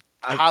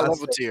I level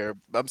say- tier.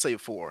 I'm saying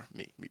 4.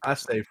 Me I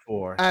say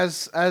 4.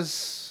 As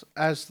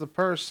the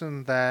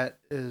person that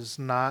is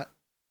not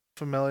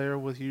familiar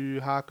with Yu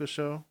Yu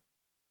Hakusho,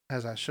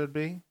 as I should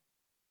be,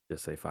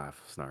 Just say 5,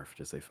 Snarf.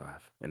 Just say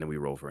 5, and then we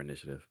roll for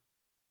initiative.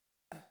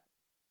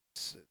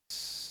 it's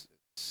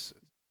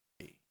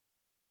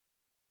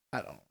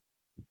I don't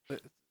know.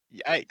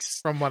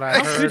 Yikes. From what I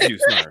Here's heard, you,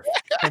 Snarf.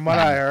 from what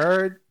I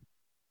heard,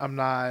 I'm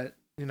not,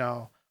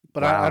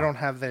 but Wow. I don't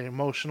have the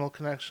emotional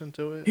connection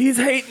to it. He's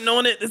hating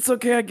on it. It's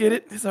okay. I get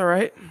it. It's all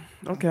right.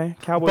 Okay.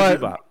 Cowboy But-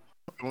 Bebop.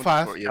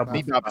 5. Yeah,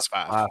 Bebop is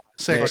 5.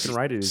 6. Fucking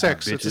right it is,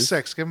 6. you It's a bitches.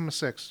 6. Give him a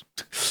 6.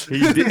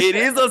 It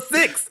is a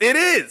 6. It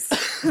is.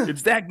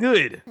 It's that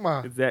good. Come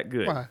on. It's that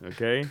good. Come on.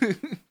 Okay.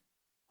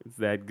 It's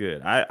that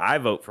good. I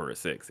vote for a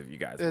 6 if you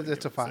guys. wanna It's a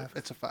give it 5.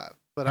 It's a 5.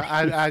 But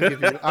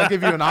I'll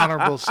give you an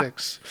honorable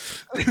 6.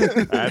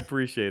 I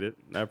appreciate it.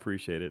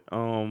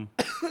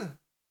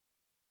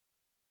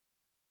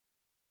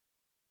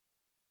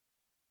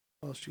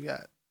 What else you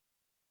got?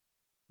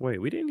 Wait,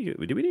 we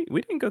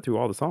didn't go through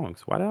all the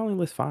songs. Why did I only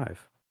list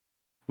 5?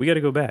 We got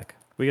to go back.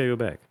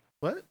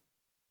 What?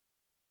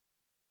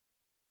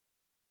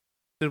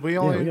 Did we Yeah,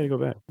 only we got to go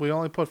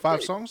back. put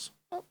 5 songs?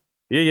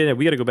 Yeah.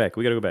 We got to go back.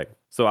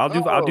 So I'll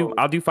do Oh.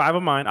 I'll do 5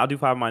 of mine.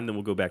 Then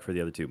we'll go back for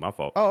the other 2. My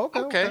fault. Oh,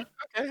 Okay.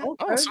 Oh,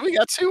 so we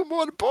got 2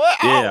 more to boy.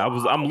 Yeah,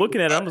 I'm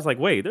looking at it. I'm just like,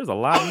 wait, there's a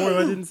lot more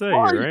I didn't say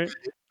here,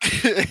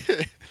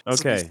 right?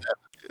 Okay.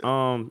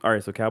 All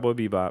right. So Cowboy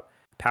Bebop,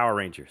 Power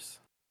Rangers.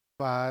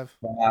 5.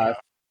 5.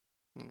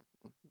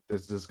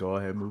 Let's just go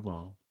ahead and move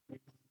on.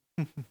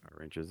 Power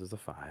Rangers is a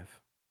 5.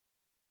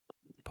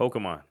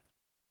 Pokemon.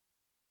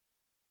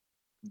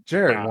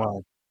 Jared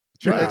won.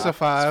 It's a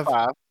 5.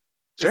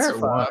 Jared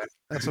won.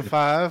 That's a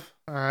 5.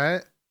 All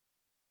right.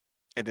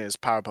 And then it's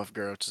Powerpuff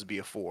Girl just be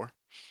a 4.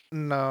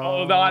 No.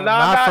 Oh,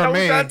 not for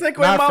me. don't take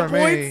away Not my for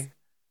points. me.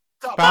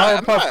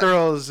 Powerpuff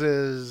Girls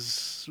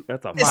is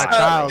That's a my 5.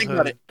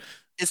 childhood.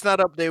 It's not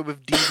up there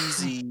with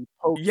DBZ.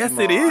 Pokemon. Yes,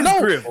 it is, No,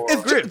 Griff.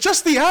 it's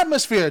just the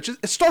atmosphere.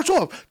 It starts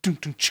off.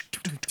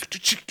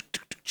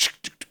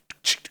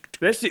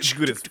 That shit's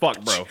good as fuck,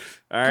 bro. All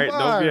right, Come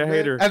don't be a on, man.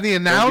 hater. And the be a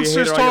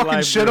announcer's hater all your talking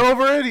life, shit bro.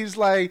 over it. He's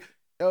like,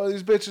 "Oh,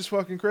 these bitches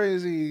fucking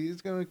crazy.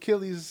 He's gonna kill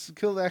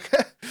that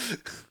guy."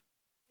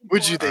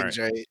 What'd you think,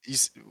 Alright. Jay?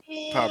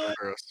 Powerpuff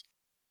Girls.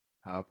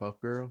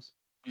 Powerpuff Girls.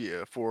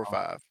 Yeah, 4 or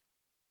 5.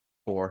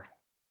 4.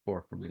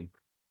 4 for me.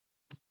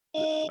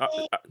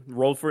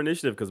 Roll for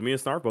initiative because me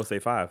and Snarf both say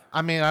 5.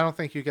 I mean, I don't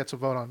think you get to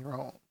vote on your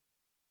own.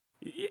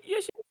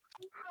 Yes,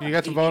 You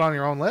get to vote on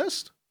your own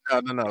list? No.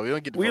 We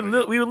don't get to we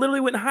vote. we literally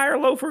went high or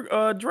low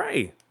for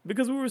Dre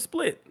because we were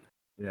split.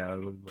 Yeah.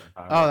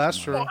 Oh, that's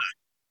true.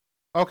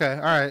 Okay, all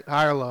right.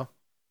 High or low?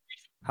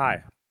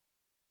 High.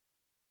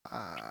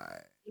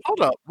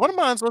 Hold up. One of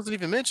mine wasn't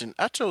even mentioned.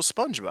 I chose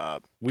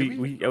SpongeBob.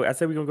 I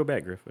said we're gonna go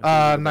back, Griff.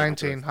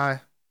 19. High.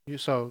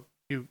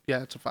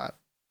 Yeah, it's a 5.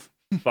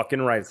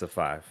 Fucking right, it's a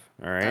 5.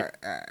 All right.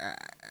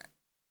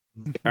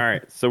 All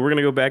right. So we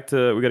gotta go back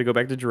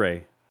to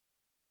Dre.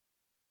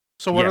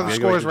 So what Yeah, are the we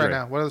gotta go scores back to right Dre.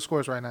 now? What are the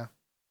scores right now?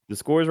 The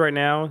scores right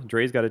now: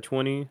 Dre's got a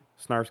 20,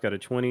 Snarf's got a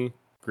 20,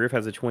 Griff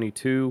has a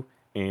 22,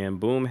 and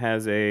Boom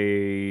has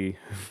a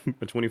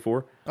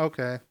 24.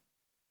 Okay.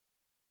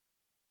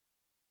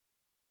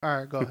 All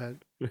right, go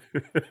ahead. We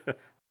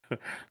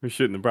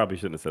probably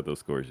shouldn't have set those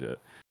scores yet.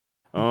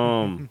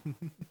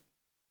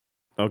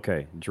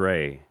 Okay,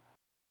 Dre.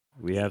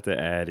 We have to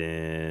add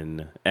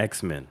in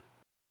X-Men.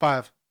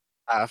 5.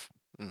 5.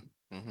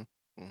 Mm-hmm.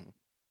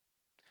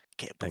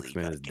 Can't believe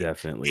X-Men I is gave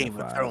definitely Game a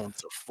of 5.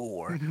 Thrones a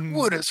 4.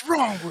 What is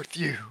wrong with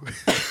you?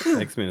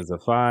 X-Men is a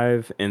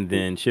 5, and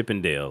then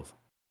Chippendales.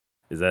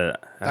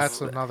 That's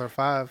another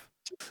 5.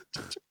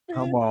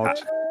 Come on.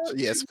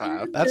 Yes,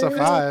 5. That's a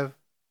 5.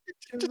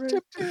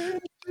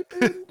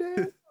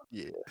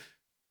 Yeah,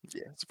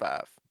 it's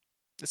 5.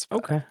 It's 5.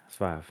 Okay, it's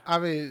 5. I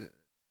mean,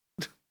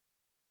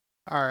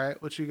 all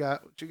right. What you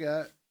got?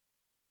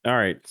 All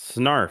right,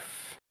 Snarf.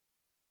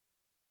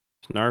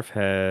 Snarf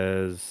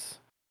has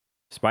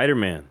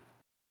Spider-Man.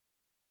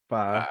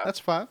 5. That's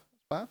 5.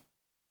 5.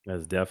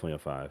 That's definitely a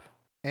 5.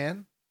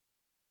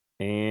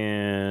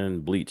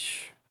 And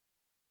Bleach.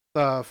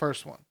 the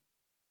first one.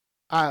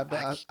 I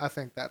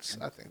think that's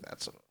a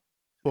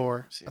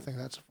 4. I think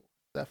that's a 4.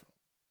 Definitely.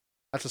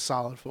 That's a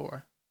solid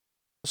 4.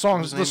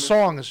 The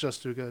song is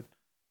just too good.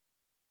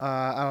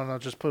 I don't know.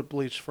 Just put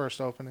Bleach first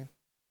opening.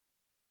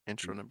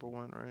 Intro number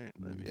 1, right?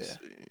 Let me see.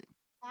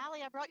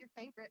 Allie, I brought your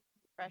favorite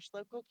fresh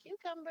local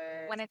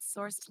cucumber. When it's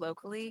sourced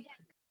locally.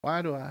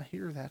 Why do I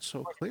hear that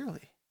so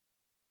clearly?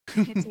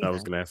 I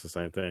was gonna ask the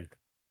same thing.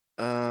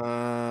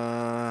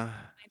 Uh, Find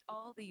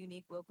all the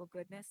unique local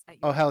goodness at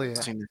Oh, your hell yeah.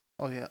 seen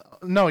Oh yeah.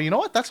 No, you know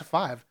what? That's a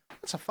 5.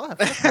 That's a 5. Fuck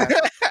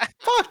that.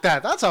 Fuck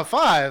that. That's a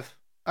 5.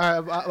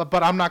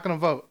 But I'm not gonna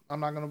vote. I'm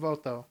not gonna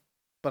vote though.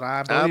 But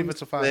I believe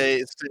it's a 5.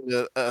 It's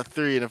a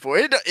 3 and a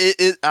 4.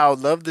 I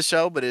love the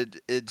show, but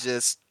it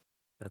just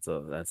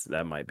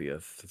That might be a.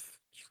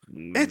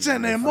 It's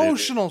an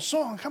emotional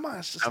song. Come on,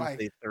 it's just I'm like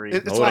say 3.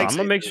 it's Hold on, like I'm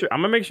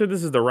gonna make sure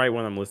this is the right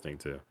one I'm listening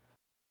to.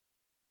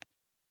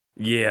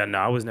 Yeah, no,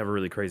 I was never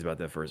really crazy about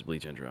that first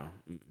Bleach intro.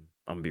 I'm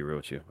gonna be real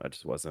with you. I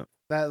just wasn't.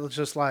 that was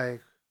just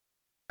like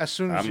as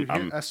soon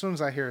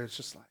as I hear it, it's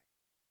just like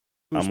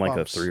I'm like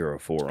a goosebumps. 3 or a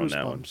 4 on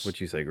that one. Goosebumps.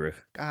 What you say,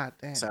 Griff? God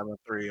damn.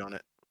 7-3 on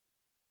it.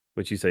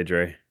 What you say,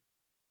 Dre?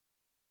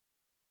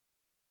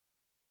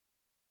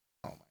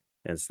 Oh my.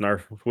 And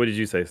Snarf, what did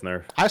you say,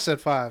 Snarf? I said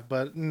 5,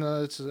 but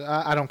no,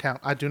 I don't count.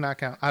 I do not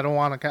count. I don't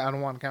want to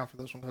count for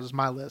this one because it's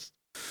my list.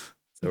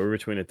 So we're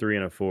between a 3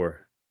 and a 4.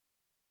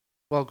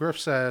 Well, Griff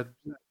said,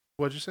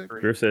 what'd you say?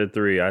 Griff said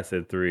 3. I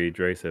said 3.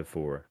 Dre said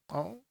 4.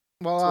 Oh,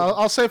 well,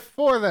 I'll say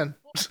 4 then.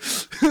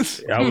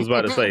 I was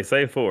about to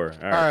say 4. All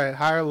All right,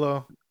 high or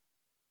low?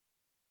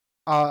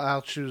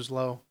 I'll choose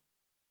low.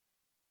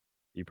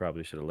 You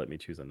probably should have let me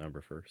choose a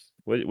number first.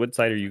 What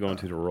side are you going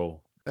to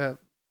roll?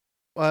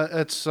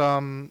 It's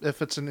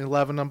if it's an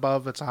 11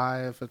 above, it's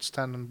high. If it's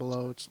 10 and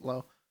below, it's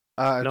low.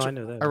 No, I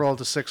know that. I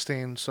rolled a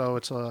 16, so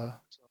it's a.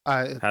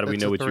 How do we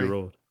it's know a what 3. you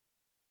rolled?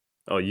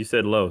 Oh, you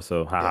said low,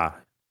 so haha.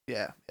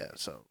 Yeah.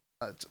 So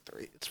it's a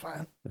 3. It's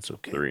fine. That's It's a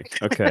okay. 3.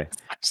 Okay.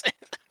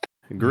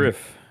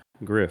 Griff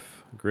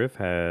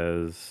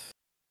has.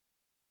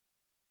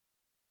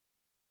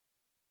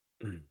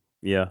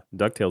 Yeah,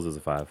 DuckTales is a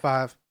 5.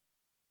 5.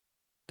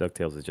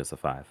 DuckTales is just a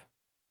 5.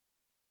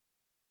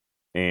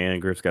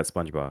 And Griff's got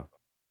SpongeBob.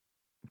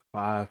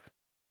 5.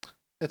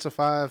 It's a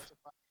 5.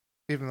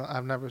 Even though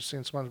I've never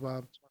seen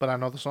SpongeBob, but I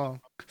know the song.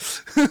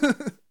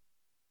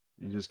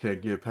 You just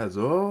can't get past.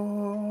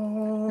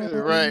 Oh,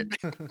 Right.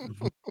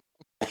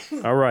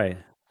 All right.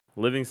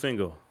 Living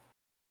Single.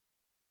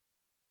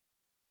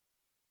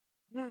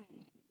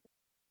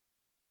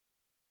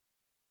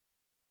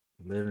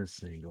 Living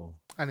single.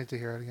 I need to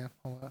hear it again.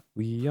 Hold on.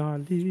 We are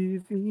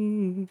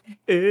living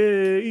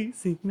a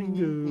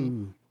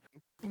single.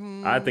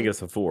 I think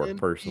it's a 4,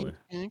 personally.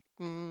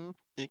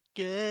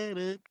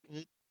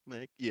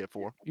 Yeah,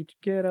 4. You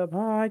get up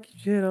high,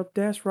 get up,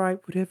 that's right.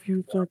 Whatever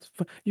you want,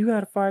 you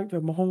gotta fight.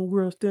 My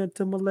homegirl stand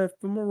to my left,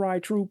 from my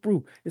right, true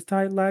brew. It's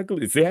tight like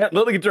glue. See that?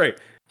 Look at Drake.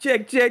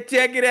 Check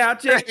it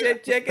out. Check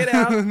it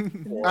out.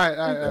 All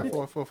right.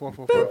 4.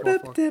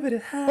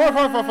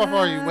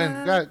 4. You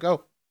win. Got it.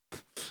 Go.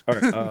 All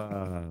right.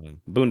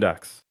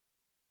 Boondocks.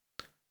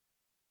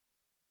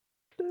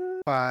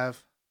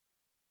 5.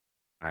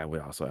 I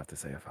would also have to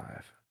say a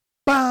 5.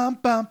 Bum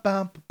bum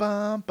bum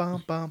bum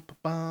bum bum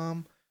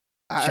bum.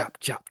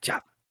 Chop.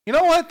 You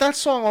know what? That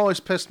song always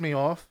pissed me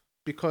off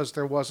because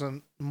there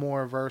wasn't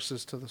more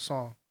verses to the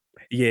song.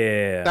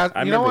 Yeah,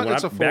 I you know remember what?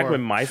 It's a back 4.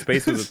 when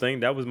MySpace was a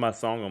thing. That was my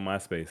song on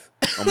MySpace.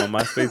 On my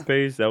MySpace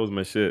page, that was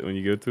my shit. When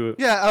you go to it,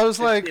 Yeah, I was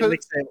like, It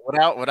makes sense.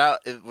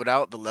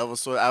 Without the level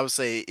sort, I would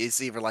say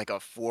it's either like a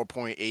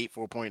 4.8,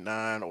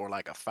 4.9, or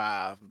like a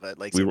 5. But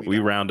like I said, we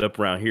round up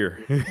around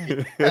here.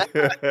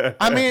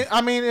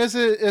 I mean, is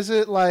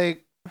it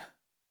like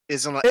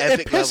it's on the it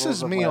epic pisses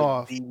levels of me like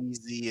off.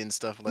 DBZ and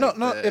stuff no, like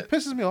that. it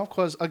pisses me off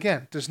because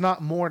again, there's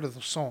not more to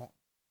the song.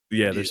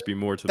 Yeah, there should be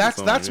more to the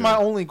song. That's my yeah.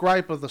 only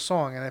gripe of the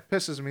song, and it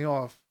pisses me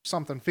off.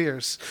 Something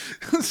fierce.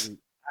 Listen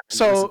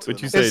So to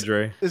What you them. say,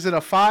 Dre? is it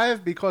a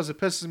 5 because it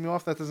pisses me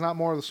off that there's not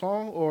more of the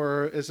song,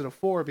 or is it a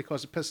 4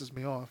 because it pisses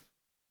me off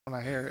when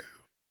I hear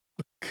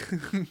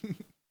it?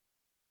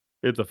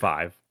 It's a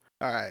 5.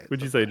 All right.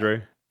 What'd you say,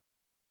 Dre?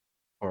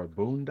 Or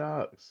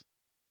Boondocks.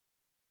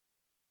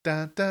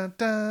 Dun dun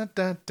dun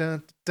dun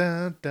dun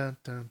dun dun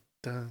dun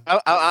dun. I'm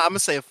gonna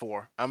say a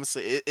 4. I'm gonna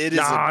say it is.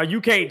 Nah,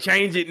 you can't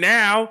change it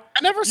now.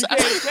 I never You said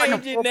can't it's like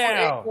a change it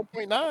now.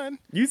 4.9.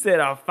 You said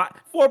a 5.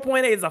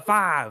 4.8 is a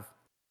 5.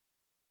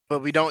 But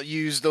we don't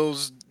use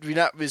those. We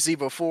not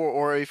receive a 4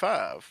 or a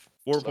 5.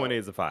 4.8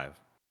 is a 5.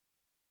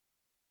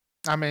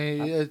 I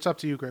mean, it's up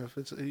to you, Griff.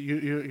 It's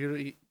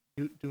you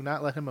do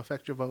not let him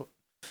affect your vote.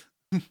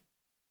 I'm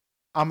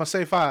gonna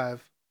say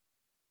 5.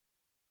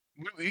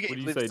 What do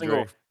you say,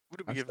 Dre? What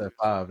do I we give? said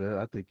 5.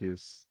 I think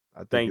it's.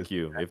 Thank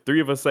you. If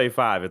 3 of us say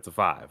 5, it's a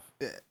 5.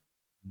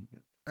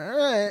 All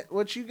right,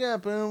 what you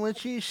got, bro?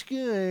 What you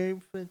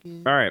scared?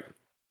 Fucking. All right.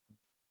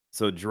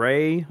 So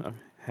Dre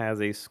has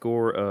a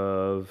score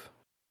of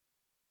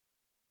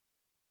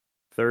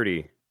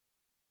 30.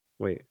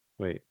 Wait.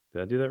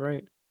 Did I do that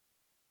right?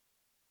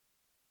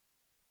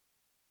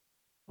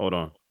 Hold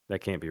on.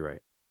 That can't be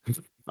right.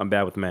 I'm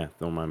bad with math.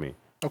 Don't mind me.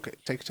 Okay,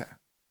 take your time.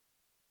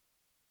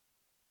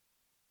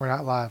 We're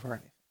not live or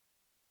anything.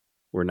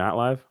 We're not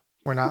live?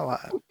 We're not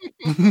live.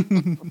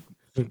 I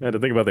had to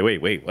think about that.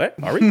 Wait, what?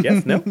 Are we?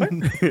 Yes, no, what?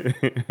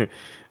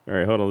 All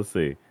right, hold on. Let's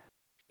see.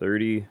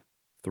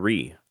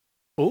 33.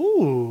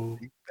 Ooh.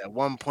 At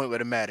one point would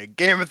have mattered.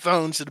 Game of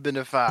Thrones should have been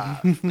a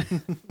 5.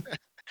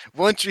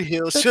 One Tree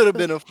Hill should have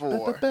been a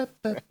 4.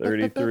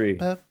 33.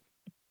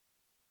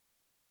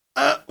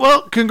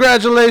 Well,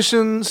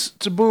 congratulations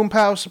to Boom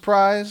Pow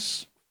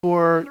Surprise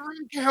for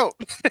Count.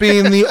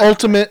 being the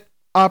ultimate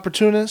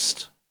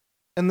opportunist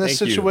in this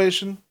Thank you.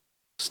 situation,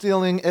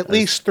 stealing at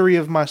least 3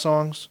 of my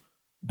songs.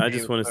 I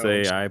just want to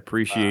say I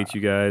appreciate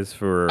you guys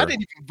for I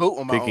didn't even vote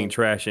on my picking own.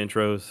 trash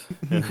intros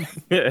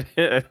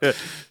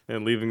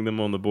and leaving them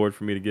on the board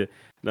for me to get.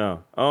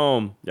 No.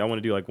 Y'all want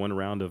to do like one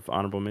round of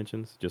honorable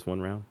mentions? Just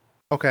one round?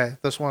 Okay,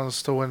 this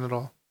one's to win it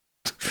all.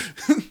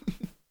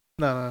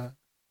 No.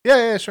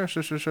 Yeah, sure.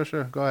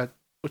 Go ahead.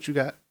 What you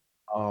got?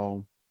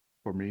 For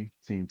me,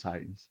 Teen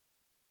Titans.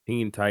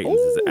 Teen Titans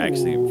is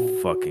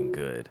actually fucking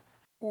good.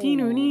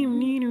 And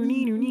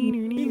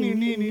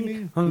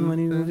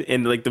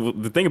like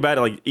the thing about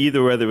it, like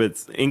either whether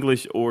it's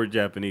English or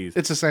Japanese,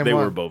 It's the same they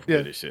one. were both Yeah.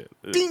 good as shit.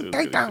 It Teen was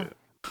good as Titan.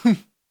 shit.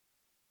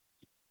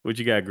 What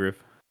you got,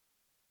 Griff?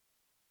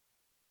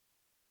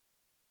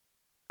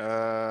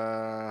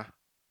 Let's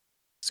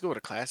go with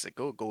a classic.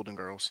 Go with Golden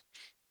Girls.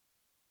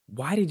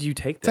 Why did you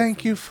take that? Thank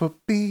from you me? for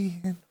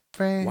being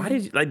friend. Why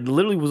did you like?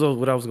 Literally was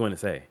what I was going to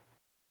say.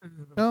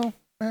 No,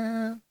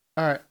 man.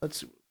 All right,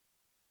 let's see.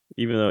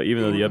 Even though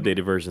the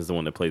updated version is the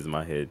one that plays in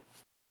my head.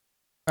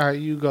 All right,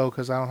 you go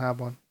because I don't have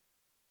one.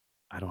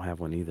 I don't have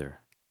one either.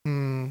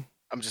 Hmm.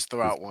 I'm just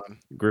throw out one.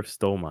 Griff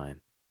stole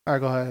mine. All right,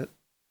 go ahead.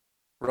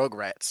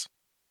 Rugrats.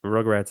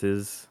 Rugrats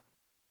is.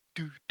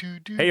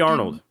 Hey,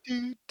 Arnold.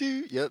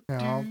 Yep.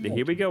 No.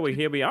 Here we go.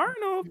 Here we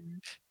Arnold.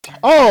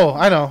 Oh,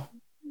 I know.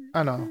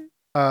 I don't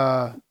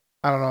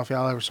know if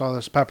y'all ever saw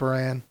this. Pepper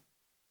Ann.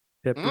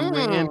 Pepper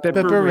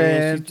Pepper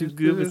Ann, Ann. she's too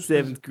good for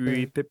 7th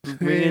grade.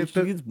 Pepper Ann,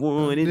 she's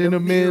one in a a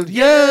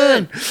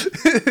million.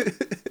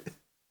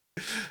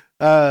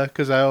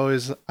 Because I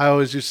always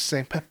used to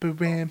sing Pepper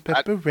Ann,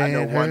 I know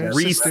Ann. one her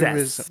that's- sister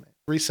Recess. is-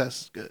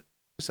 Recess is good.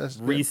 Recess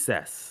is good.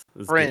 Recess. is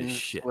good as Friends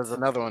shit. was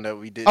another one that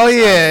we did. Oh, I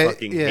yeah.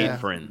 fucking hate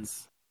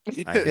Friends. I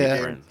hate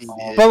Yeah. Friends.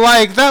 But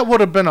like that would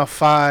have been a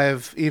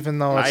 5, even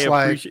though I it's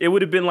like appreciate. It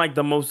would have been like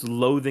the most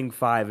loathing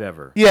 5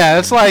 ever. yeah,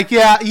 it's like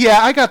yeah,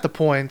 I got the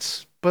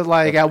points, but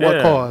like at what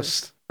Yeah.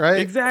 cost,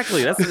 right?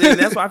 Exactly.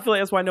 That's why I feel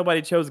like that's why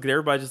nobody chose. Because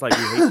everybody's just like,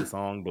 we hate the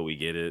song, but we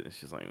get it. It's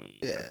just like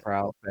Yeah,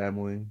 Proud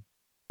Family.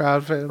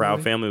 Proud Family.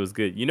 Proud Family was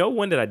good. You know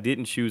one that I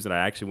didn't choose and I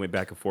actually went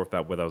back and forth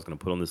about whether I was going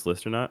to put on this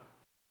list or not?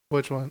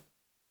 Which one?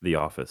 The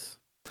Office.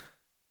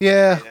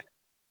 Yeah,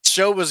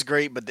 Show was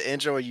great, but the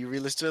intro when you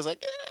re-listen to it, it's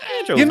like,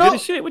 Intro You was know- good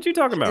as shit. What you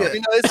talking about? you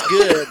know, it's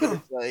good. But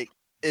it's like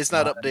it's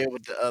not up there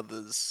with the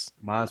others.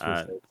 Mine's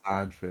was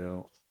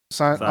Seinfeld.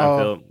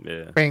 Seinfeld.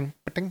 Yeah. Bing,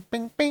 bing,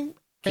 bing, bing,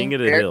 King of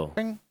the Fair- Hill.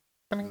 bing,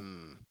 bing.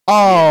 Mm.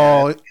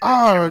 Oh,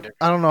 I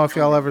don't know if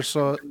y'all ever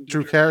saw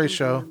Drew Carey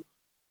show.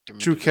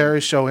 Drew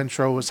Carey show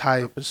intro was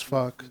hype as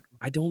fuck.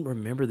 I don't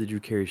remember the Drew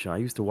Carey show. I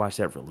used to watch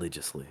that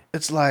religiously.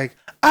 It's like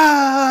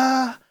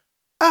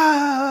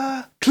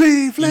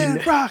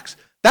Cleveland rocks.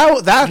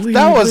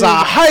 That was a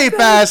hype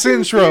ass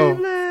intro.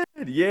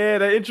 Yeah,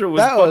 that intro was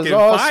That was fucking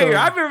awesome. fire.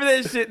 I remember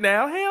that shit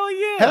now. Hell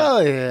yeah.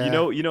 Hell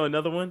yeah. You know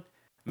another one?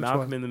 Malcolm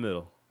one? in the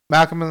Middle.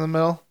 Malcolm in the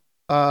Middle.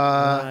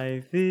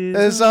 Life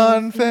Is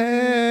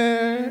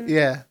unfair.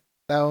 Yeah,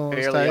 that one was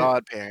Fairly tight.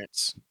 Odd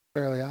Parents.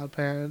 Fairly Odd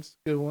Parents.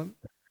 Good one.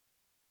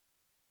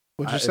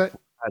 What'd you I say?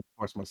 had to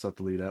force myself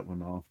to leave that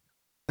one off.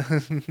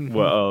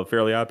 Well,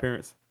 Fairly Odd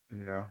Parents.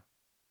 Yeah.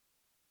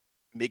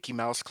 Mickey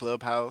Mouse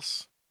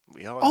Clubhouse.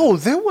 We all Oh, know.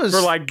 there was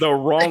For like the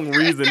wrong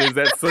reason. Is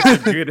that such a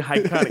good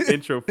iconic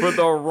intro? For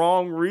the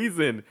wrong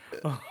reason.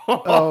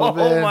 Oh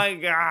man. my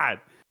god.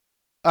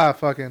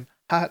 Fucking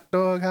hot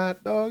dog,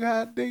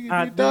 diggity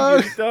Hot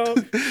dog.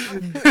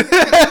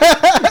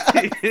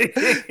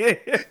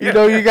 diggity You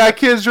know you got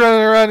kids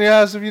running around your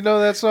house if you know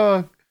that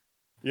song.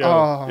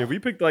 Yo, if we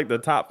picked like the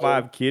top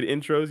 5 kid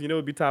intros, you know,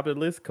 it'd be top of the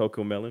list.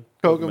 Coco Melon.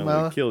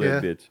 Cocomelon, would kill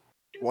that bitch.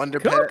 Wonder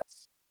Come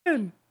Pets.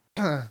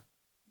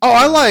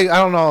 I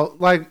don't know,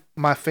 like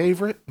my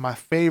favorite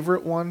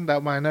one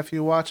that my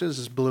nephew watches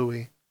is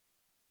Bluey.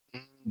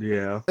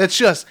 Yeah. It's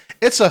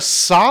a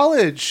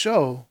solid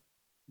show.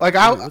 Like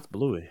What's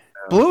Bluey?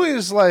 Bluey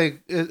is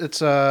like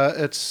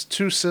it's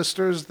two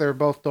sisters. They're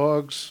both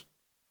dogs.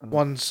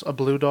 One's a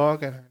blue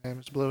dog, and her name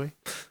is Bluey.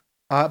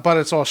 But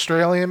it's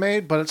Australian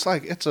made. But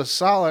it's a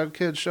solid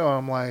kid show.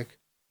 I'm like,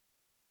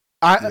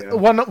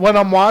 when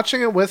I'm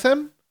watching it with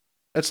him,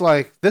 it's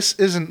like this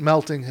isn't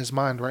melting his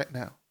mind right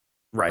now.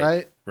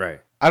 Right.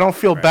 I don't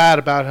feel bad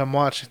about him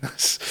watching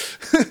this,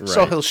 so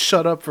Right. he'll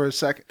shut up for a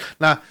second.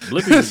 Nah,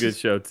 Blippi's a good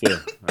show too.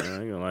 I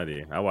ain't gonna lie to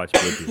you. I watch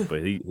Blippi,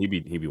 but he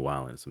be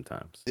wilding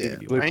sometimes. He Yeah.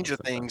 be wilding Stranger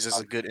sometimes. Things is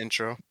a good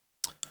intro.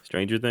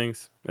 Stranger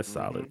Things, that's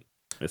solid.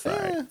 It's Eh,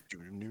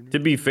 alright. To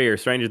be fair,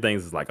 Stranger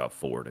Things is like a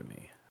 4 to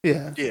me.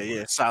 yeah,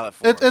 Yeah, solid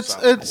for it's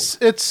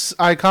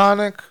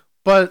iconic,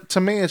 but to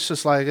me, it's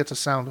just like it's a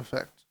sound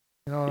effect.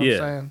 You know what Yeah. I'm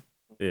saying?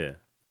 Yeah.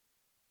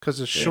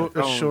 Because it's Yeah. short.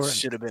 It's short.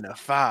 Should have been a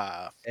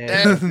 5. And,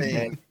 That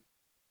thing,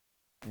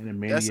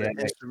 and that's an Maniac.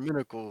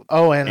 instrumental.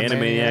 Oh,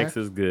 Animaniacs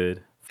is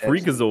good.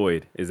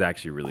 Freakazoid is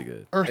actually really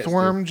good.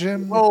 Earthworm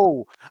Jim.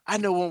 Oh, I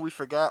know one we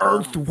forgot.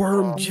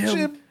 Earthworm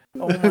Jim.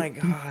 Oh my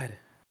god.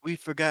 We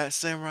forgot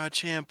Samurai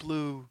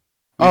Champloo.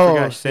 We forgot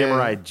yeah.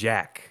 Samurai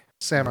Jack.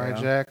 Samurai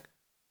Yeah. Jack.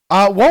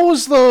 What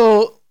was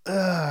the?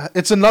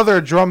 It's another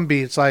drum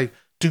beat. It's like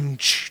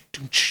doom-ch,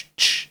 doom-ch,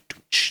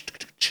 doom-ch,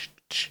 doom-ch,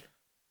 doom-ch.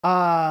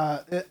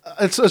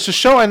 It's a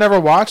show I never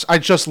watched. I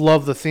just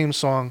love the theme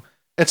song.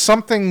 It's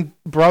something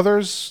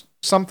Brothers,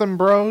 something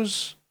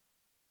Bros,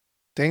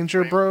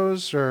 Danger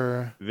Bros,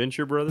 or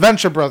Venture Brothers.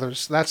 Venture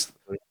Brothers.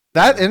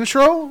 That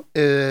intro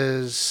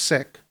is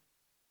sick.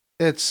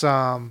 It's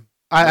I've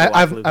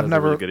Metalocalypse has a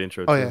never really good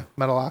intro oh too. yeah,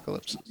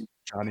 Metalocalypse.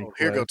 Johnny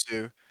Here go Quest.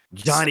 two.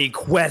 Johnny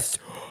Quest.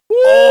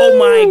 Oh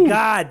my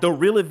god. The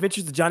Real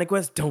Adventures of Johnny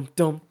Quest. Dum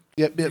dum.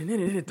 Yep.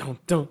 Dum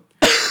dum.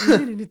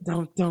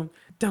 Dum dum.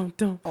 Dum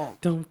dum.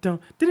 Dum dum.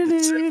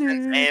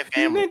 Simpsons and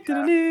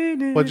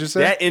Family What'd you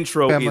say? That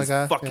intro Family is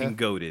Guy, fucking yeah.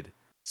 goated.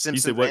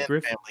 Simpsons what, and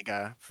Griff? Family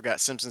Guy. Forgot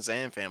Simpsons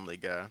and Family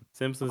Guy.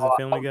 Simpsons and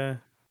Family Guy.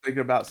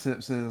 Thinking about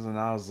Simpsons, and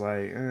I was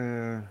like,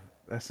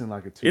 that seemed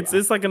like a 2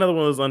 It's like another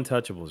one of those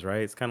untouchables,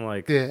 right? It's kind of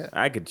like Yeah.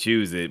 I could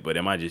choose it, but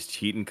am I just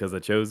cheating because I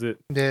chose it?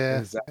 Yeah.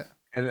 Exactly.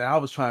 And I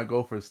was trying to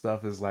go for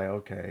stuff. It's like,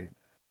 okay,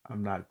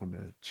 I'm not going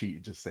to cheat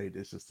and just say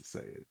this just to say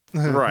it.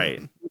 Right.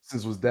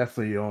 Simpsons was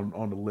definitely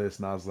on the list,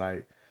 and I was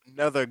like,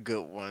 Another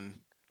good one.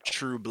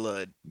 True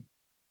Blood.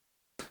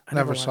 I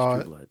Never watched saw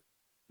True it. Blood.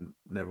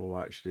 never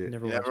watched it.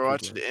 Never Never True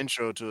watched Blood. the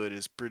intro to it.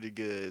 It's pretty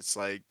good. It's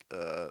like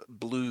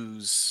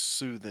blues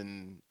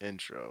soothing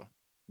intro.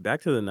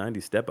 Back to the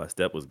 90s. Step by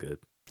Step was good.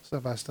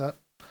 Step by step.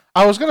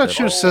 I was gonna Step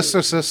choose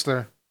by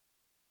Sister,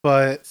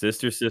 but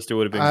Sister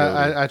would have been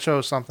good. I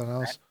chose something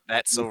else.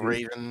 That's so Mhm.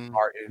 Raven.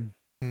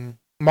 Martin.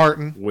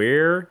 Martin.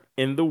 Where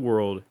in the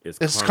world is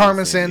It's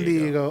Carmen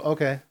Sandiego.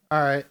 Okay.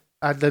 All right.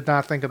 I did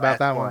not think about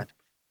that one.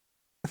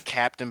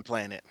 Captain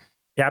Planet.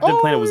 Captain Oh,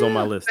 Planet was on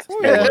my yeah. list. Oh,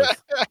 It yeah.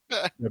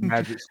 was. The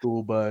Magic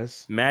School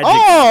Bus. Magic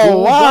Oh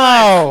School Bus.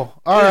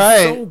 wow! All It's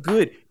right. so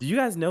good. Do you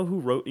guys know who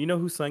wrote? You know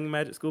who sang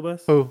Magic School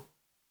Bus? Who?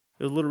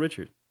 It was Little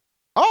Richard.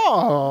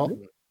 Oh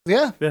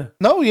yeah. Yeah.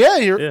 No, yeah,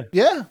 you're Yeah.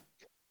 yeah.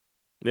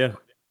 Yeah.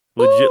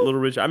 Legit Little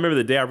Richard. I remember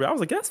the day I was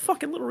like, that's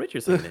fucking Little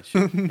Richard singing that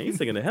shit. And he's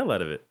singing the hell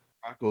out of it.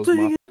 Rocco's my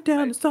Singing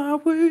down the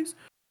sideways,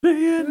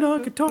 playing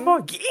on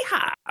guitar.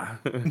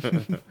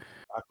 Yeah.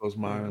 Rocco's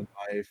Modern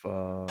Life.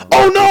 Oh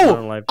Modern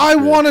no! Life is I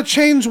good. want to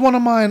change one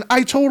of mine.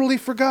 I totally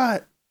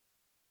forgot.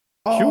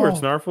 Sure, Oh.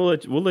 Snarf.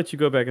 We'll let you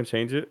go back and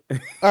change it. All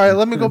right,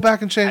 let me go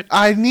back and change.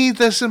 I need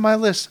this in my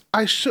list.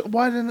 I should.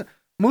 Why didn't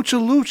Mucha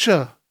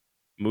Lucha?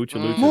 Mucha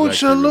Lucha.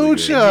 Mucha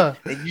Lucha.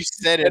 And you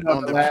said it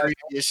on the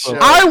previous show.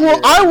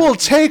 I will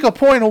take a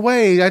point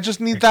away. I just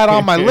need that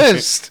on my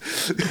list.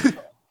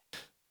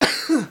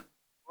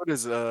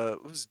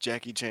 What's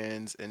Jackie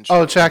Chan's intro?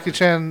 Oh, Jackie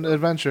Chan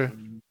Adventure.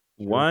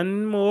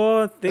 One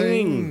more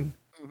thing.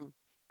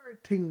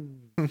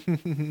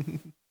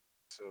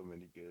 So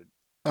many good.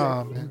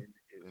 Oh man.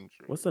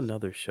 What's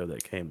another show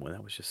that came when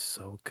that was just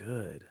so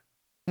good?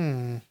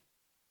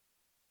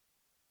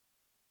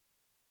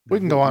 We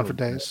can go on for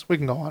days. We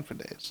can go on for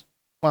days.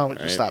 Why don't we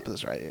just stop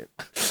this right here?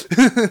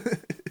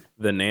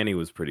 The Nanny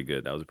was pretty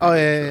good. That was a Oh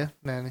pretty yeah, good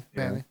yeah,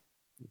 show. Nanny.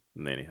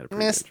 Nanny had a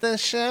pretty good Mr.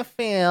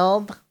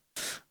 Sheffield.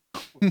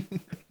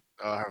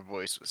 Oh, her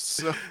voice was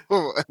so.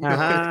 show.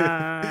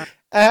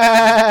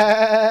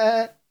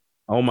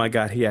 Oh my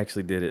God, he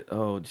actually did it.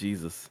 Oh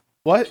Jesus.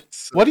 What?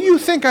 So What do you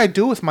annoying. think I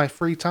do with my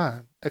free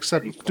time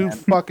except do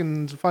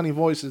fucking funny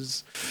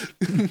voices?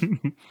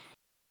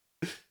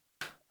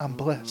 I'm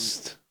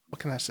blessed. What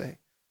can I say?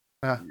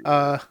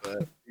 But,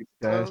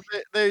 well,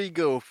 there you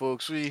go,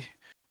 folks. We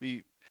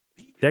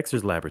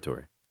Dexter's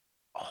Laboratory.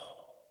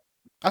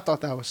 I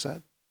thought that was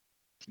said.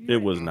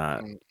 It was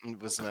not. It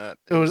was not.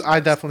 It was. I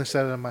definitely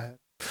said it in my head.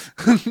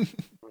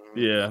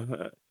 Yeah.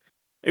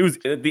 It was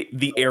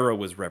the era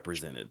was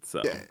represented.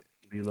 So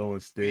Lilo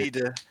and Stitch.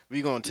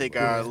 We're gonna take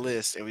our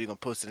list and we're gonna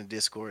post it in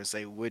Discord and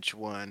say which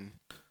one,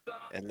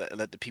 and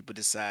let the people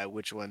decide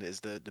which one is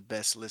the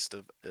best list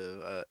of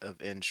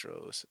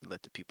intros.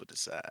 Let the people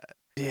decide.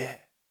 Yeah.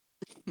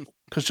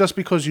 Because just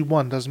because you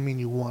won doesn't mean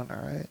you won. All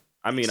right.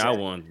 I mean, Exactly. I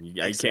won.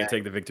 You can't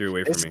take the victory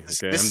away from me.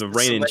 Okay, This I'm the is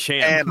reigning select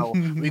champ. panel.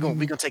 We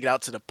gonna take it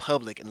out to the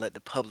public and let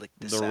the public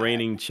decide. The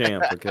reigning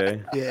champ.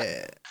 Okay.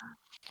 Yeah.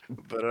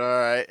 But all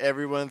right,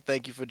 everyone,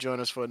 thank you for joining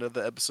us for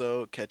another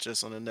episode. Catch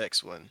us on the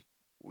next one.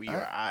 We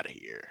are out of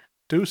here.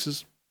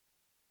 Deuces.